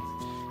nasty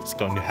is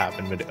going to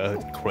happen with the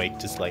earthquake.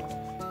 Just like,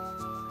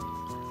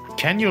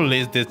 can you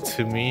list it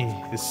to me?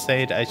 It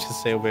said I should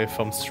stay away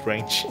from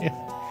strange.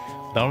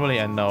 Normally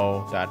I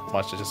know that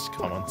much. It's just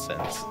common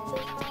sense.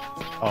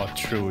 Oh,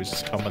 true. It's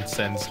just common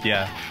sense.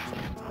 Yeah.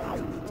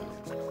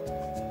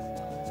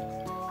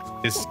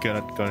 This is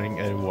not going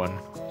anyone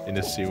in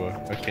the sewer.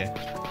 Okay.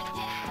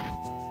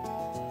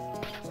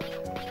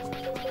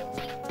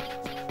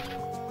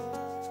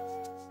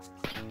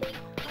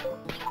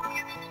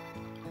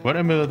 What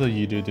emulator do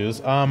you do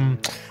this?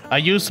 I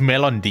use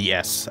Melon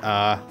DS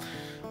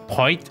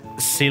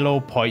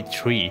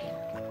 0.0.3.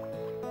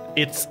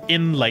 It's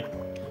in like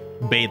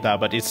beta,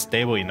 but it's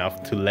stable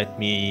enough to let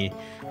me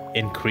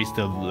increase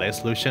the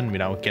resolution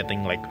without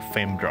getting like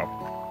frame drop.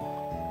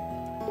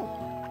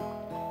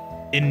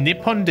 In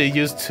Nippon, they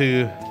used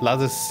to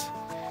latest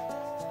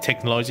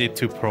technology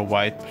to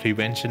provide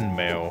prevention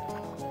mail.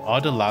 All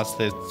the last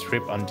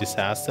trip on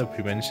disaster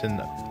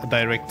prevention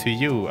direct to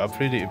you, a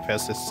pretty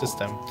impressive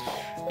system.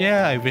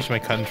 Yeah, I wish my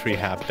country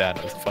had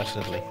that,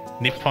 unfortunately.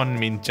 Nippon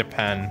means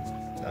Japan.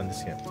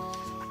 Understand.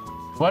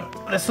 What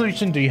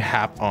resolution do you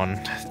have on?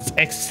 It's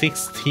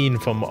X16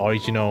 from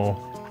original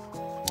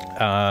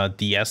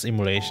DS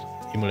emulation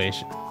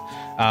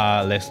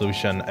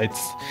resolution.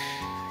 It's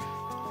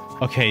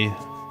okay.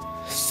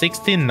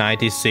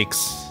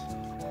 1696.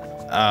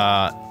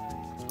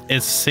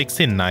 It's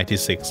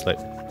 1696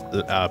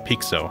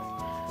 pixel.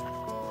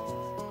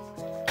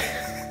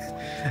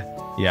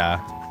 Yeah.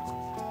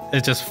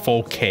 It's just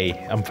 4K.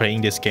 I'm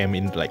playing this game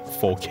in like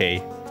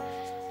 4K.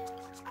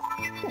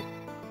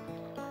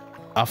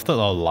 After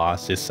the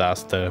last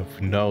disaster,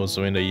 who knows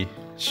when the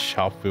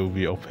shop will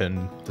be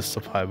open, the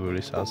supply will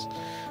resource.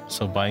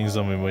 So buying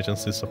some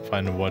emergency supply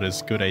and water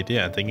is a good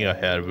idea. Thinking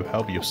ahead will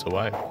help you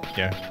survive.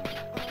 Yeah.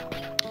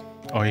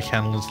 Or you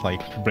can just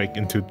like break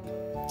into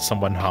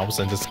someone's house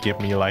and just give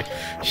me like,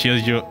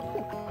 here's your...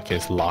 Okay,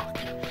 it's locked.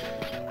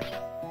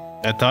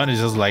 I thought it's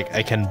just like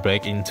I can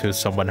break into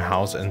someone's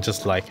house and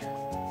just like,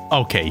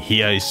 okay,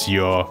 here is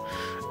your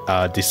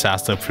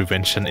disaster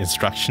prevention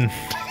instruction.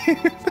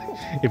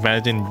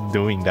 Imagine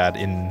doing that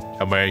in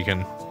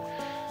American.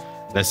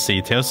 Let's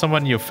see. Tell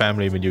someone in your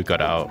family when you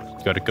got out.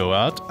 You gotta go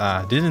out.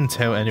 Didn't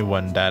tell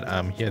anyone that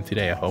I'm here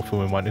today. I hope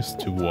everyone is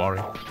too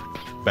worried.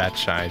 Bad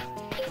child.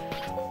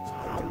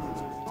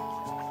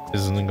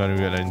 This isn't gonna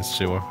be an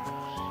sewer.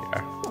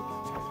 Yeah.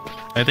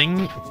 I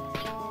think.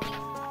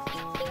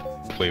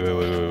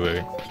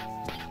 Wait.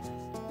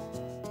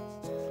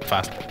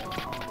 Fast.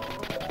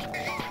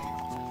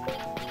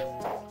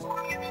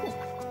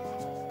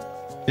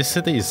 This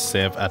city is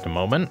safe at the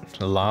moment,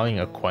 allowing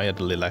a quiet,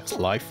 relaxed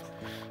life.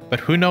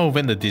 But who knows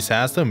when the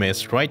disaster may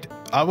strike?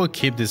 I will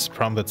keep this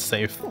prompted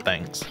safe,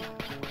 thanks.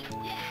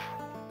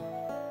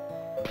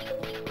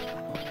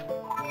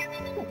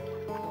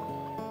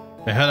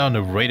 I heard on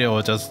the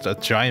radio just a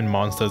giant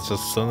monster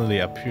just suddenly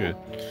appeared.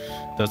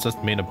 Does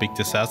that mean a big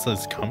disaster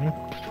is coming?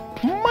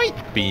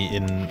 Might be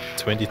in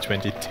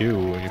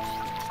 2022 if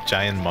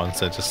giant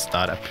monster just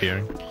start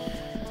appearing.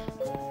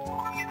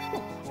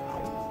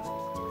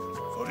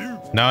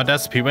 No,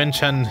 that's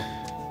prevention.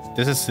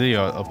 This is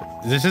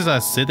a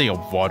city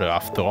of water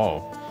after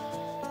all.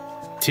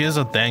 There's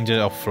a danger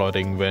of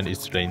flooding when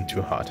it's rained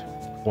too hard.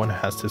 One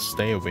has to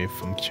stay away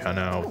from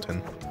China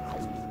often.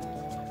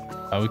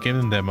 I will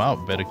give them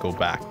out. Better go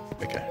back.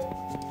 Okay.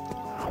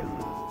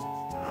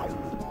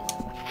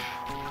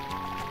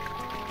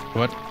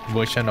 What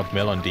version of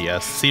Melon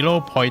DS?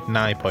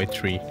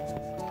 0.9.3.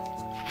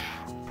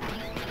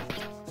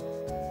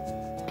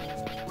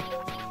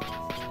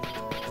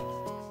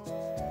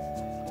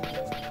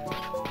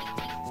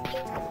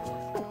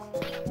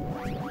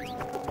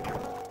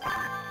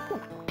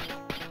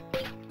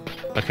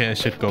 Okay, I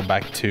should go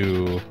back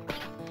to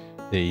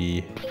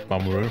the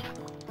Mamoru.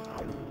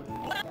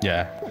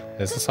 Yeah,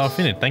 this is all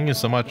finished. Thank you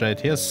so much. Right,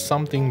 here's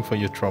something for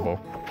your trouble.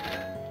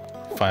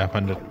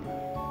 500.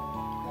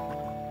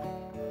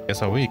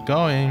 Guess are we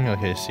going?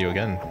 Okay, see you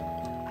again.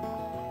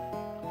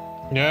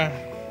 Yeah.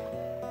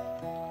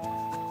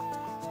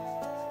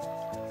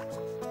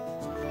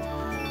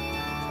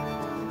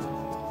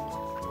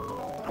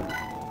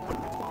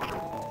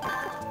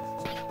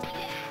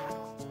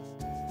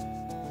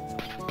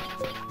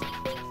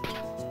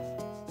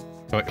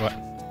 Wait, what?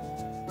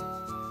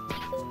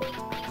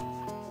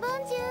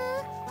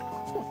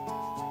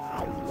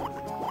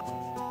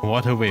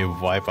 Water wave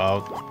wipe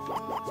out.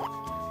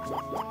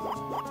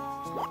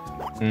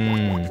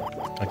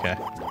 Okay.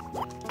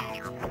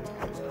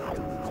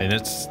 I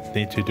just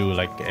need to do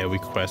like every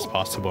quest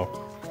possible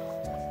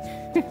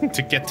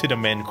to get to the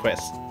main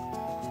quest.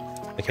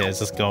 Okay, let's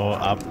just go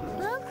up.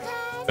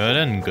 Good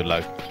and good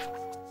luck.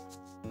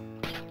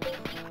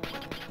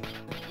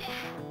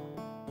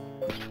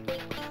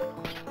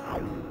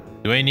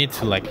 Do I need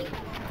to like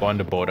go on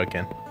the boat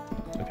again?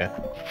 Okay.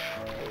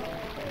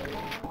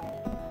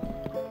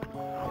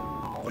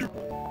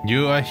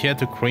 You are here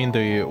to clean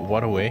the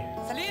waterway.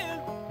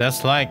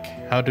 That's like,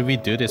 how do we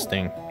do this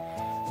thing?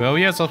 Well,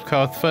 yes, of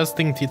course, first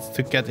thing is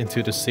to get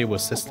into the sewer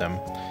system.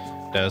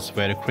 That's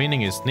where the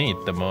cleaning is neat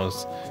the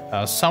most.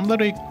 Some of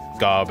the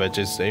garbage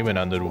is even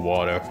under the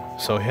water.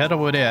 So head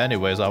over there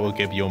anyways, I will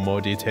give you more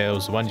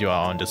details when you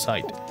are on the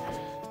site.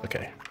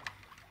 Okay.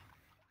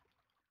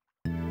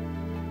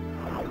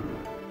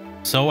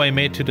 So I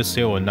made to the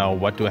sewer, now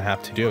what do I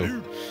have to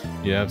do?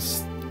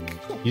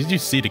 You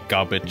see the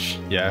garbage,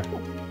 yeah.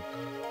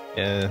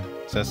 Yeah,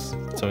 just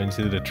throw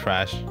into the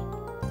trash.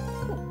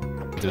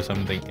 Do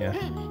something, yeah.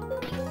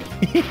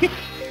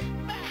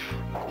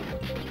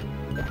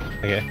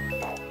 Okay.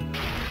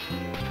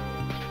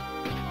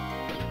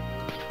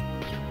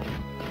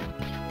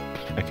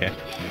 Okay.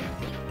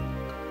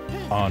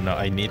 Oh no,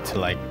 I need to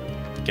like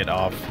get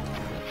off.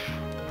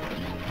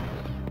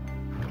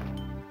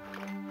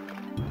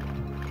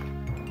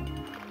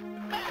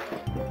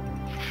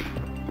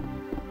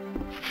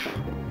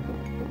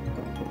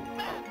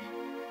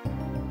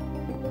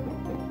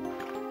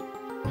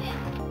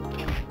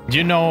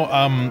 You know,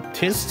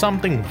 there's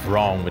something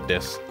wrong with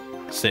this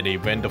city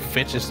when the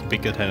fish is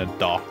bigger than a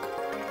dog.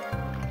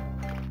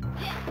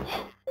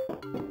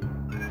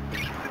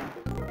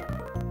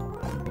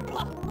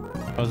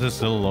 Oh, is this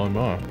still a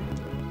lawnmower?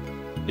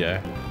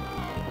 Yeah.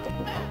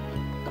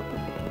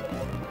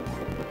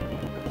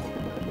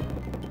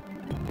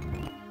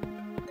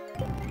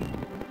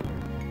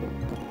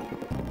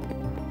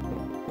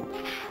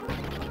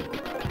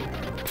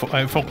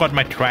 I forgot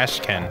my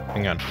trash can.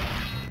 Hang on.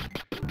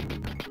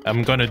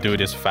 I'm gonna do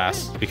this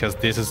fast because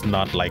this is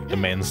not like the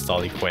main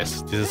story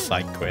quest. This is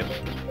side quest.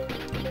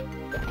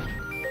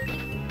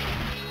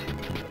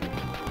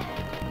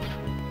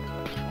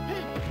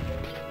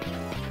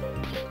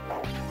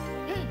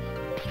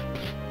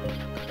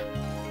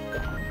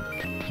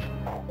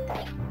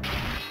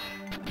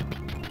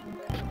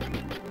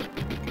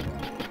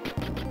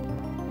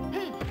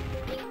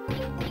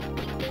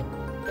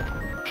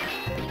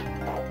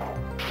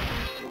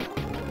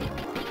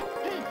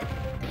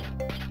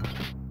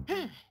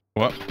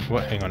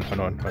 What? Hang on, hold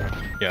on.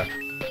 Yeah.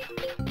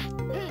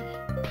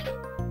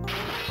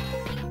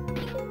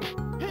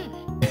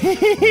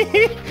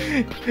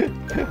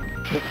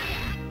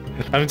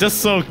 I'm just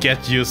so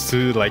get used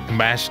to like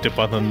mash the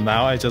button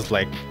now. I just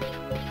like,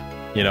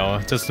 you know,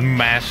 just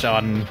mash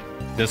on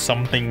the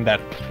something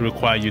that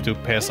require you to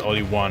press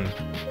only one.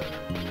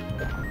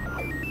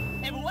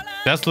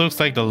 That looks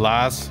like the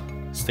last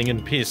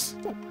stinging piece.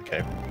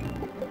 Okay.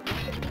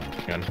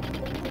 Hang on.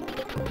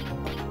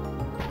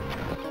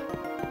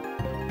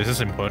 This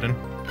is important.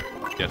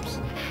 Yes.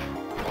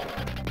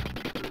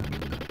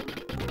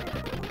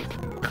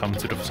 Come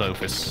to the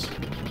surface.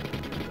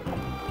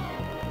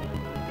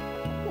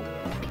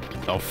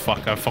 Oh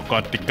fuck, I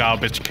forgot the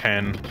garbage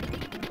can.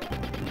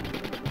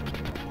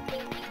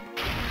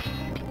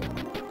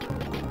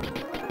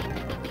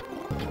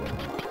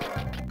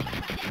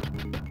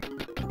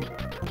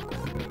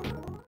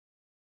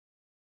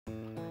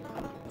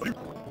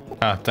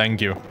 Ah, thank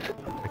you.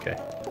 Okay.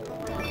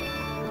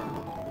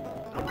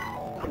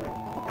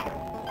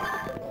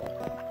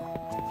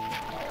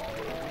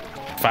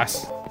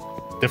 Fast.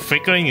 The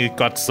figuring it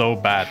got so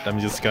bad. I'm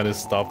just gonna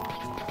stop.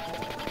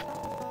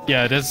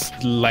 Yeah, that's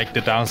like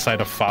the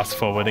downside of fast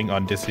forwarding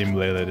on this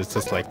simulator. It's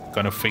just like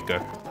gonna figure.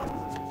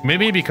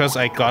 Maybe because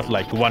I got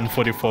like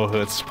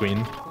 144Hz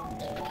screen.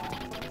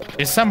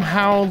 It's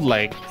somehow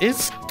like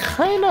it's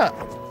kinda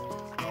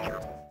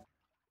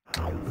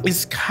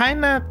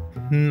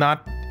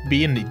not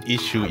being an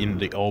issue in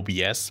the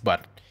OBS,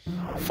 but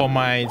for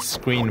my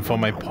screen, for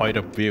my point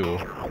of view,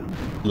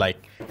 like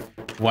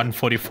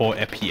 144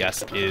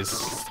 FPS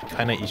is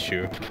kind of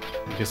issue.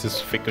 This is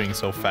figuring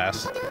so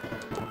fast.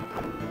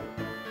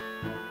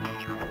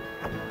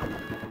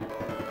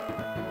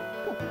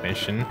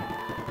 Mission.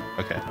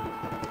 Okay.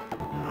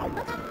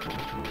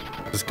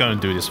 Just gonna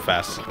do this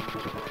fast.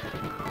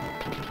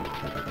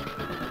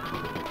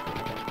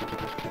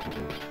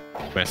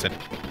 Where's it?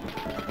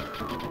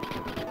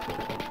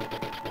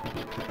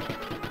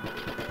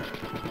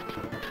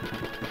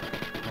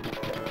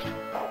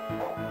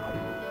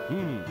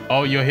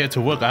 Oh, you're here to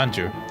work, aren't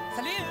you?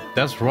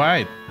 That's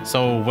right.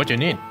 So, what you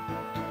need?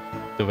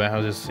 The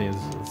warehouse is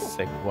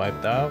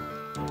wiped out.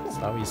 That's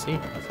how we see.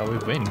 That's how we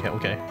win.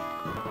 Okay.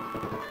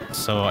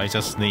 So, I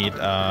just need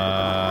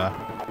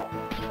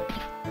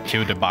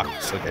kill the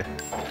bugs. Okay.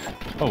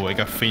 Oh, I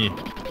got free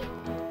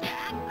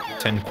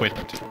 10 quid.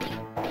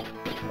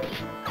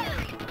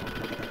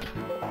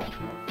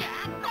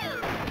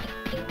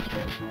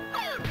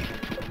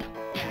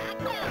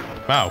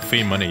 Wow,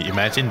 free money.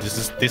 Imagine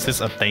this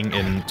is a thing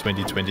in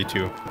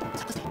 2022.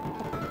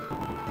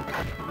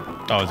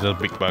 Oh, it's a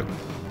big bug.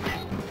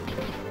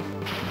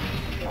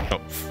 Oh.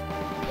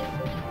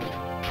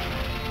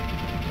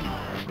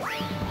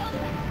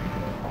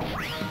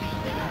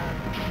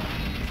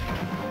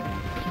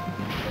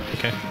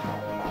 Okay.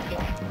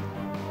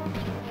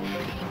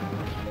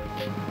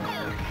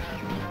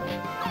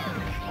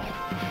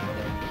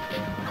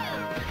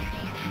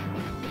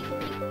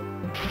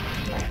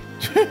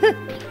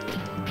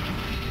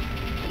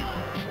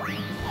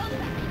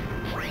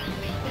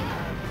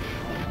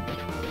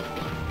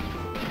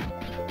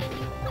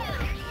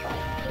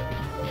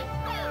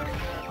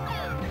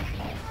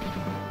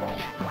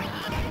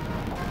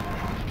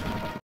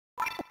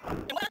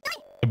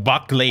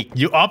 bug lake.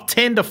 You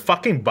obtained the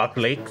fucking bug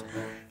lake.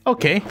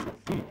 Okay.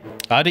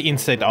 Are the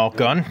insect all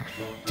gone?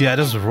 Yeah,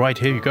 that's right.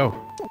 Here you go.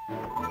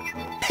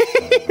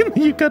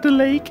 You got the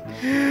lake.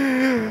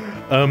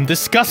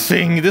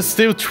 Disgusting. This is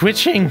still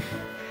twitching.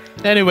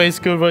 Anyways,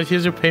 good. Right,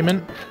 here's your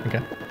payment.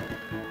 Okay.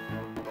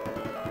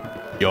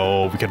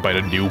 Yo, we can buy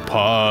the new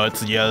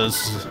parts.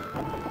 Yes.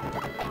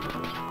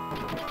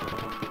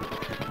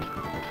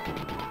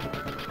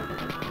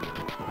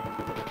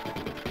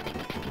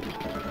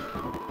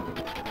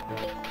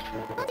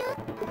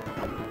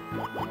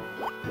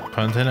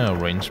 Container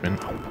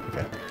arrangement.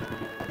 Okay.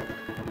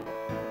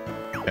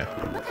 Okay.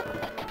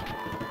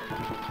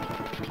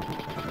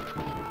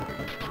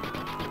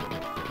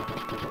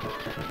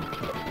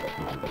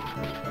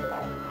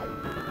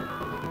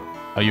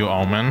 Are you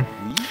Alman?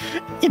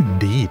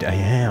 Indeed, I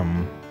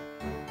am.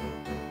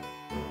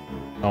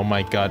 Oh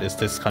my god, it's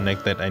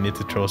disconnected. I need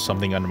to throw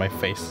something on my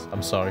face.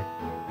 I'm sorry.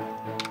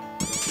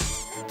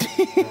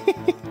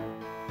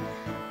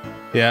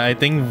 Yeah, I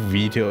think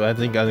video. I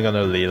think I'm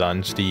gonna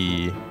relaunch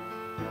the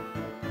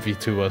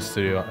VTuber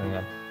Studio. Hang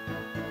on.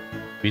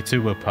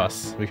 VTuber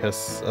Plus,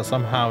 because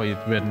somehow it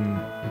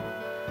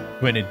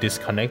when it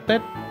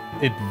disconnected,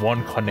 it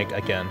won't connect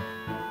again.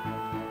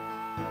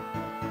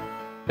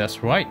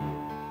 That's right.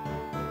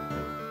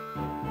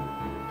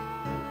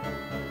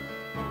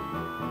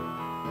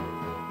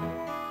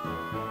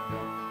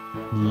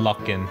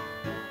 Lock-in.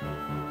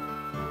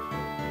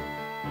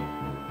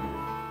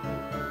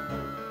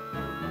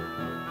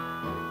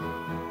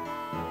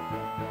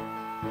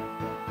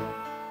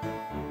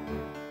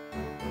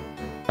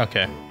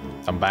 Okay,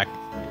 I'm back.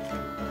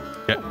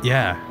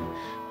 Yeah.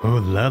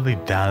 Oh, lovely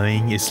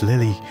darling. It's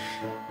really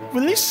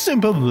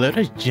simple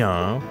little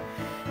job.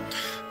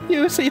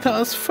 You see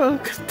those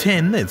folk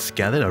 10 that's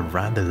gathered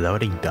around the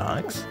loading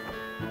docks?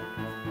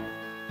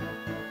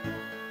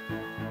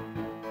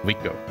 We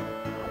go.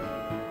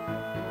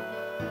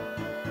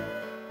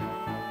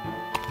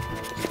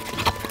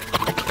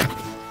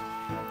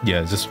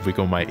 Yeah, just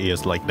wiggle my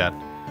ears like that.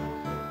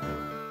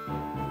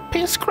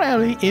 Please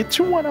crawling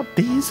into one of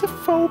these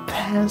faux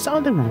pants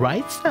on the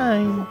right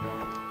side.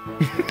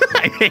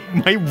 I hate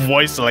my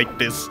voice like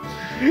this.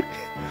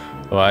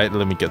 Alright,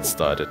 let me get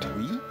started.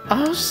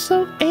 Oh,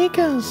 so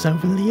eager, so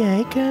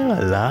really eager. I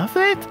love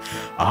it.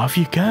 Off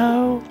you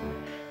go.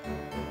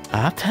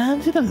 Up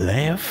time to the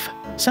left.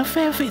 So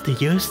feel free to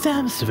use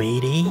them,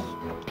 sweetie.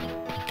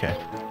 Okay.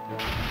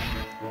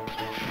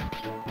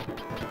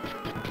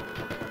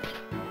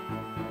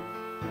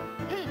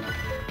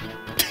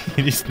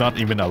 It's not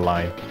even a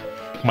line.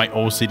 My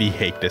OCD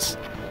hate this.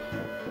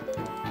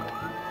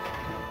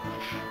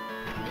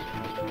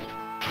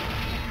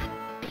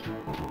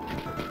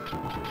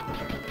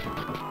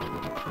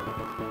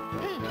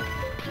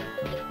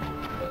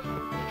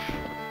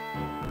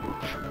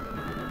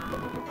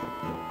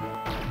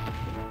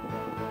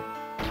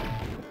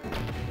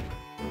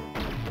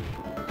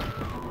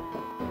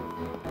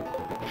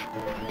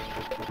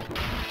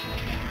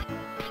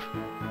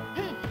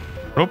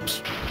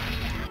 Oops.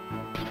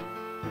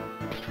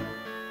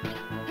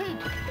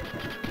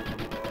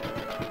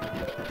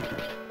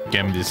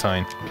 Game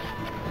design.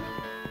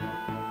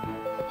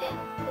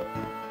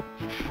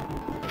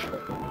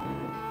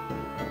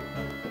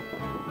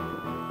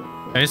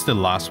 Here's the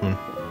last one.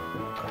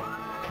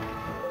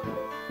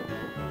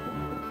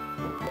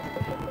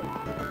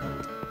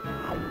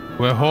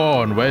 Well, hold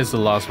on. Where's the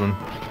last one?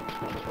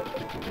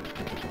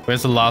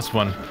 Where's the last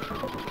one?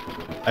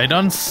 I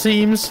don't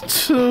seem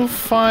to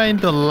find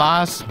the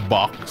last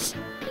box.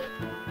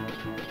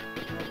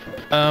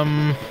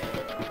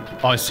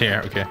 Oh, it's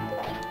here. Okay.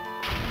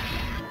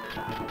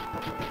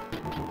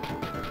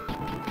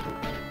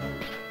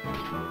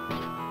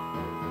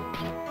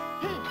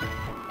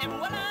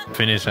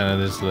 Finish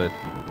and this lit.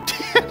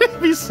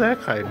 Be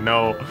sick, I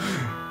know.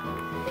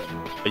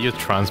 Are you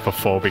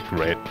transphobic,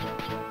 Red?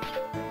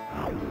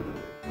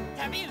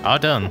 All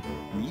done.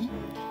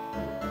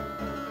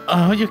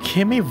 Oh, you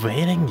keep me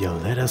waiting, you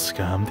little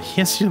scum.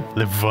 Here's your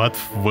reward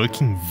for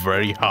working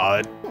very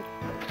hard.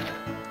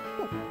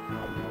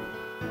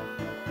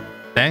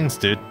 Thanks,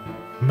 dude.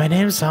 My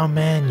name's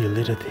Alman, you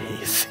little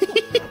thief.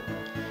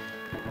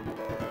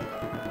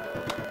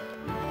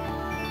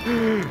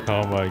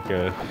 Oh my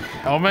god.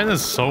 Alman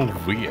is so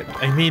weird.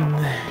 I mean,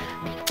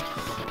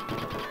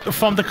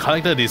 from the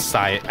character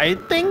design, I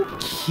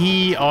think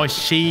he or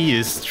she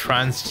is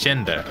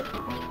transgender.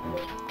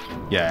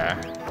 Yeah.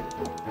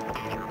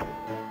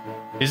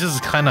 It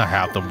just kind of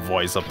have the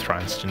voice of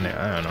transgender.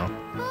 I don't know.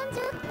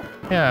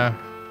 Yeah.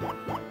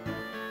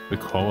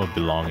 Recall a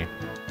belonging.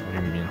 What do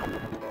you mean?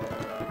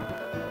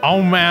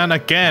 Oh man,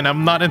 again,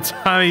 I'm not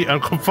entirely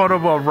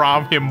uncomfortable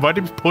around him. Why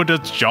did you put a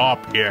job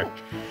here?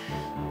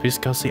 Please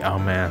go see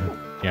Alman.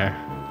 Yeah.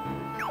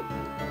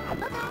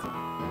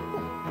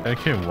 I don't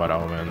care what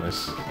Alman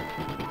is.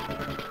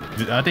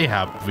 They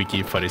have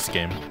wiki for this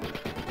game.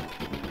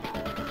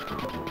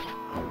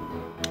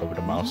 Over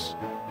the mouse.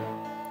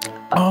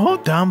 Oh,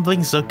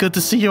 Dumpling, so good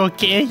to see you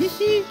again.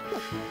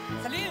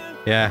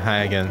 Yeah,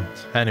 hi again.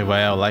 Anyway,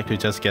 I would like to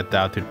just get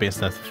down to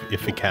business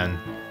if we can.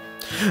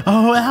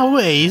 Oh,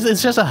 always.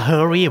 It's just a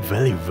hurry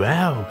very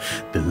well.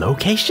 The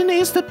location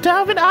is the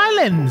Darwin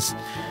Islands.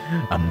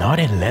 I'm not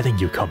in letting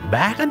you come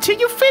back until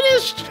you're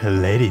finished.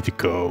 Ready to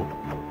go.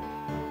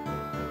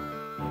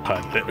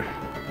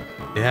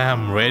 Yeah,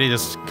 I'm ready to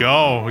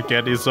go.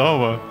 Get this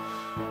over.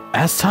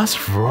 As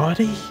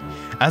trustworthy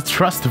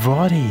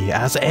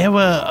as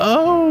ever.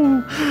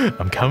 Oh,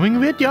 I'm coming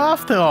with you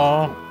after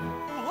all.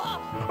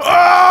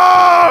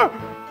 Ah!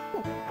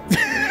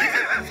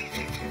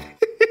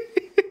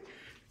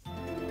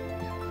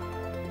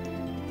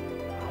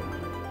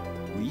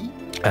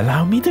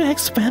 Allow me to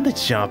expand the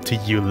job to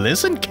you.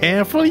 Listen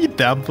carefully,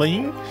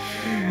 Dumpling.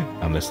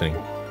 I'm listening.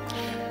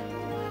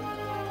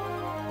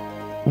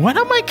 One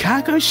of my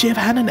cargo ship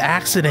had an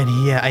accident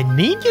here. I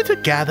need you to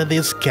gather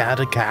this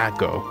scattered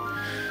cargo.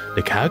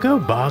 The cargo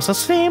box is the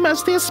same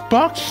as this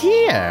box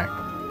here.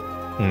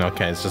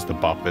 Okay, it's just the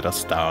box with a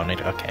star on it.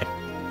 Okay.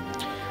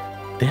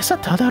 There's a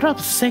total of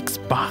 6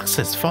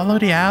 boxes. Follow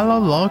the arrow,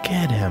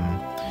 locate him.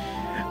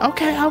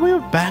 Okay, I will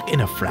be back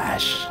in a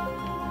flash.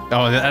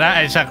 Oh,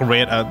 I just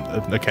read.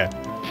 Okay.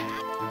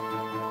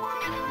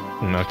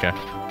 Okay.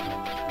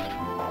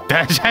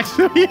 That's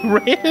actually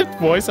read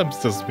voice. I'm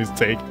just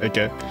mistaken.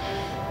 Okay.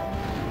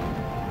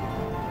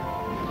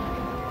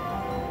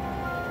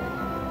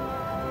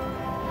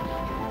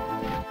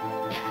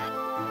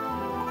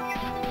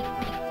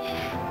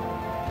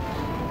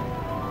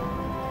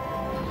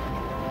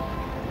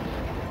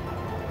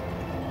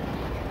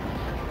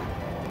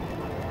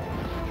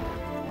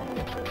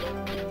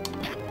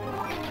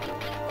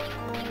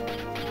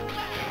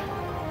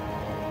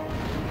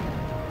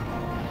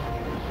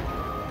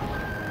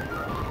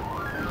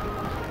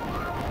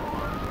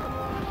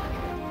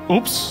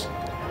 Oops.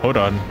 Hold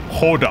on.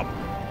 Hold up.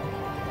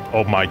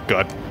 Oh my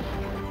god.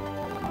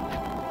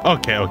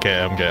 Okay,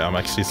 I'm good. I'm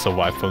actually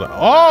survived for that.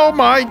 Oh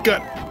my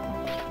god.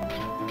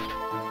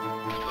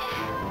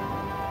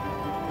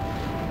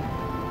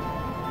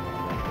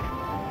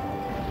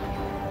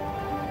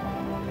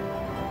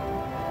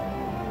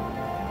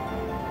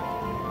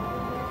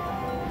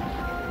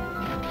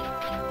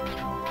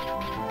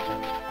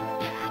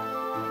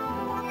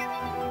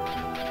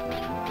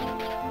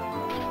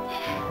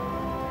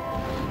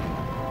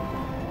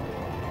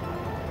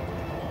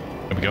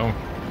 Go.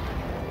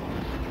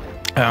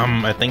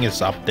 I think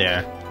it's up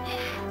there.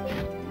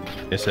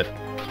 Is it?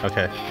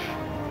 Okay.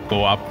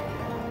 Go up.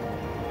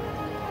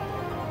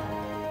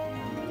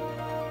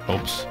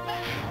 Oops.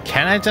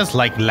 Can I just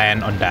like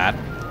land on that?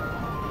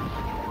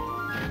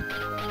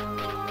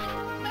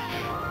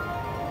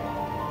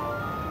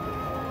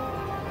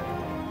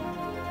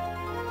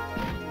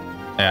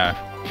 Yeah.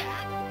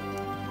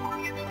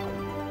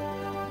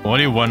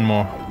 Only one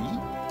more.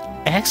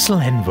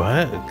 Excellent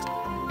work.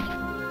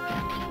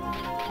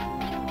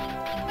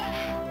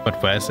 But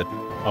where is it?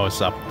 Oh,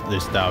 it's up.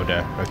 It's down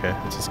there. Okay,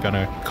 it's just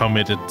gonna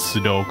commit it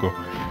Sudoku.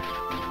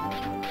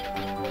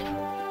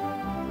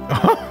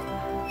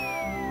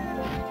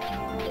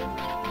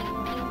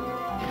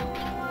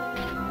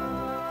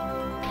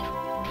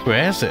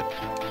 Where is it?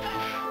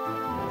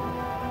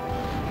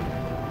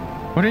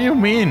 What do you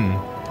mean?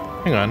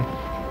 Hang on.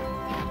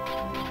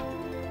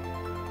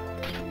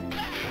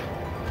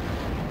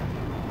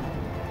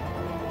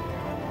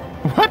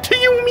 What do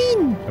you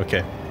mean?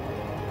 Okay.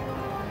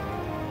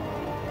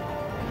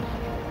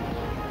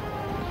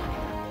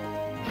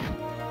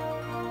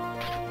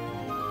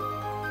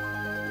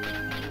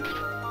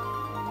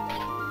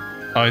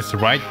 Oh, it's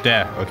right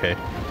there. Okay.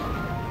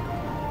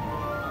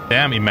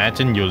 Damn,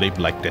 imagine you live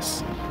like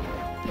this.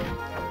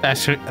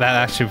 That's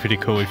actually pretty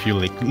cool if you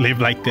live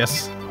like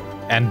this.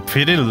 And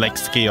pretty like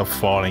scared of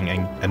falling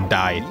and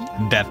die.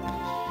 Death.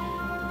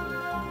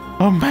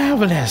 Oh,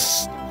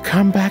 marvelous.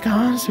 Come back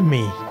on to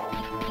me.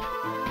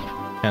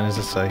 Can I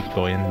just like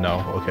go in?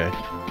 No. Okay.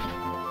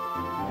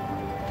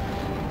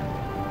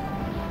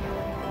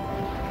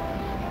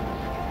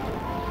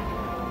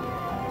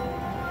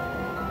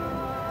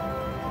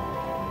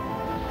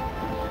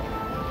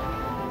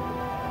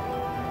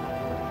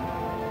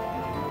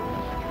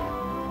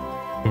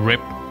 Rip.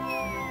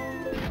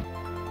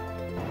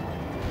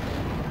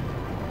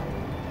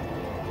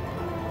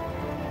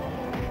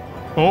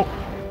 Oh.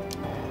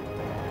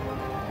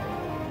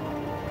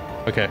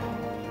 Okay.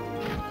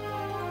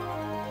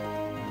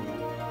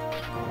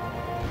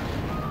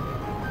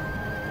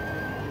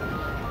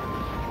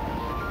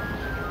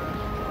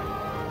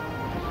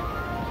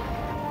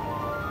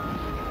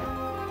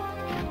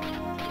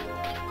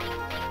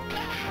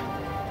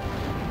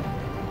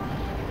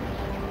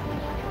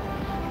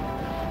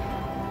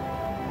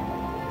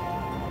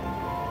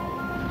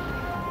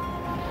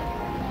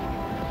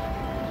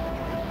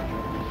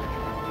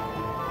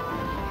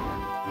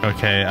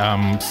 Okay,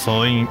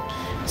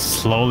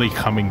 slowly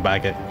coming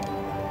back it.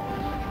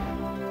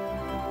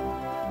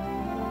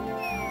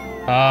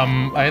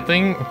 I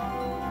think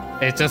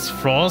it just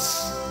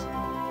froze.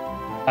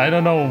 I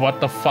don't know what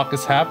the fuck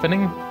is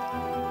happening.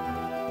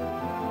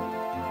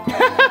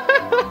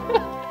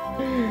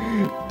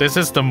 This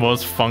is the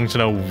most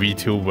functional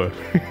VTuber.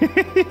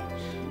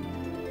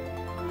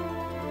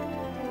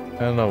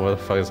 don't know what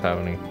the fuck is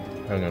happening.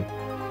 Hang on.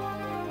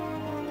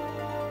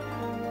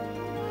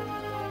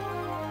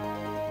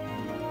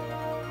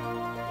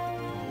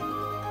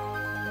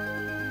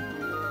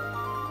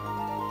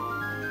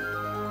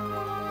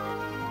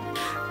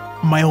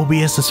 My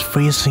OBS is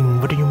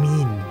freezing. What do you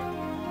mean?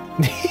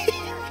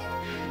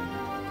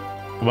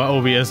 My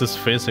OBS is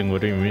freezing.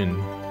 What do you mean?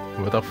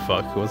 What the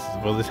fuck?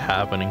 What is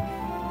happening?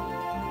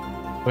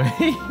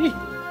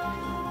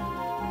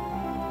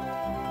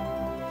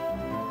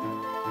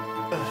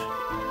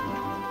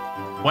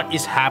 What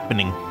is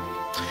happening?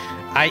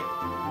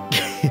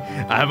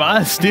 Am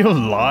I still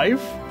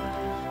live?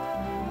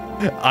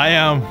 I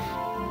am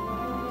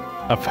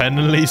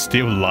apparently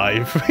still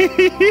live.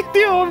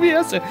 The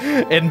obvious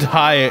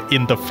entire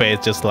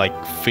interface just like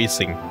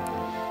freezing.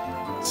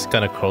 It's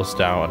gonna close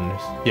down.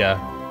 Yeah.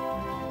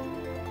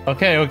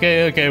 Okay.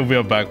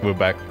 We're back.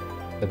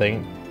 I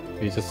think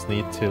we just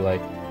need to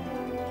like.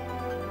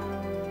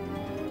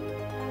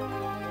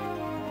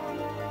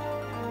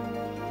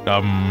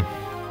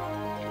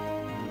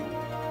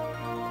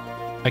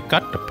 I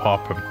got the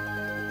problem.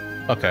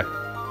 Okay.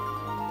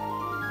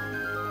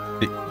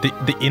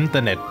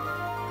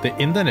 The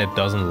internet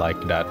doesn't like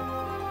that.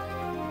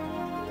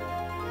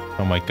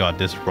 Oh my god,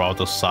 this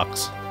router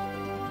sucks.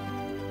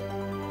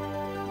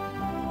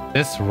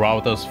 This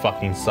router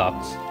fucking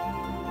sucks.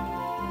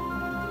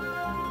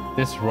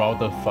 This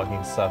router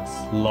fucking sucks.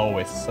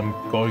 Lowest. I'm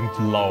going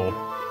to low.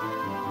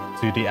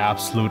 To the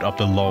absolute of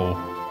the low.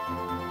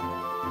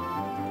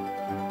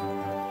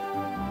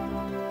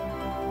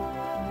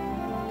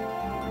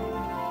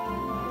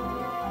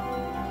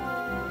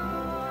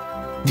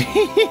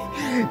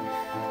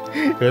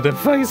 What the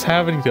fuck is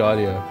happening to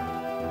audio?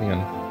 Hang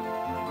on.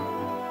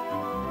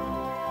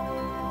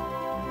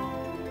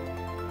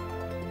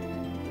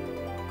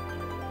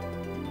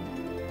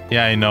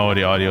 Yeah, I know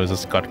the audio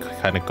just got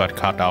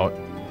cut out.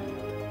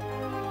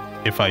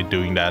 If I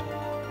doing that.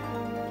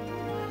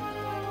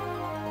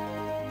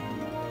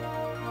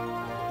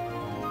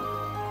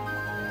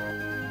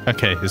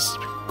 Okay, it's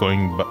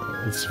going, but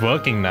it's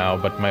working now,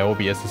 but my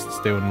OBS is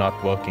still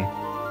not working.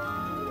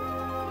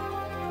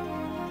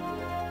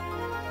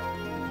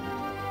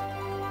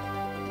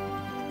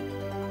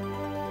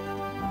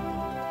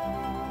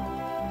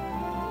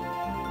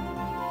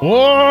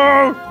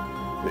 Whoa!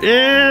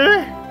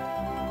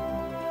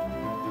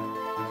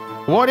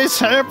 What is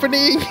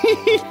happening?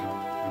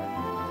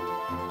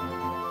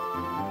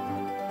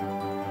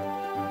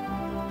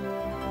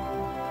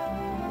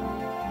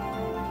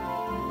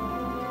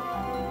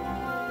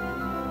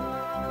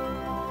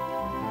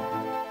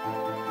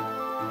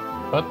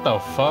 What the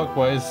fuck?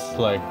 Why is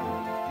like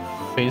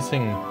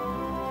facing?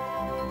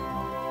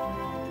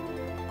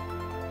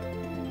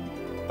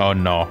 Oh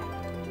no.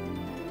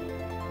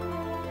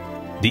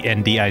 The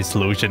NDI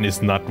solution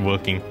is not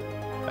working.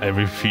 I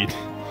repeat,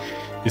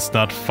 it's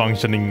not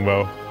functioning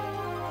well.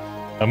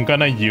 I'm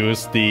gonna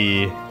use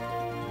the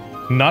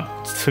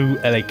not too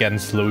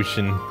elegant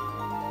solution.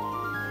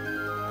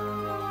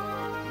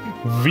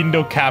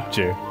 Window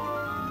capture.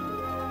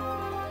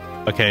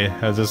 Okay,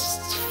 I'll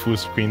just full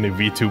screen the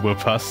VTuber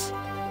Plus.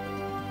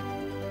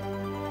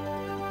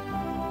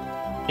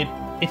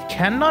 It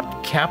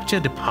cannot capture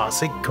the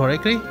parsec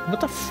correctly?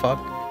 What the fuck?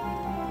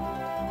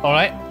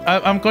 Alright,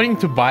 I'm going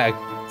to buy a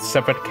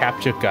separate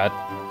capture card.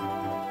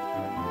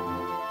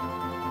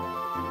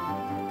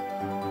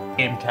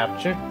 Game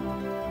capture.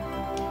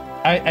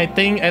 I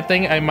think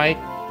I might.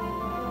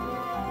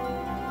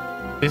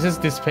 This is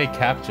display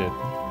captured.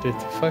 What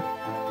the fuck?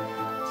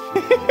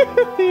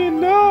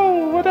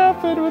 No, what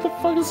happened? What the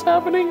fuck is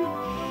happening?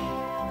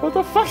 What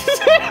the fuck is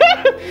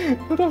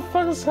what the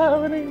fuck is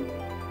happening?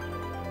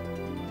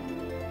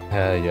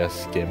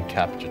 Yes, game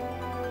captured.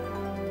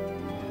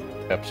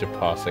 Capture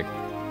parsec.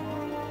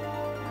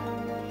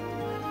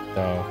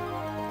 No.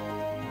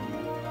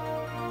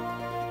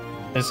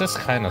 It just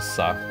kind of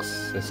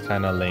sucks. It's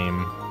kind of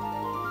lame.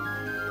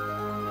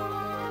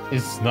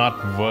 It's not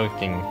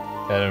working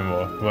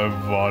anymore.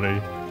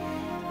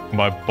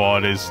 My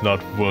body is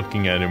not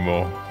working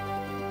anymore.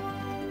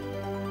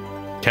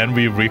 Can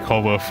we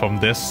recover from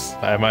this?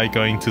 Am I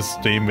going to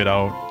stream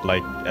without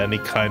like any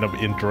kind of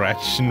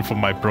interaction from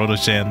my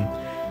protege?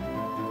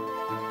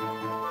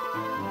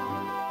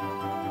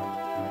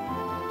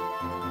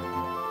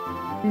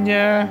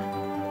 Yeah,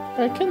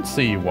 I can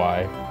see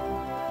why.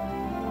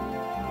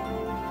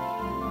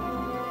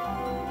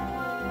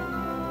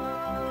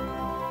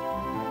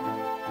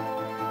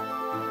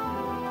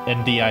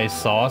 NDI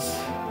source,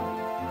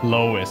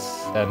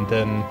 lowest, and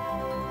then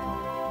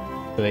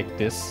click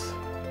this.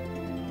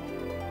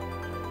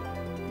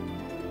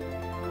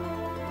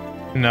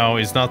 No,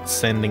 it's not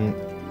sending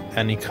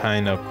any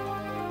kind of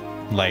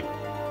like.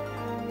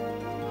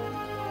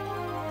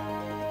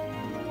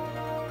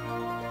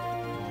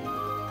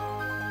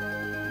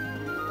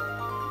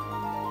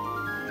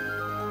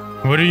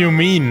 What do you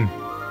mean?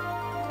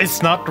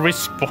 It's not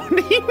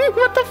responding?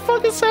 What the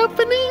fuck is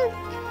happening?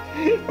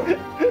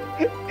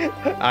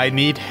 I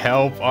need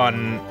help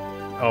on...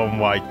 Oh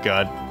my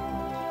god.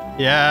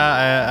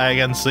 Yeah, I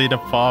can see the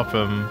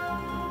problem.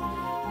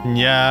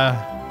 Yeah.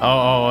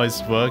 Oh,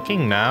 it's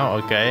working now.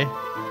 Okay.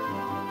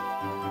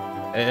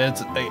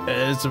 Is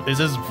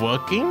this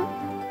working?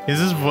 Is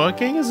this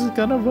working? Is it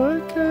gonna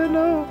work?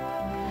 No.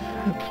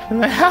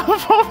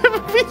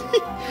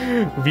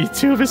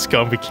 VTube is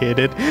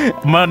complicated.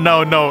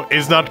 No,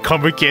 it's not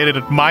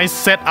complicated. My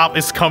setup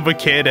is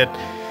complicated.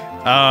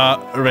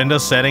 Render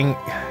setting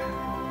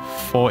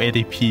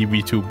 480p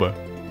VTuber.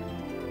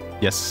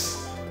 Yes.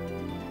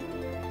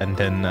 And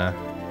then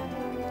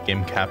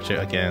game capture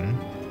again.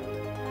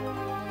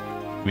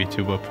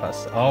 VTuber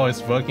Plus. Oh,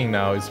 it's working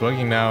now. It's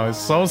working now. It's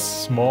so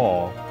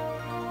small.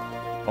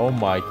 Oh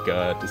my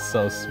god, it's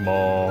so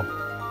small.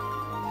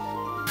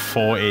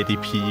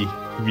 480p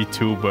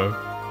VTuber.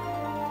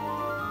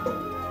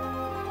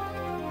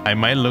 I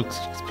might look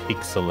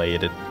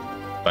pixelated,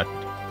 but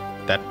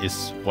that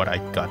is what I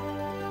got.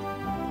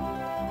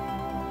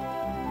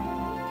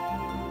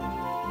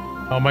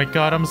 Oh my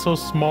god, I'm so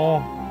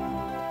small.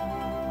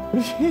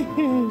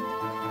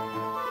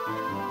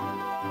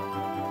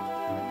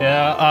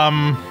 Yeah,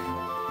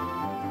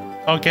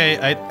 okay,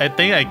 I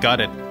think I got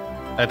it.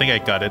 I think I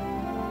got it.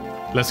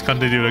 Let's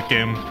continue the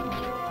game.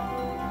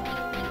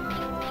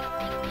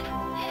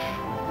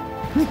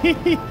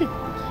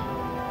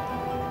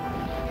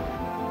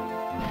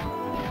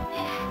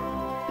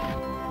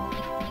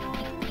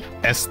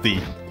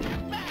 SD.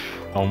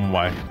 Oh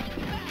my,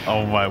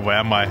 where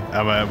am I?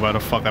 Where the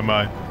fuck am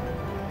I?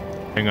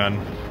 Hang on.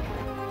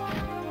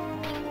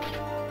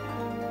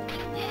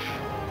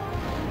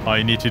 All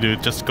you need to do is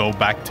just go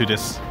back to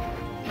this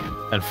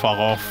and fuck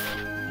off.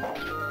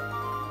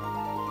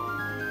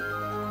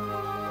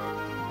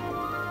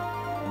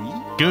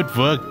 Good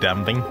work,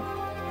 Dumpling.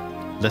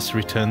 Let's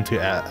return to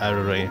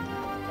Adarail.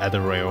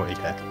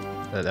 Okay.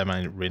 Am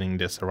I reading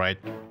this right?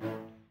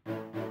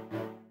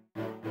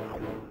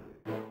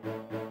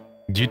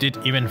 You did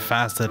even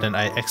faster than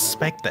I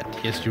expected.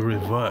 Here's your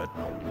reward.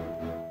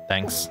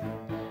 Thanks.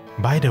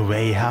 By the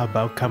way, how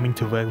about coming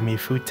to work with me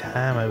full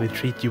time? I will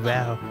treat you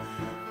well.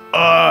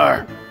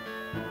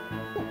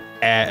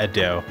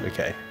 Adele.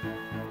 Okay.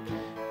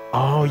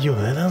 Oh, you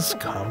little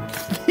scum.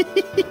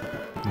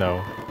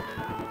 No.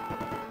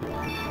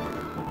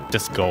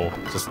 Just go.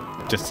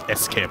 Just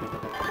escape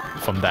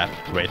from that.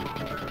 Wait.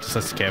 Just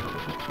escape.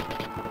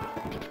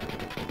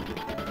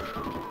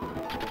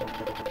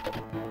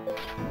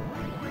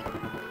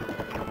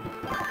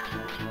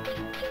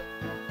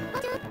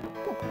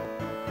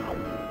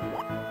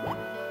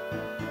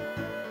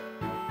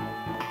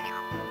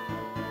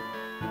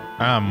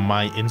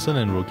 My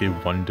insolent rookie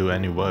won't do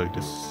any work.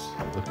 This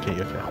okay.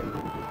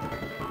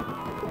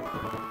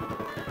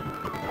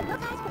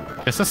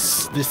 Is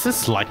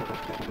this like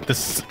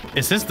this?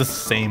 Is this the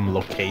same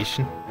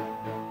location?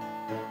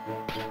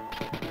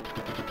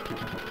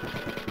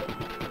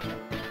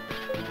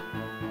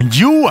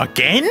 You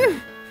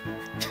again?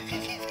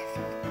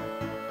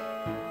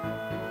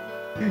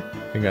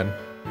 Hang on.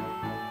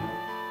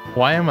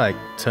 Why am I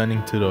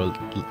turning to the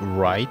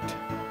right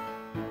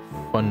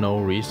for no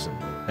reason?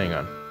 Hang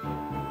on.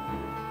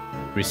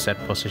 Reset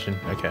position.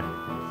 Okay.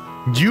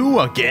 You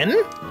again?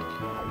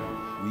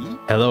 Oui?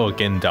 Hello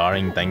again,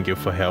 darling. Thank you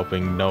for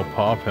helping. No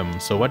problem.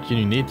 So what do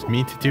you need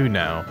me to do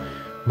now?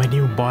 My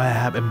new boy I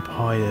have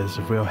employed is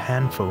a real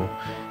handful.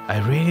 I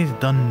really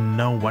don't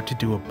know what to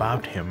do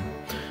about him.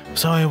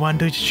 So I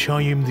wanted to show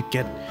him to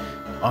get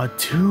or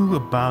two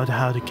about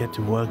how to get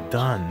the work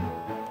done.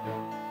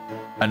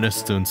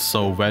 Understood.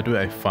 So where do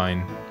I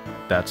find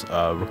that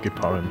rookie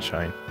problem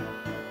shine?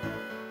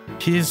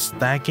 He's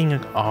stacking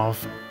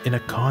off in a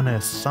corner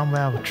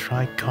somewhere. I will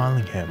try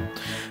calling him.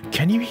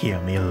 Can you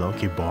hear me,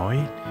 Loki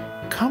boy?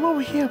 Come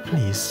over here,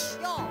 please.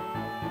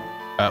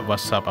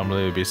 What's up? I'm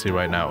really busy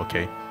right now.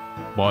 Okay.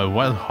 Boy,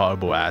 what a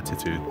horrible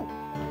attitude.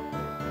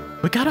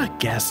 We got a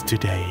guest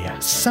today.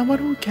 Someone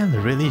who can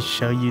really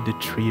show you the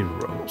tree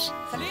ropes.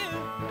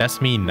 That's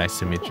me. Nice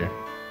to meet you.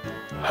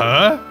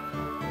 Huh?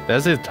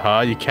 That's it, huh?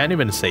 You can't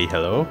even say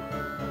hello?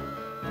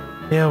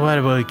 Yeah,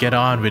 whatever, get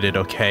on with it,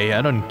 okay?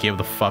 I don't give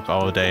the fuck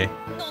all day.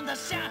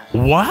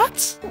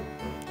 What?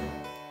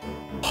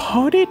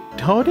 Hold it,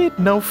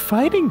 no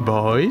fighting,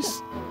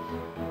 boys.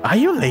 Are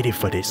you ready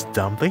for this,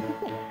 Dumpling?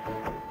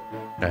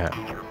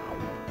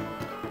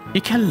 You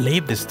can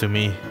leave this to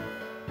me.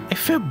 I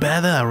feel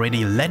better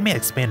already. Let me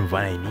explain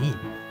what I need.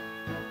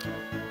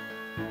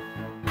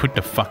 Put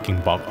the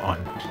fucking box on.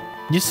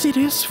 You see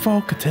this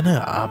 4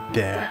 container up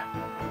there?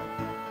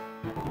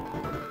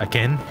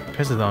 Again?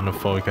 Press it on the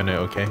 4 container,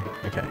 okay?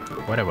 Okay,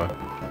 whatever.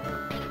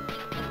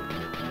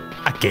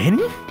 Again?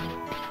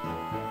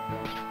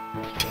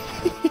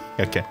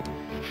 Okay.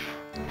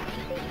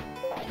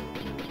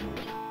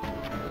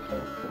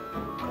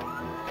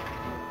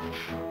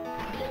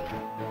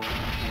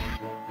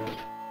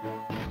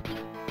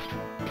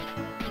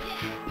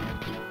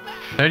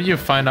 How did you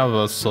find out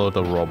about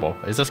Solatorobo?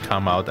 It just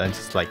come out and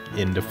just like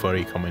in the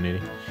furry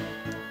community.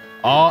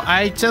 Oh,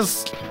 I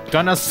just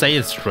gonna say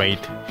it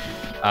straight.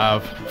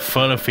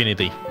 Fur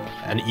affinity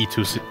and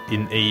E2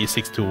 in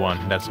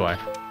A621. That's why.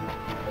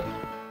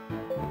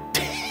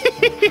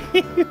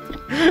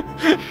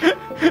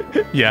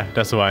 Yeah,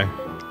 that's why.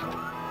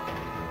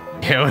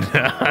 Hell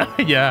no.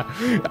 Yeah,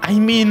 I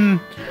mean,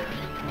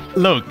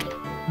 look,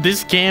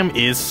 this game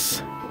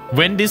is...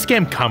 When this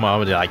game come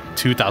out like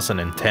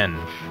 2010,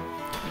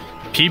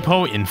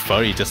 people in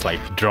furry just like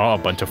draw a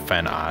bunch of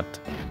fan art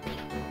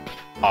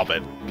of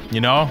it, you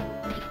know?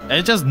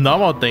 It's just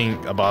normal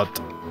thing about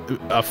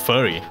a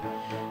furry.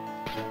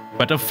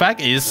 But the fact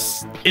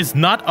is, it's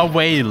not a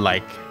way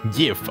like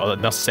GIF or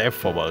not safe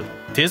forward.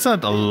 There's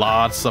not a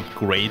lots of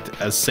great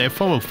safe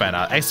forward fan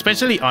art,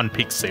 especially on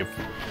Pixiv.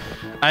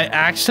 I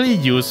actually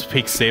use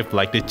Pixiv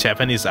like the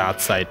Japanese art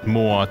site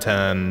more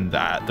than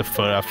the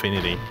Fur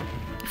Affinity.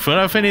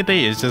 Fur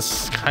Affinity is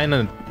just kind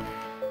of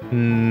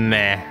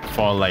nah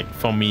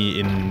for me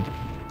in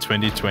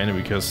 2020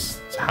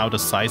 because how the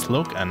size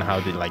look and how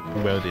they like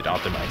well they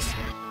optimize.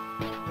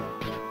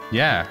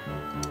 Yeah,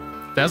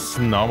 that's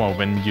normal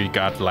when you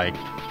got like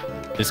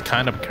this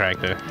kind of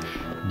character.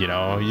 You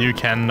know, you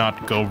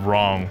cannot go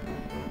wrong.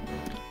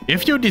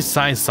 If you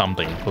design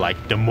something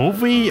like the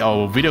movie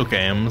or video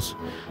games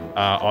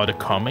or the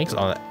comics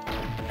or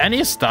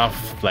any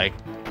stuff, like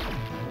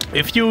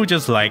if you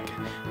just like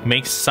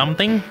make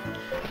something,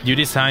 you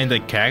design the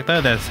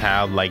character that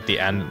have like the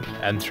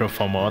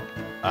anthropomorphic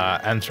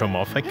and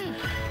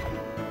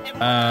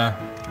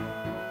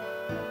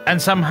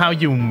somehow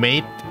you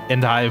made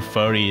entire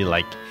furry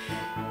like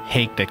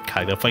hate that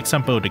character. For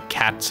example, the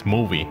Cats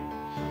movie.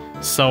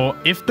 So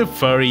if the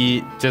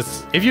furry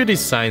if you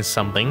design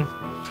something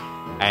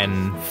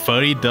and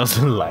furry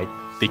doesn't like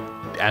the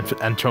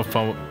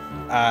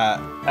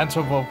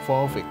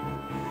anthropomorphic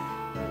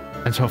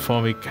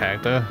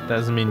character,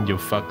 doesn't mean you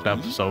fucked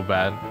up so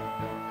bad.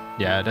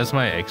 Yeah, that's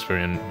my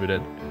experience with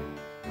it.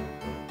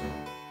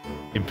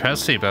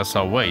 Impressive as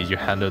always, you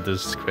handled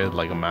this script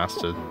like a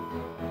master.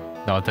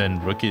 Now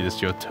then, Rookie, it's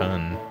your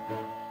turn.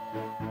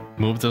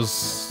 Move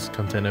those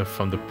containers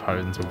from the part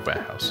into the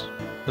warehouse.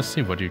 Let's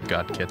see what you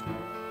got, kid.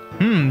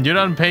 You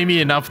don't pay me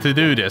enough to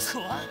do this.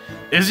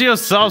 Is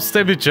yourself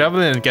stable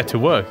traveling and get to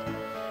work?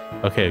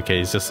 Okay,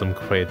 it's just some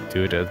crate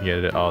dude that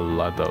get it all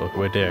locked up.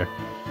 We're there.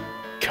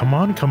 Come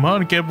on,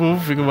 get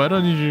moving. Why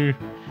don't you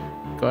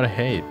go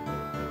ahead?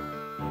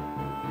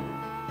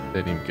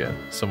 Let him get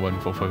someone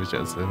for 5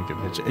 chance and give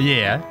me a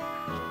yeah.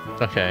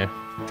 Okay.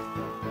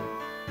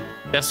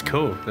 That's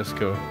cool.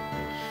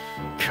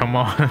 Come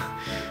on.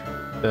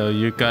 So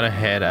you got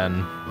ahead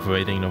and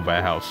waiting in the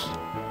warehouse.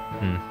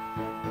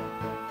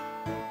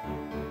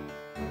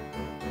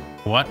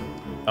 What?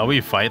 Are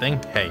we fighting?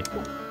 Hey.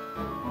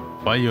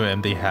 Why you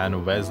empty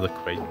hand? Where's the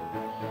crate?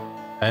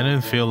 I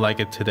didn't feel like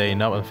it today.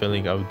 Now I'm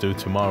feeling I'll do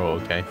tomorrow,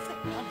 okay?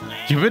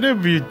 You better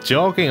be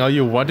joking or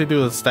you want to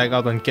do the stack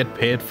out and get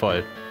paid for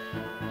it.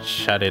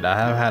 Shut it, I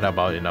have had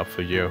about enough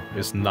for you.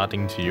 It's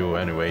nothing to you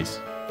anyways.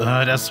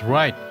 That's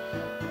right.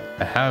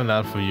 I have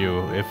enough for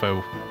you.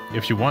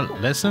 If you want,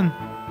 listen.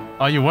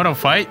 Oh, you wanna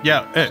fight?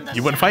 Yeah,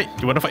 you wanna fight?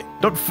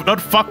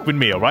 Don't fuck with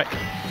me, alright?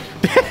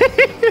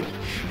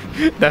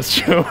 That's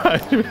true.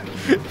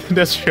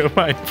 That's true,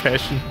 my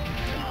impression.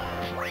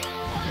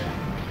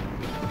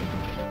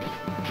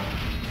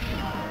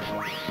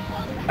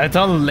 I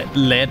thought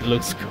lead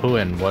looks cool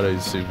and what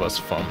is it was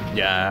fun.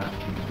 Yeah.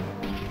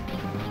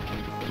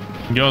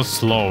 You're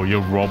slow.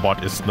 Your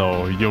robot is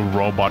slow. Your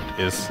robot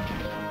is.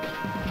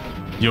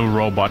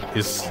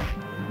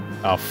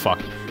 Oh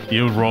fuck.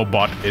 Your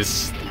robot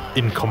is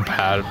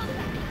incompatible.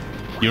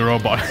 Your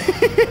robot.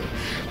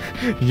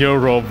 Your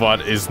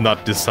robot is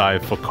not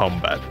designed for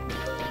combat.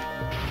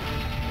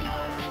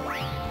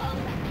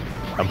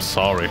 I'm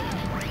sorry.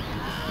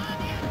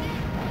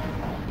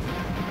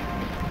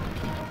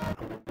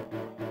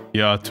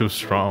 You're too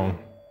strong.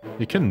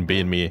 You couldn't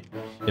beat me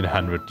in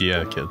 100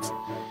 years, kids.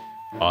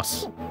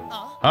 Boss.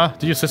 Huh?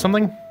 Did you say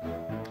something?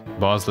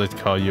 Boss, let's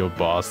call you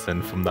boss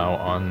then from now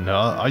on.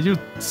 Are you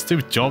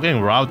still joking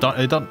around?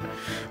 I don't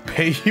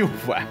pay you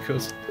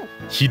wackos.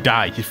 He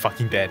died. He's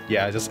fucking dead.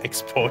 Yeah, just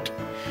explode.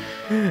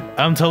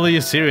 I'm totally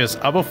serious.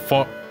 I will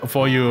for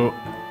you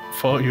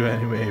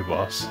anyway,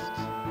 boss.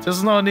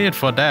 There's no need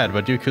for that,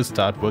 but you could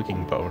start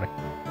working, Bowling.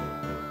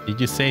 Did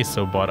you say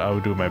so, but I will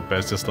do my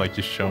best just like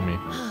you show me.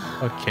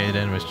 Okay,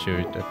 then we'll show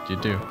you that you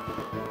do.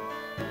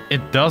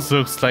 It does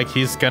look like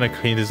he's gonna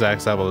clean his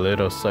axe up a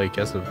little, so I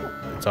guess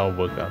it's all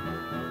worked out.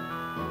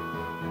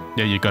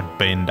 Yeah, you got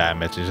brain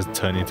damage. You just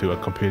turned into a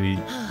completely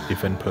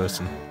different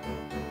person.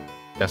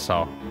 That's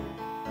all.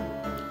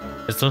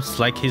 It looks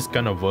like he's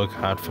gonna work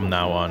hard from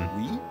now on.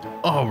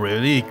 Oh,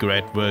 really?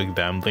 Great work,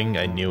 Damling.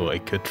 I knew I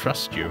could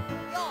trust you.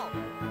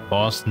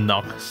 Boss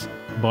knocks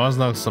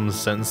some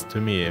sense to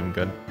me. I'm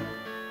gonna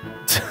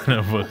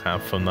work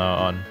hard from now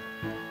on.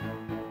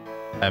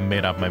 I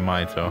made up my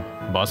mind though.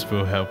 Boss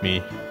will help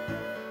me.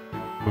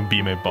 Will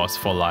be my boss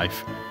for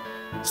life.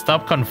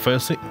 Stop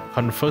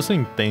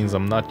confessing things.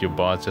 I'm not your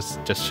boss.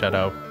 Just shut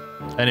up.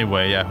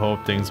 Anyway, I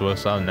hope things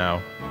work out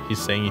now. He's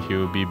saying he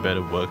will be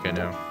better worker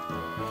now.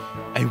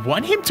 I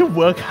want him to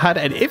work hard,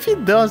 and if he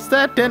does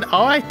that, then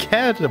all I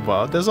care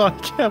about. That's all I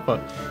care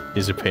about.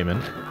 Is a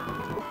payment.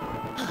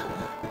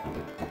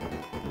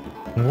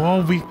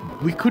 Whoa,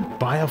 we could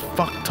buy a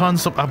fuck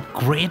tons of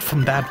upgrade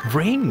from that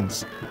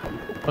rings.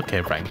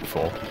 Okay, rank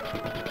 4.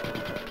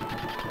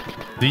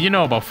 Do you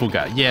know about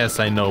Fuga? Yes,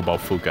 I know about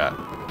Fuga.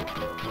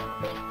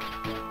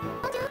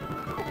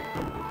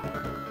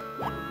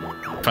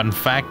 Fun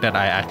fact that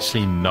I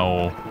actually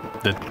know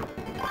the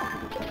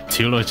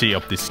trilogy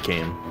of this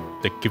game.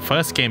 The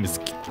first game is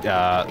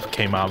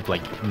came out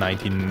like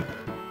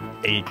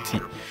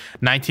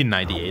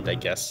 1998, I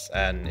guess,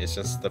 and it's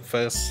just the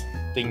first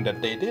thing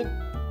that they did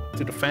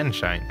to the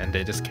franchise, and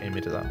they just came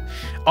it out.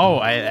 Oh,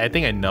 I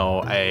think I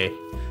know. I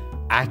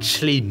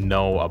actually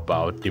know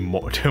about the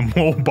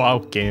mobile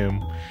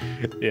game.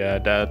 Yeah,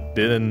 that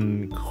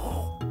didn't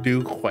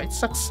do quite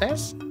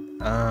success.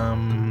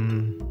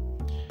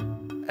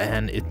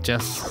 And it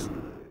just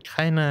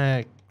kind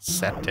of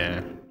sat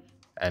there,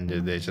 and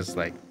they just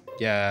like,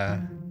 yeah,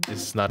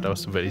 it's not a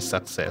very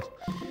success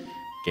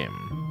game.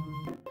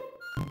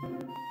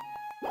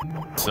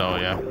 So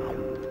yeah,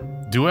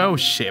 duel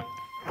ship,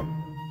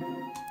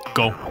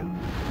 go.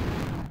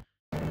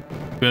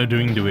 We're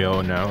doing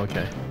duel now.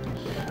 Okay.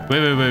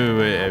 Wait.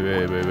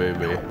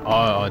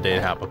 Oh, they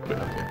have a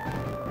okay.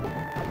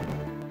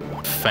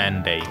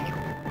 Fan day.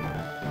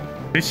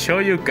 To show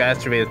you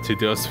graduate to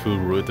those who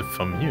rooted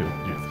from you.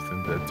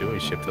 The duel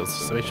ship, those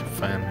such a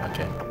fan.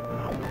 Okay.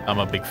 I'm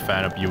a big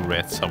fan of you,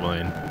 Red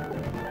Submarine.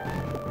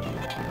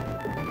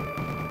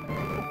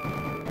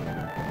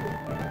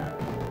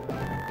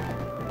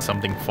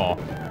 Something for.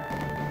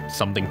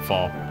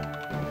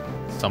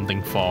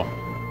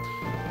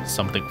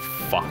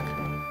 Fuck.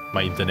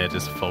 My internet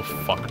is so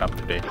fucked up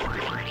today.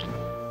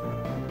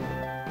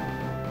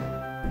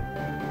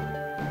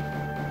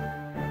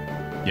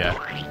 Yeah.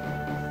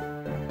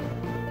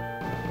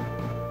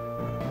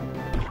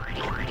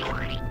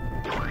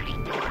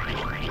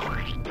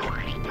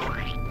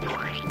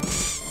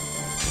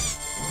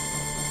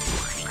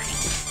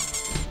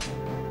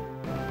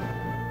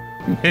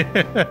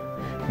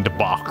 The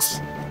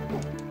box.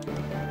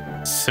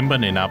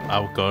 Simple enough,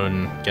 I'll go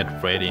and get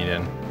ready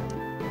then.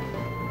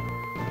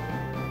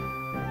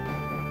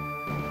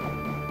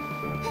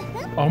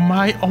 Oh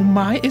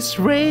my, it's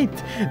Raid!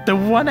 The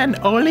one and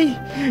only!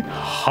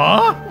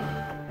 Huh?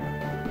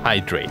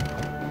 Hydrate.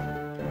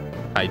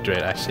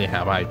 Hydrate, actually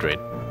have hydrate.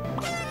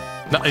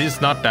 No,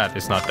 it's not that,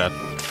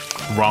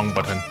 Wrong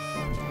button.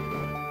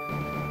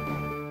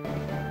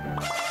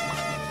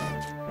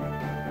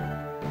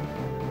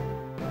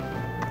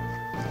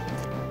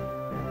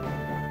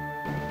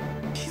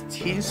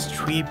 Here's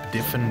 3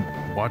 different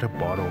water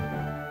bottles.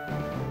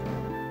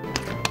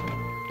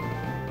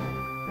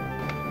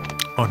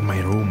 On my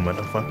room,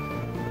 motherfucker.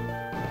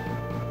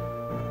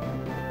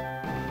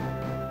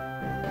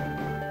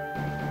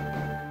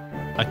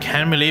 I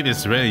can't believe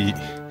it's really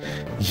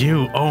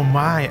you. Oh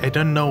my, I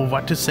don't know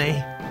what to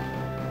say.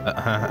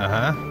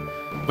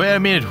 Wait a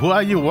minute, who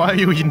are you? Why are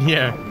you in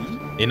here?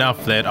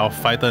 Enough, let our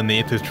fighter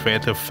need to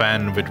treat a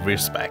fan with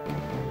respect.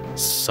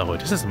 So,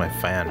 this is my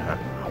fan, huh?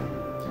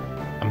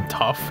 I'm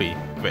Toffee.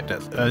 Wait,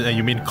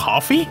 you mean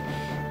coffee?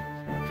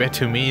 Great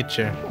to meet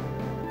you.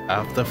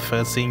 After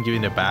first seeing you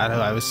in the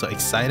battle, I was so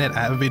excited.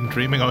 I have been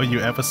dreaming of you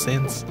ever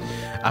since.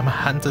 I'm a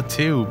hunter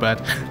too, but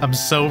I'm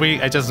so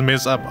weak. I just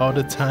mess up all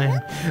the time.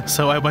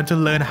 So I want to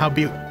learn how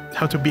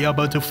to be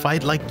able to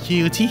fight like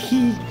you.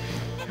 Teehee.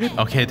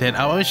 Okay, then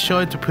I will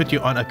sure to put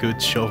you on a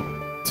good show.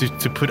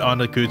 To put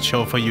on a good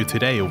show for you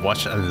today.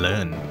 Watch and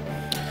learn.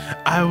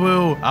 I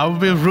will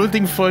be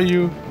rooting for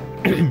you.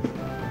 And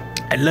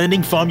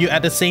learning from you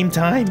at the same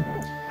time.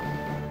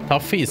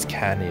 Toffee is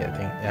candy, I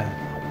think. Yeah.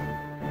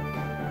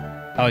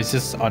 Oh, it's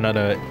just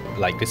another,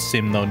 like, the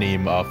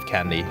synonym of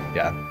candy.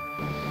 Yeah.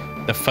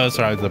 The first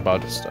round is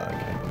about to start.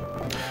 Okay.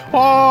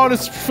 Oh,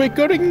 this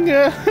figuring.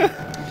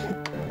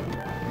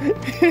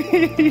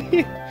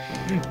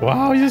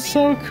 Wow, you're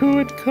so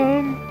cool.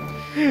 Come.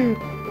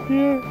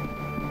 Yeah.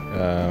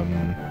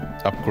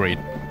 Upgrade.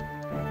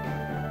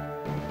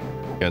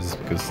 Yeah, this is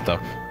good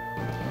stuff.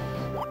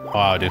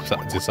 Wow, this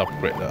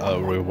upgrade,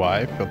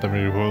 revive. Got the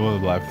revival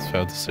life is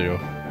fell to 0.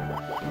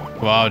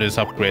 Wow, this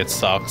upgrade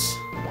sucks.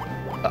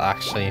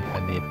 Actually, I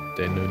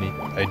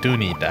do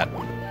need that.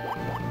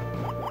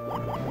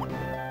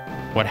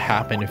 What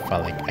happened if I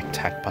like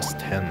attack plus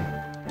 10?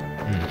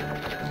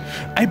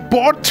 I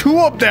bought 2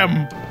 of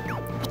them.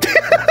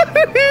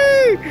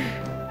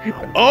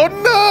 Oh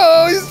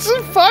no, it's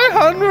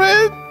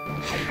 500.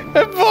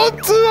 I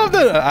bought 2 of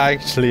them.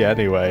 Actually,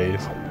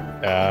 anyways,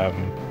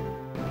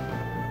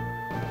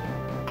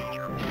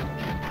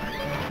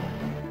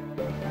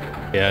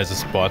 yeah, I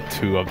just bought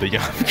 2 of the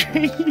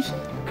upgrade.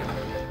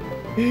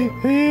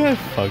 I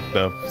fucked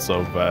up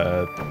so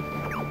bad.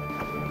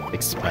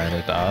 Expand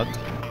it out.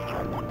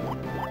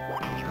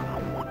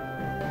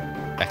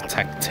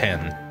 Attack 10.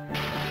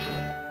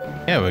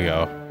 Here we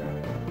go.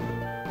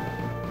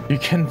 You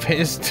can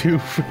paste 2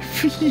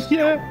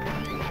 here.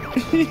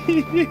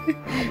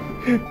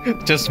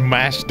 Just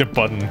mash the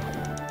button.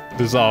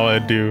 That's all I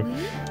do.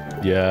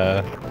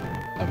 Yeah,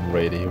 I'm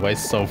ready. Why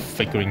is so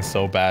figuring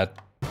so bad?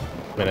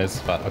 But it's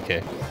fun.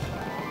 Okay.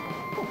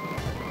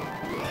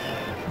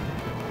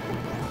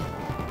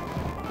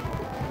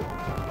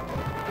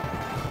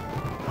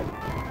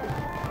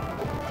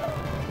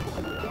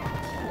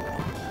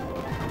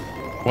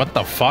 What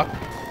the fuck?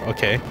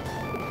 Okay.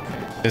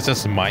 It's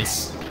just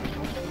mice.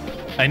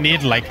 I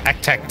need like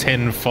attack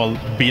 10 for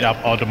beat up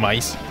all the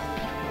mice.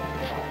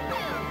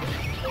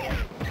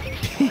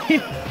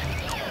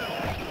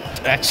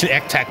 Actually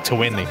attack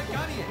 20.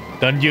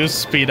 Don't use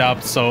speed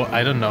up, so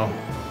I don't know.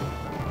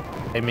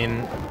 I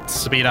mean,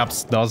 speed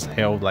ups does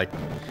help, like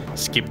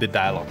skip the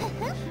dialogue.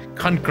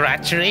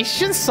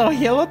 Congratulations, so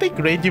Hello the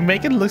Great, you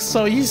make it look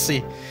so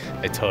easy.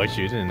 I told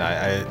you, didn't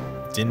I?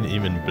 I didn't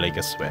even blink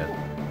a sweat.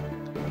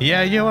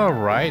 Yeah, you are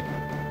right.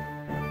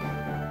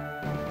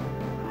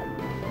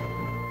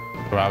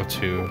 Route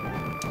 2.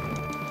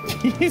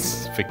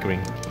 He's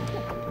figuring.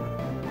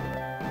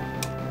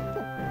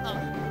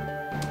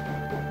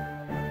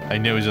 I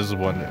knew it just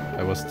one.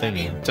 I was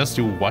thinking, just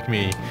to watch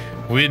me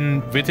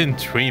win within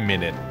 3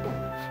 minutes.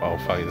 Oh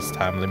fuck, it's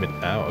time limit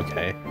now.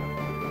 Okay.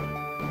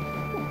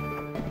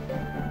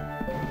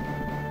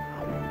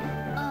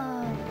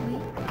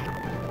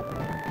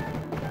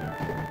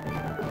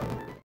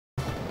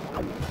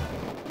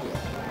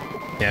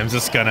 Yeah, I'm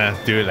just gonna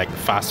do it like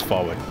fast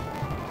forward.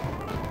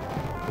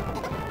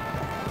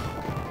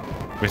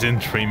 Within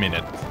 3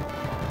 minutes.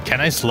 Can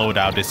I slow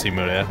down this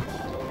simulator?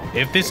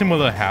 If this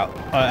simulator have,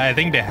 I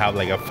think they have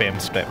like a frame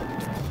step,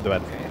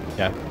 but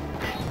yeah.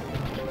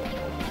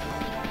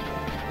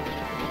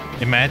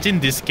 Imagine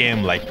this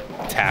game like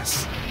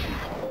tasks.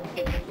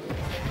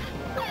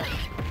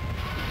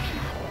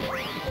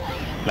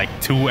 Like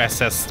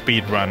 2SS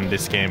speed run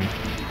this game.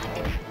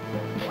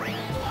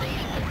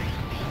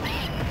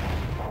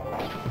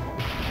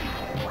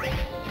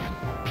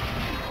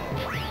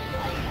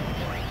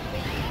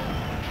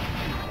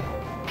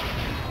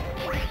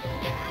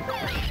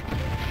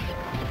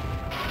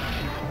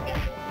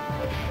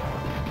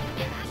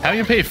 Have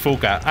you played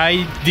Fuga?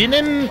 I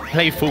didn't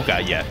play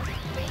Fuga yet.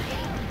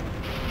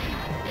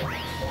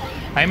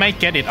 I might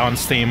get it on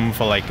Steam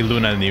for like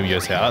Lunar New Year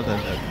sale.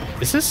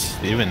 Is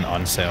this even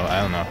on sale?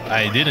 I don't know.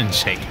 I didn't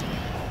check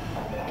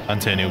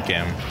until new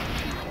game.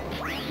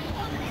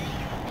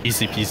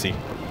 Easy peasy.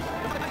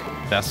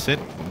 That's it?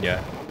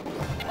 Yeah.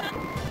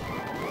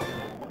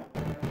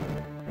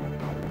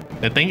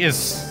 The thing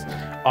is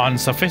on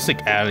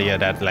sophistic area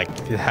that like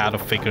it had a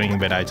figuring,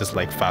 but I just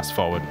like fast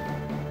forward.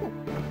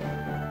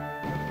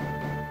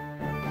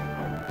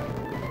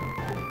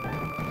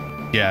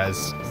 Yeah,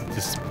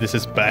 this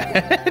is bad.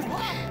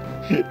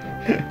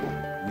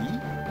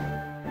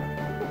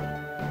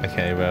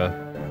 Okay, well,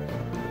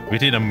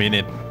 within a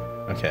minute.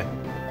 Okay.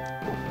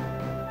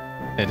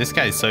 Yeah, this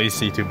guy is so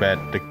easy. Too bad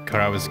the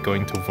crowd is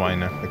going to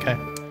Viner. Okay.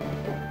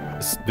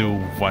 Let's do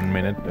 1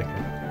 minute. Okay.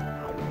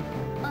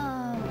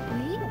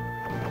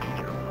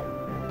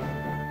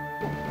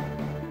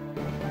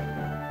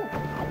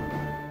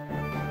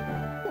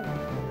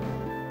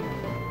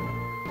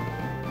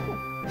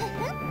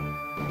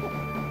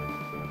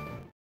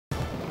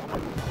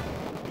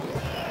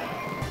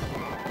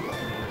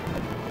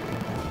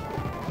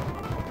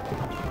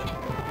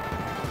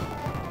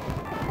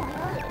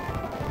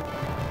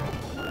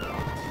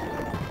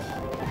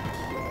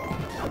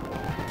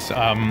 So,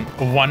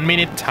 1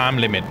 minute time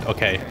limit.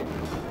 Okay.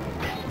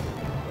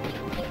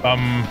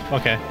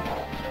 Okay.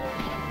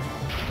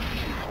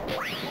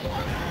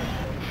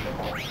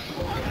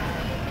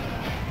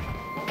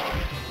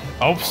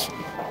 Oops.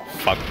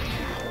 Fuck.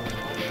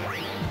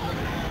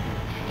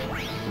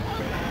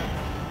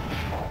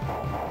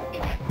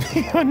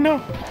 Oh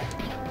no.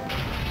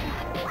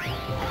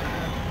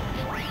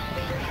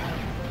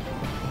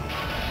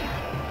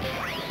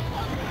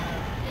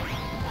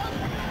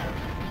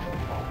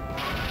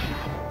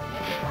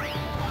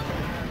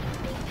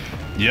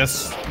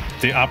 Yes,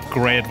 the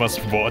upgrade was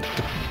worth.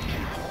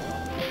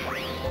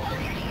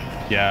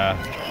 Yeah,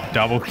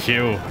 double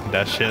kill,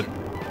 that shit.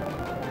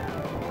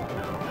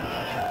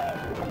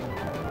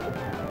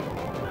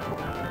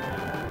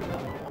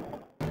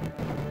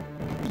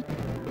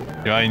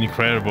 You are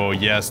incredible.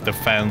 Yes, the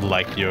fans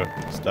like your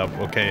stuff.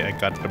 Okay, I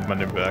got the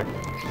money back.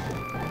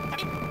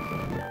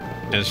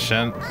 Yes,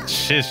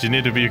 shit, you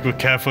need to be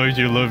careful if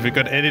you love. You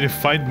got any to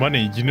find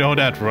money. You know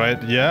that,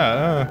 right?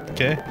 Yeah,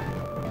 okay.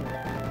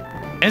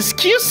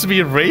 Excuse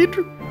me, Raid?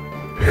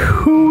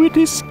 Who would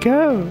this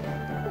go?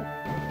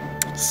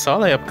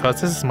 Sorry, of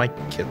course, this is my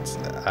kid's,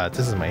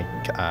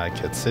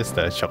 kid's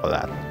sister,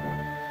 Chocolate.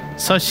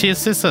 So his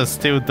sister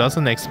still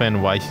doesn't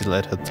explain why she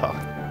let her talk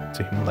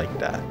to him like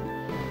that.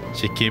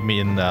 She keep me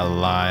in the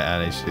lie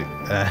and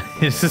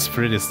this is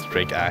pretty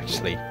strict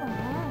actually.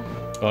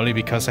 Only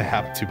because I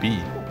have to be.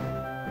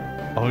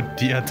 Oh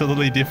dear,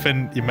 totally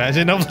different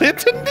imagine of than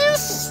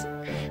this.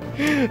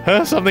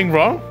 Huh, something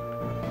wrong?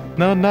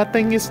 No,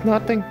 nothing is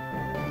nothing.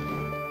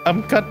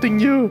 I'm cutting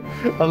you.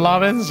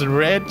 Allowance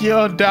red,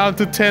 you're down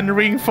to 10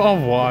 ring for a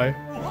while.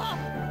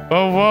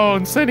 Oh, whoa,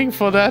 I'm setting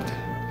for that.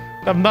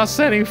 I'm not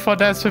setting for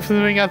that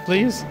 15 ring at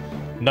least.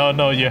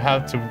 No, you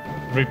have to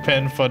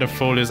repent for the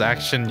foolish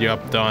action you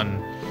have done.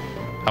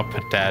 How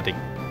pathetic.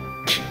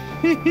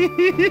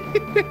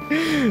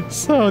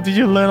 So, did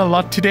you learn a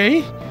lot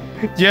today?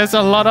 Yes,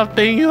 a lot of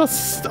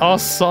things, all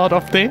sort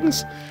of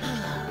things.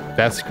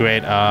 That's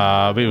great.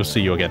 We will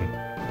see you again.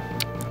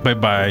 Bye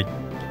bye.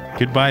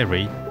 Goodbye,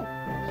 Ray.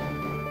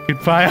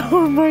 Goodbye,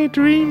 all my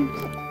dreams.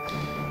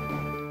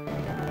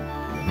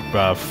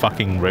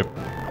 Fucking rip.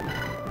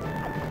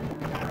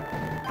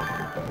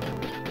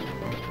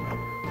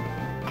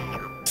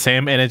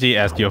 Same energy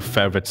as your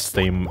favorite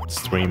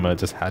streamer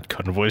just had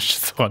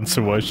controversial.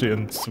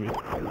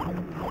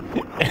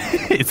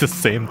 It's the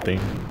same thing.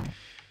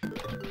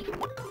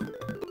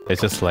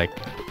 It's just like,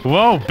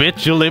 whoa,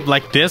 bitch, you live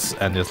like this,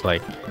 and it's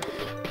like,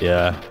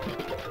 yeah.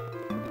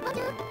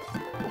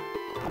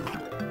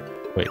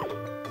 Wait,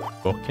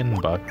 broken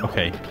bug.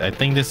 Okay, I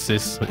think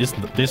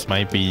this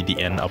might be the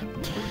end of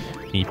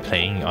me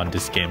playing on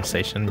this game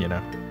session. You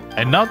know,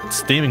 I'm not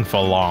streaming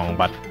for long,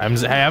 but I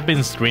have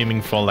been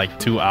streaming for like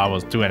 2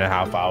 hours,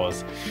 2.5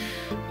 hours,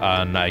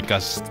 and I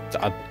got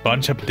a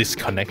bunch of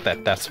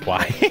disconnected. That's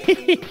why.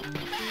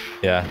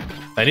 Yeah,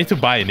 I need to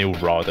buy a new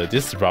router.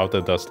 This router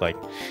does like,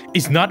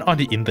 it's not on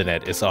the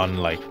internet. It's on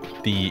like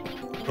the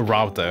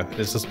router.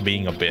 It's just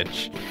being a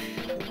bitch.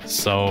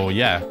 So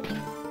yeah.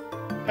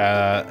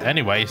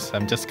 Anyways,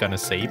 I'm just gonna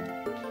save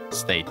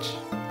stage.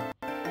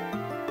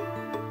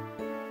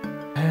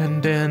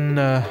 And then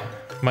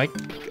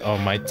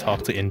might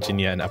talk to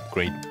engineer and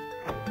upgrade.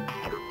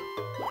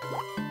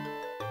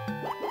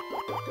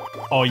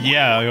 Oh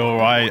yeah, you're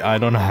right. I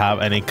don't have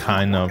any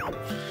kind of.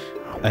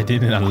 I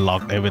didn't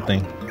unlock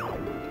everything.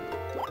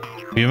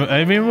 I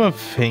remember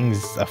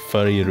things a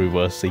furry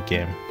reversey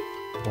game.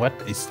 What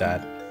is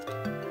that?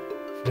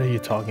 What are you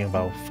talking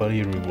about?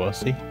 Furry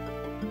reversey?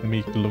 Let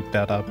me look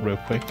that up real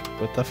quick.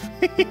 What the f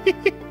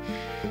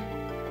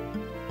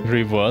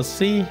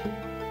reversey?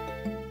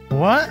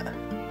 What?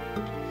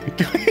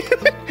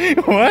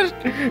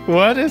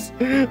 What is?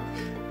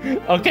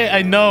 Okay,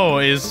 I know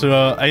it's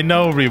I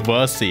know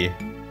reversey.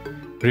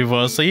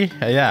 Reversey?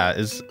 Yeah,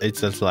 it's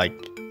just like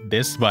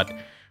this, but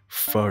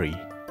furry.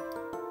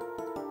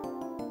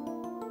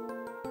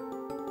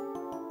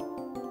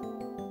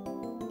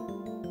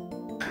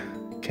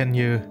 Can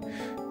you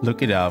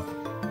look it up?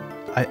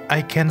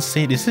 I can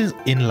see this is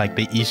in like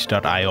the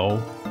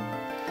itch.io.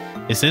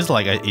 Is this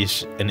like an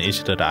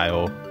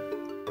itch.io?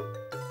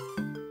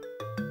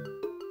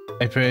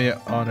 I play it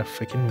on a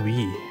freaking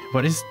Wii.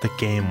 What is the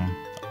game?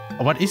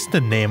 What is the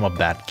name of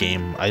that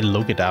game? I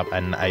looked it up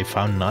and I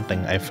found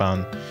nothing. I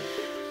found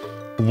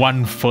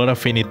one for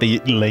affinity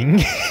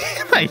link,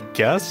 I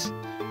guess.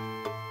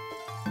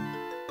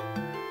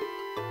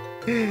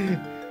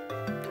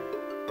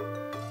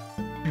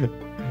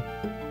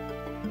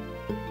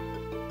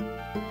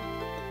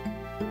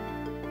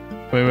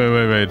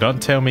 Wait,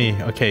 don't tell me.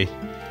 Okay,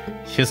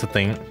 here's the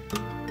thing.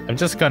 I'm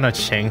just gonna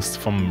change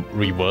from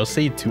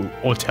Reversey to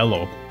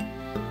Othello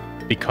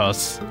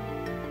because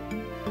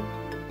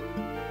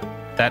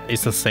that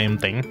is the same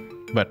thing,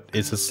 but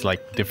it's just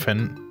like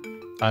different.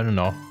 I don't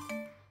know.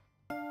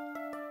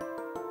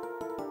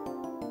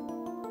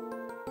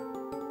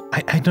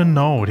 I don't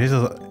know. This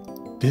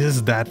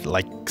is that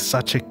like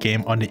such a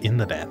game on the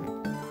internet.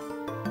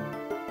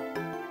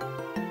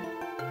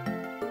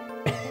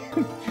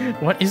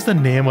 What is the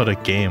name of the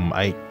game?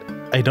 I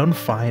don't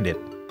find it.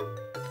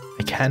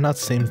 I cannot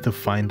seem to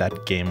find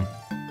that game.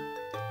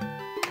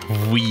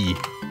 Wii.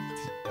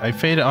 I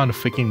played it on the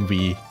freaking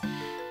Wii.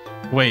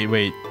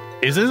 Wait.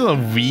 Is this a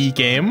Wii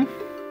game?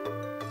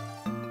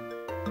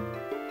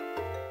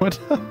 What?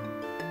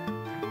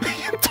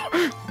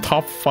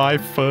 Top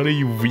 5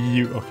 furry Wii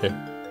U. Okay.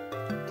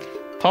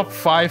 Top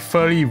 5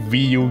 furry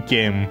Wii U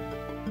game.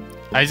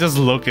 I just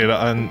looked it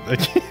up and I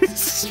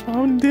just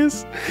found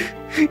this.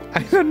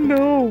 I don't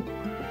know.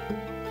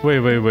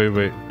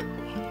 Wait.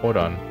 Hold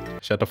on.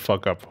 Shut the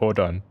fuck up. Hold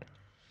on.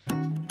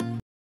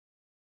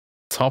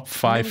 Top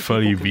 5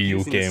 furry Wii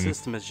U game. The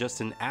system is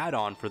just an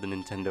add-on for the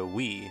Nintendo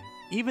Wii,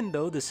 even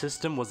though the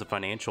system was a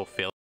financial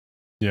failure.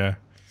 Yeah.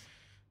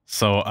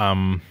 So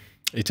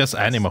it's just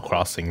Animal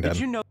Crossing then.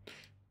 Did you know?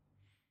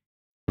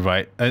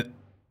 Right.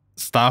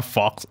 Star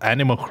Fox,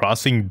 Animal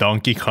Crossing,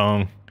 Donkey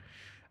Kong,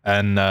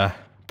 and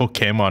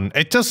Pokemon.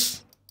 It's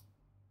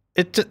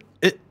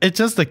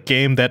just a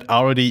game that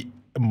already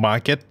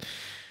market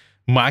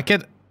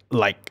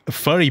like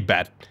furry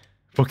bad.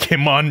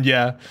 Pokemon,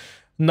 yeah.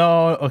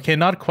 No, okay,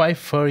 not quite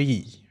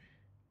furry.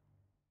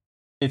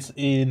 It's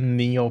in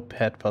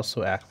Neopet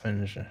Puzzle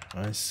Adventure.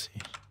 I see.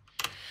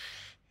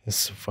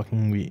 It's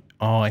fucking weird.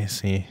 Oh, I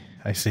see.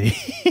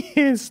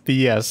 It's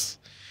DS.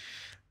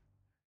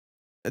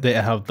 They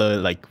have the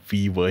like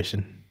V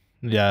version.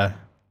 Yeah.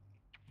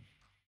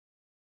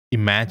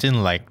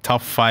 Imagine like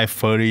top 5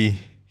 furry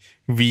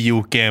Wii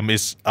U game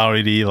is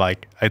already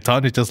like, I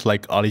thought it's just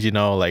like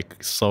original like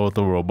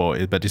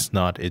Solatorobo, but it's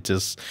not. It's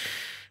just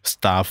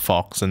Star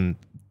Fox and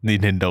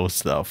Nintendo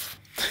stuff.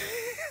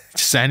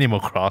 Just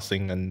Animal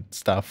Crossing and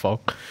Star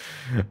Fox.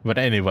 But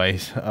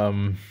anyways, let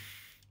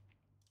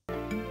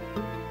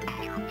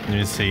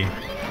me see.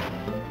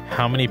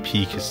 How many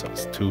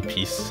pieces? 2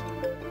 pieces.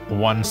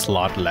 1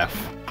 slot left.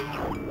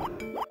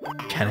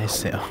 Can I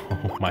say?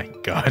 Oh my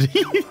god.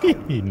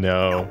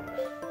 No.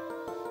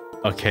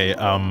 Okay,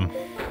 I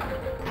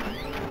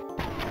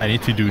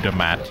need to do the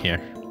math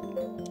here.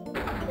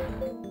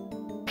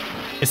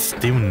 It's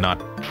still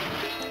not.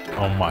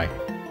 Oh my.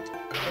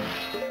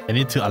 I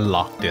need to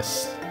unlock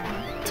this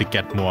to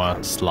get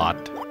more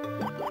slot.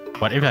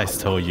 What if I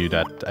told you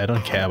that I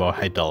don't care about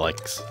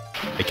hydraulics?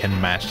 I can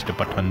mash the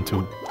button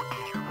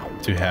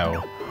to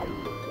hell.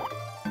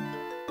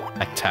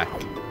 Attack.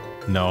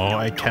 No,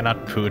 I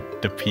cannot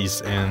put the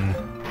piece in.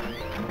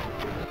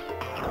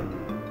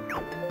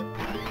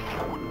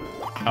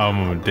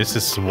 This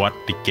is what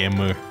the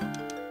gamer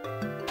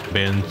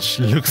bench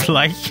looks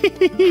like.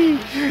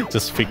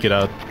 Just figured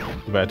out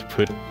where to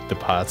put the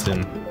parts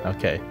in.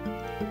 Okay.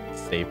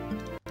 Save.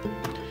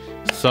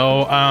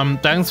 So,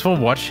 thanks for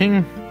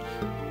watching.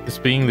 It's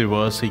being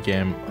reversed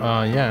game.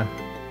 Yeah.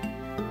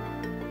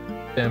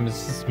 Damn,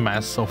 this is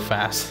mashed so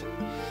fast.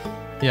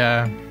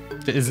 Yeah.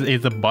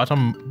 It's a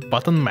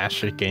button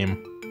masher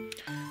game.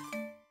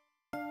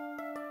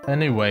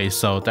 Anyway,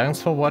 so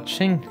thanks for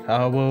watching.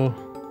 I will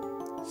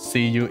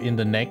see you in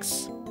the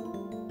next.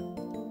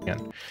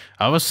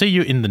 I will see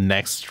you in the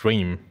next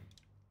stream.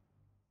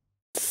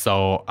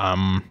 So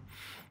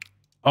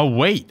oh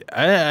wait,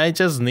 I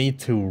just need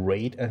to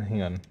rate.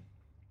 Hang on.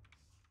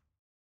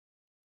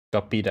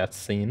 Copy that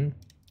scene.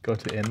 Go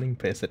to ending,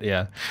 paste it.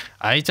 Yeah,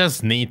 I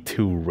just need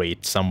to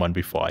rate someone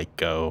before I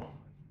go.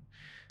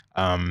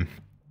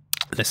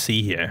 Let's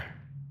see here.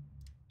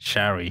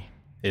 Shari,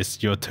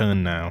 it's your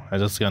turn now. I'm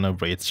just gonna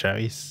rate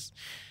Shari.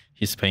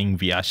 He's playing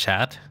via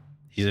chat.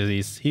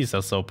 He's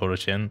also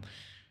Persian.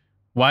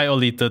 Why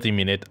only 30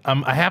 minutes?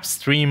 I have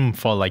streamed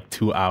for like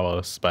 2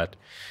 hours, but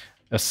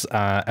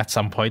at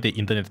some point the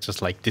internet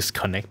just like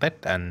disconnected,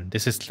 and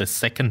this is the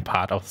second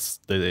part of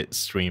the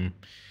stream.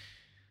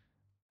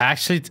 I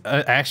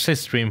actually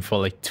streamed for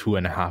like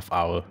 2.5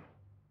 hours.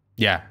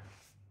 Yeah.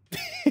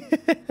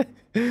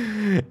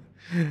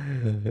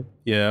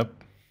 Yep.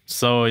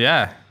 So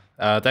yeah,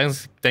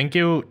 thank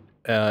you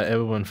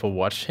everyone for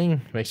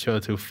watching. Make sure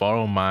to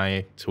follow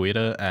my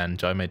Twitter and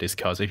join my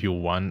Discord if you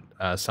want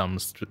some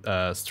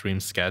stream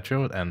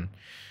scheduled and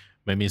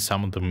maybe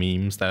some of the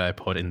memes that I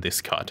put in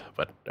Discord.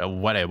 But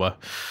whatever.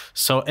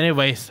 So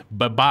anyways,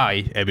 bye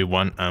bye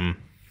everyone.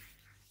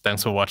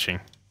 Thanks for watching.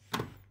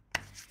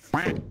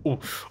 Ooh.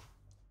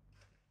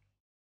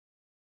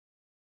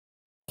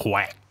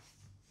 Quack.